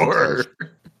 Sure.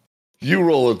 You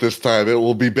roll it this time. It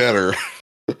will be better.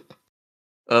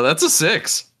 That's a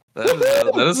 6.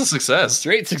 That is a success.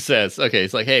 Straight success. Okay,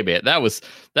 it's like, hey man, that was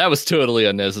totally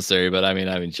unnecessary. But I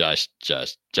mean, Josh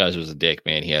was a dick,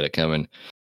 man. He had it coming.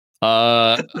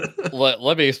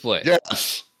 Let me explain.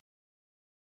 Yes.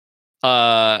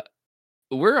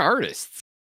 We're artists.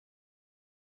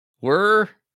 We're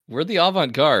the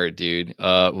avant-garde, dude.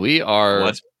 We are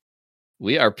What?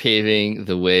 we are paving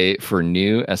the way for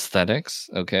new aesthetics.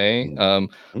 Okay.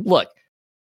 Look,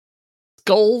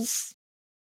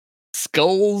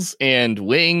 skulls and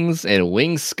wing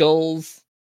skulls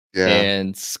Yeah.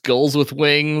 and skulls with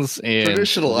wings and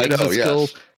Traditional, I wings know, with yes.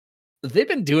 skulls. They've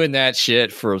been doing that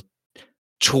shit for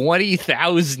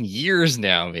 20,000 years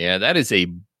now, man. That is a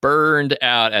burned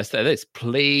out aesthetic. That is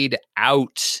played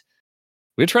out.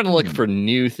 We're trying to look for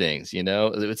new things, you know?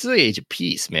 It's the age of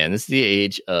peace, man. This is the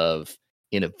age of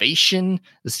innovation.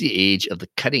 This is the age of the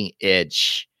cutting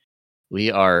edge.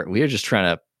 We are just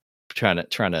trying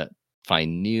to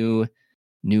find new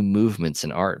movements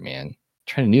in art, man.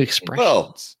 Trying new expressions.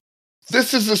 Well,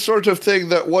 this is the sort of thing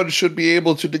that one should be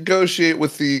able to negotiate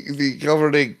with the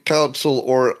governing council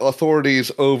or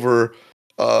authorities over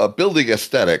building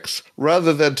aesthetics,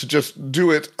 rather than to just do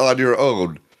it on your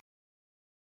own.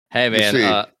 Hey You see.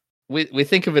 man, we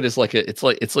think of it as like it's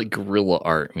like guerrilla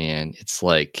art, man. It's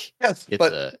like Yes, it's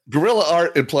but guerrilla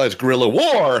art implies guerrilla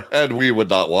war, and we would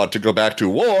not want to go back to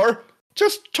war.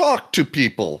 Just talk to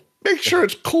people. Make sure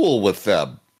it's cool with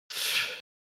them.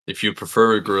 If you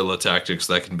prefer guerrilla tactics,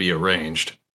 that can be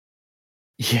arranged.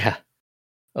 yeah.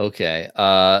 Okay.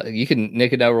 You can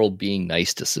Nick and I roll being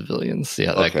nice to civilians. See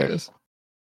how that Okay. goes.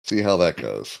 See how that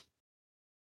goes.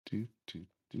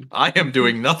 I am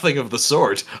doing nothing of the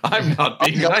sort. I'm not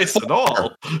being nice at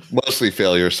all. Mostly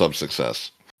failure, some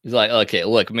success. He's like, okay,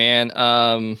 look, man.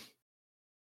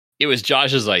 It was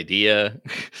Josh's idea.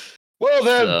 Well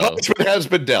then, So- punishment has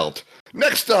been dealt.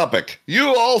 Next topic.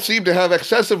 You all seem to have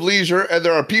excessive leisure, and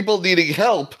there are people needing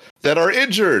help that are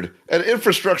injured, and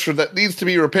infrastructure that needs to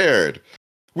be repaired.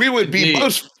 We would be Indeed.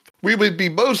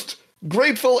 most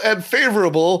grateful and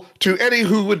favorable to any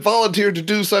who would volunteer to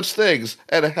do such things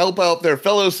and help out their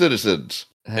fellow citizens.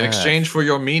 In exchange for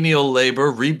your menial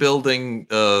labor, rebuilding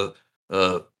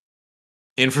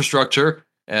infrastructure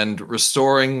and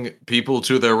restoring people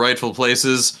to their rightful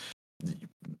places,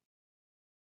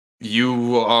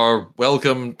 you are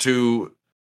welcome to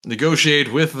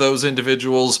negotiate with those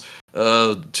individuals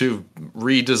to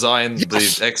redesign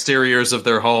the exteriors of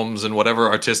their homes in whatever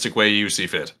artistic way you see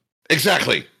fit.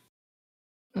 Exactly.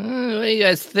 What do you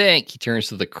guys think? He turns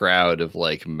to the crowd of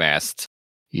like masked,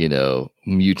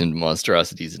 mutant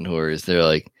monstrosities and horrors. They're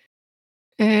like,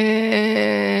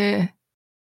 I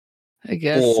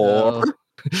guess Or so.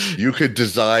 you could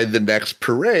design the next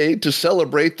parade to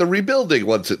celebrate the rebuilding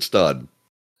once it's done.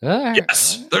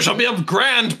 Yes, there shall be a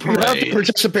grand You have to parade.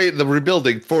 participate in the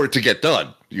rebuilding for it to get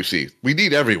done. You see, we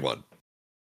need everyone.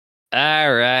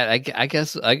 All right, I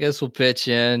guess we'll pitch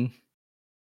in.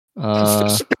 It's the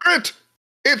spirit.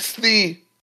 It's the.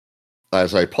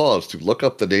 As I pause to look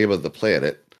up the name of the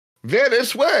planet,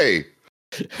 Venice Way.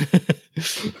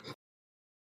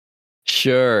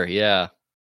 Sure, yeah.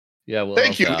 Well,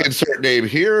 Thank you. Insert name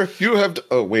here. You have.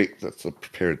 Oh wait, that's a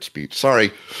prepared speech.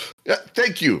 Sorry.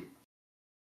 Thank you.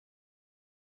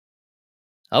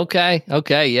 Okay,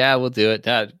 yeah, we'll do it.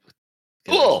 Get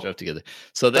Cool. stuff together.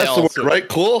 So That's the word, right?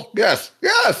 Cool. Yes.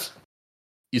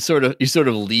 You sort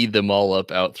of lead them all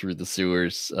out through the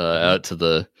sewers, out to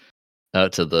the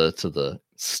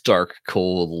stark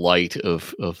cold light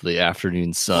of the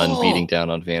afternoon sun beating down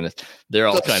on Venice. They're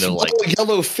all kind of like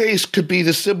yellow face could be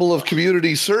the symbol of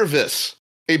community service,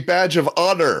 a badge of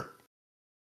honor.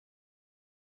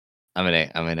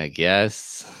 I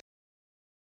guess.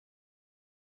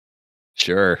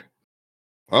 Sure.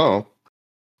 Oh,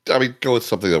 I mean, go with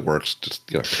something that works. Just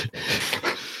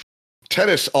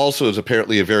tennis also is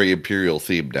apparently a very imperial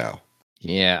theme now.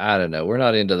 Yeah, I don't know. We're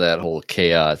not into that whole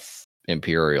chaos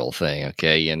imperial thing,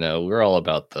 okay? We're all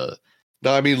about the.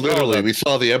 No, I mean literally. We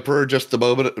saw the emperor just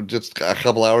a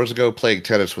couple hours ago playing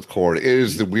tennis with Korn. It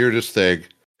is the weirdest thing.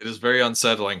 It is very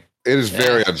unsettling. It is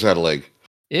very unsettling.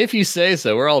 If you say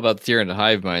so, we're all about the tearing the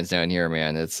hive minds down here,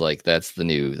 man. It's like that's the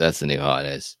new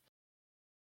hotness.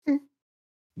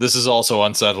 This is also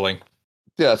unsettling.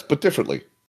 Yes, but differently.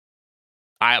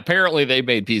 Apparently they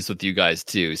made peace with you guys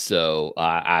too, so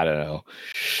I don't know.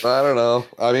 I don't know.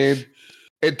 I mean,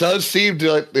 it does seem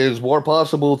that it is more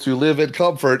possible to live in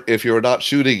comfort if you're not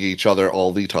shooting each other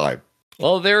all the time.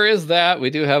 Well, there is that. We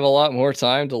do have a lot more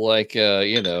time to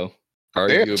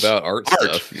argue about art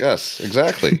stuff. Yes,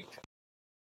 exactly.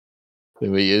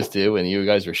 Than we used to when you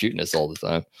guys were shooting us all the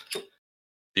time.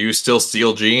 Do you still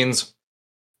steal jeans?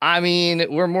 I mean,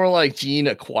 we're more like gene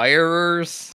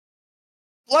acquirers.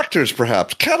 Collectors,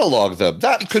 perhaps. Catalog them.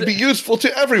 That could be useful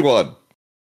to everyone.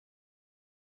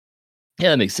 Yeah,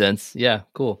 that makes sense. Yeah,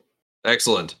 cool.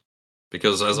 Excellent.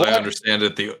 Because as I understand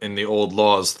it, in the old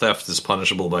laws, theft is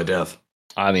punishable by death.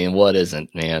 I mean, what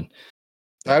isn't, man?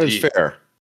 That is fair.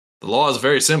 The law is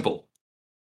very simple.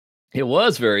 It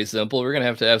was very simple. We're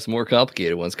going to have some more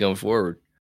complicated ones going forward.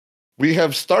 We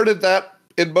have started that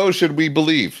in motion, we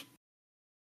believe.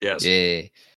 Yes. Yeah.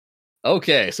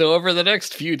 Okay, so over the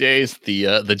next few days,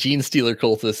 the Gene Stealer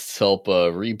cultists help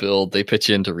rebuild. They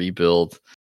pitch in to rebuild.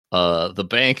 The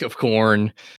Bank of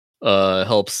Corn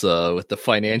helps with the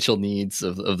financial needs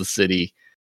of the city,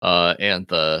 and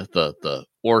the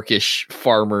orcish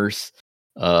farmers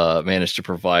manage to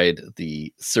provide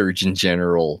the Surgeon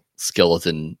General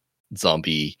skeleton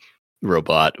zombie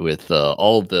robot with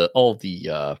all the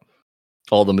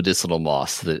medicinal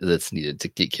moss that's needed to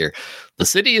take care. The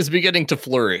city is beginning to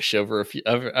flourish after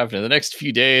the next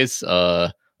few days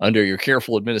under your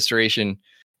careful administration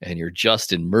and your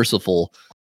just and merciful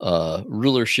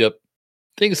rulership.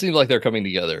 Things seem like they're coming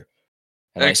together.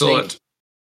 And excellent.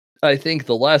 I think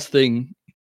the last thing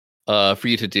for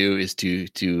you to do is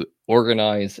to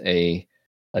organize a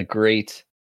great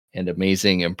and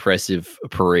amazing, impressive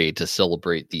parade to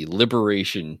celebrate the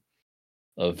liberation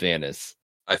of Venice.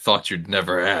 I thought you'd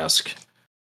never ask.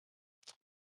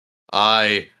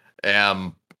 I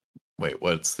am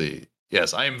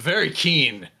very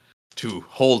keen to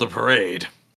hold a parade.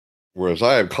 Whereas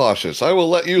I am cautious. I will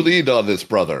let you lead on this,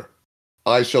 brother.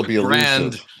 I shall be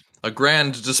elusive. A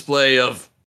grand display of,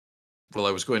 well,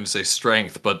 I was going to say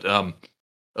strength, but of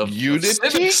unity?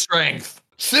 civic strength.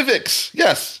 Civics,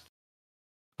 yes.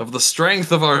 Of the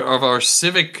strength of our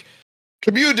civic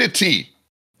community.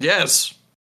 Yes.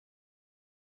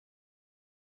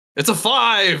 It's a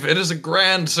 5. It is a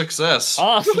grand success.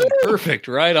 Awesome. Perfect.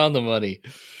 Right on the money.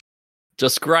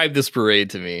 Describe this parade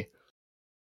to me.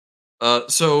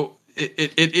 So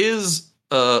it is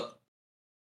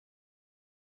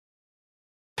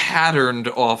patterned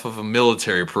off of a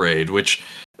military parade, which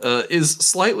is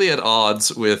slightly at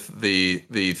odds with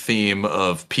the theme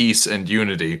of peace and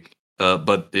unity,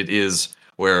 but it is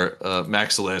where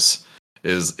Maxilis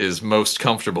is most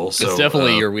comfortable. So it's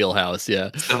definitely your wheelhouse,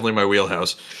 yeah. It's definitely my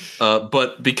wheelhouse.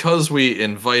 But because we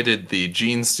invited the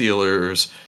Gene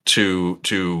Stealers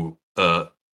to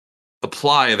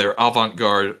apply their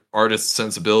avant-garde artist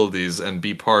sensibilities and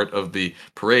be part of the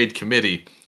parade committee,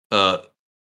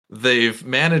 they've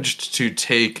managed to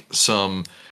take some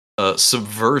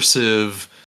subversive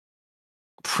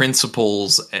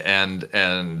principles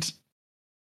and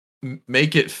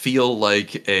make it feel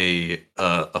like a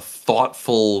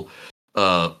thoughtful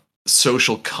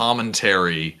social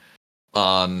commentary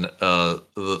on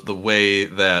the way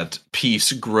that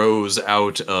peace grows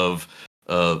out of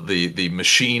the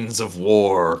machines of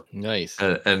war. Nice.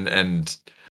 And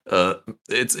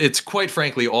it's quite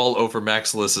frankly all over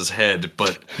Maxilus's head,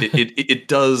 but it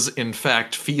does in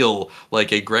fact feel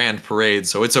like a grand parade,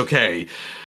 so it's okay.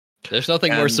 There's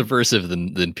nothing more subversive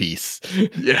than peace.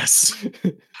 Yes.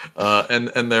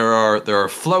 And there are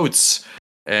floats,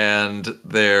 and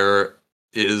there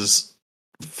is,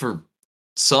 for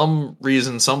some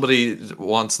reason, somebody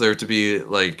wants there to be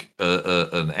like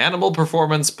an animal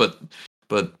performance, but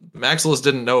Maximus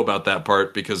didn't know about that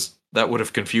part because that would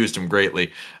have confused him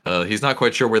greatly. He's not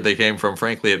quite sure where they came from.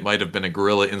 Frankly, it might have been a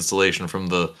guerrilla installation from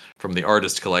the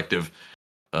artist collective,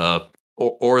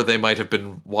 or they might have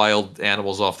been wild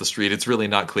animals off the street. It's really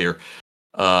not clear.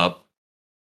 I'm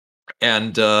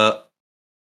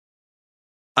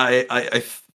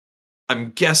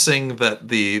guessing that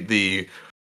the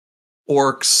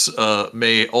orcs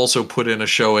may also put in a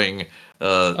showing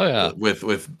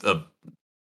with a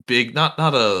big not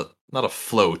a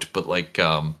float, but like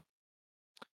some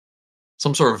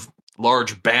sort of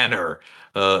large banner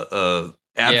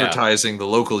advertising the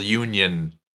local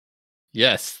union.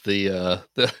 Yes, the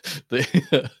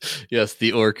yes,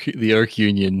 the orc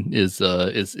union is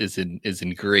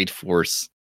in great force,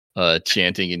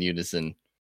 chanting in unison.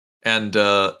 And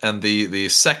the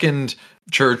second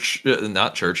church,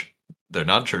 not church, they're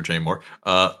not church anymore.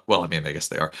 Well, I mean, I guess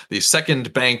they are. The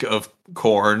second bank of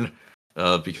corn,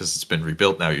 because it's been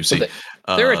rebuilt now. You see,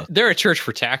 they're a church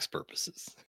for tax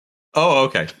purposes. Oh,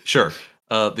 okay, sure.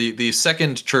 The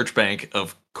second church bank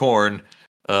of corn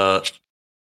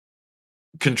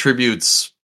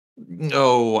contributes.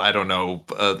 Oh, I don't know.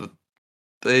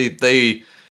 They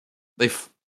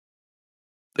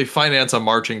finance a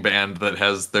marching band that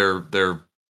has their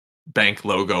bank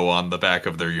logo on the back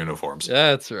of their uniforms.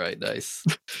 That's right. Nice.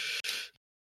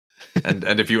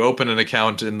 and if you open an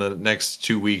account in the next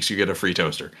 2 weeks, you get a free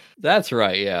toaster. That's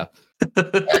right. Yeah.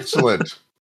 Excellent.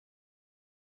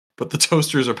 But the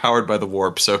toasters are powered by the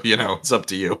warp, so it's up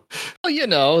to you.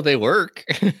 Well, they work.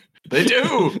 They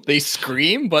do. They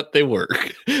scream, but they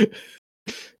work.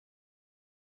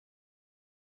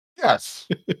 Yes.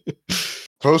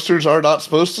 Toasters are not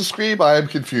supposed to scream. I am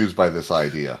confused by this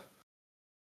idea.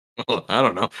 Well, I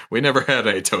don't know. We never had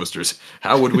any toasters.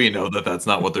 How would we know that that's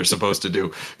not what they're supposed to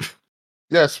do?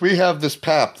 Yes, we have this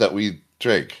pap that we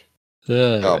drink.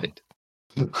 Right.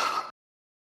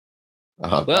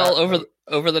 Well,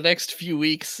 over the next few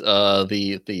weeks,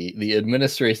 the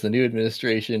administration, the new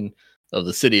administration of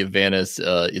the city of Venice,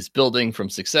 is building from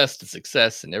success to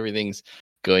success, and everything's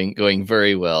going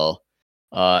very well.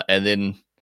 And then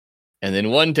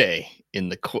one day in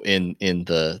the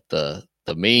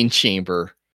main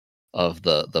chamber of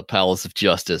the Palace of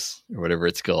Justice, or whatever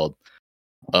it's called,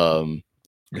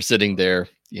 we're sitting there,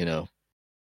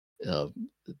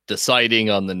 deciding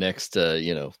on the next,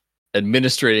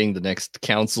 administrating the next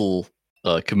council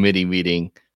committee meeting,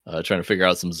 trying to figure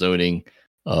out some zoning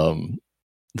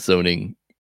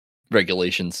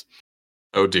regulations.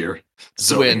 Oh dear,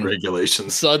 zoning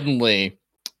regulations. Suddenly,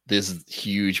 this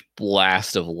huge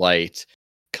blast of light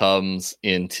comes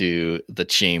into the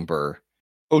chamber.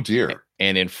 Oh dear.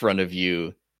 And in front of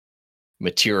you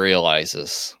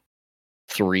materializes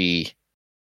 3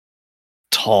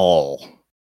 tall,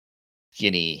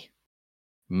 skinny,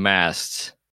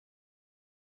 masked,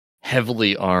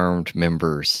 heavily armed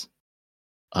members,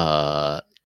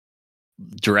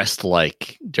 dressed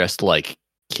like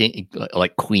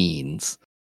queens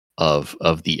of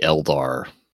the Eldar.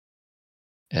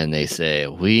 And they say,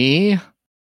 "We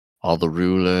are the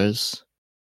rulers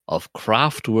of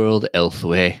Craftworld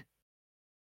Elfway,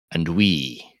 and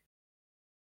we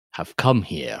have come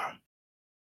here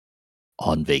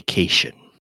on vacation."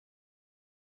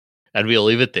 And we'll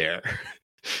leave it there.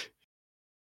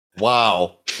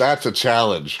 Wow, that's a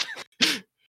challenge.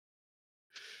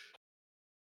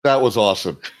 That was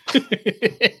awesome.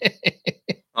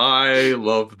 I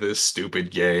love this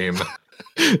stupid game.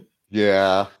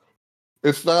 Yeah.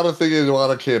 It's not a thing you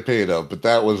want a campaign of, but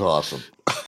that was awesome.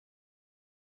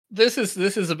 This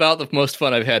is about the most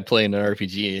fun I've had playing an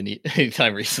RPG any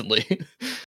time recently.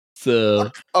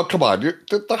 So, Oh, come on.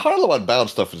 The Harlem Unbound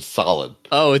stuff is solid.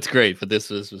 oh, it's great, but this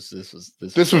was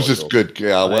This was just good.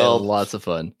 Yeah, I had well, lots of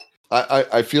fun.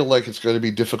 I feel like it's going to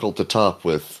be difficult to top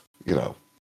with,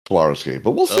 tomorrow's game,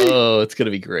 but we'll see. Oh, it's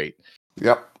gonna be great.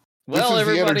 Yep. Well, this is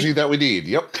everybody, the energy that we need.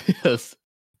 Yep. yes.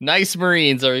 Nice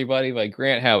Marines, everybody, by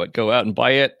Grant Howitt. Go out and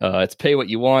buy it. It's pay what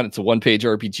you want. It's a one-page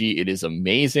RPG. It is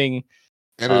amazing.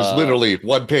 And it's literally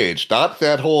one page. Not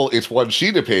that whole, it's one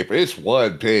sheet of paper. It's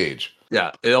one page.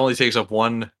 Yeah, it only takes up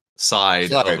one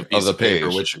side of a piece of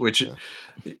paper, which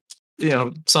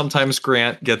sometimes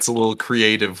Grant gets a little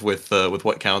creative with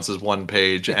what counts as one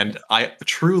page, and I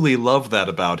truly love that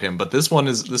about him. But this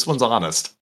one's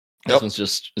honest. This one's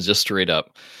just straight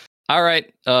up. All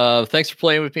right. Thanks for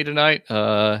playing with me tonight.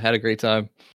 Had a great time.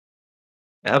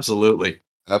 Absolutely.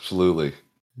 Absolutely.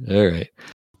 All right.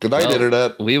 Good night,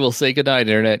 Internet. We will say good night,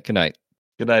 Internet. Good night.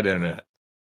 Good night, Internet.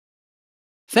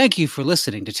 Thank you for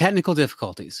listening to Technical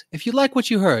Difficulties. If you like what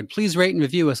you heard, please rate and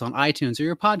review us on iTunes or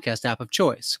your podcast app of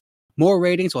choice. More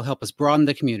ratings will help us broaden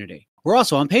the community. We're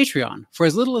also on Patreon. For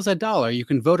as little as $1, you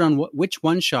can vote on which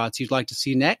one-shots you'd like to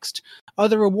see next.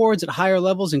 Other rewards at higher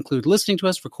levels include listening to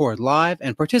us record live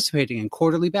and participating in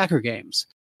quarterly backer games.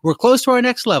 We're close to our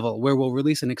next level, where we'll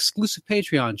release an exclusive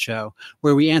Patreon show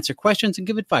where we answer questions and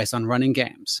give advice on running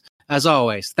games. As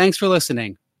always, thanks for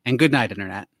listening, and good night,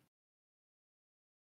 Internet.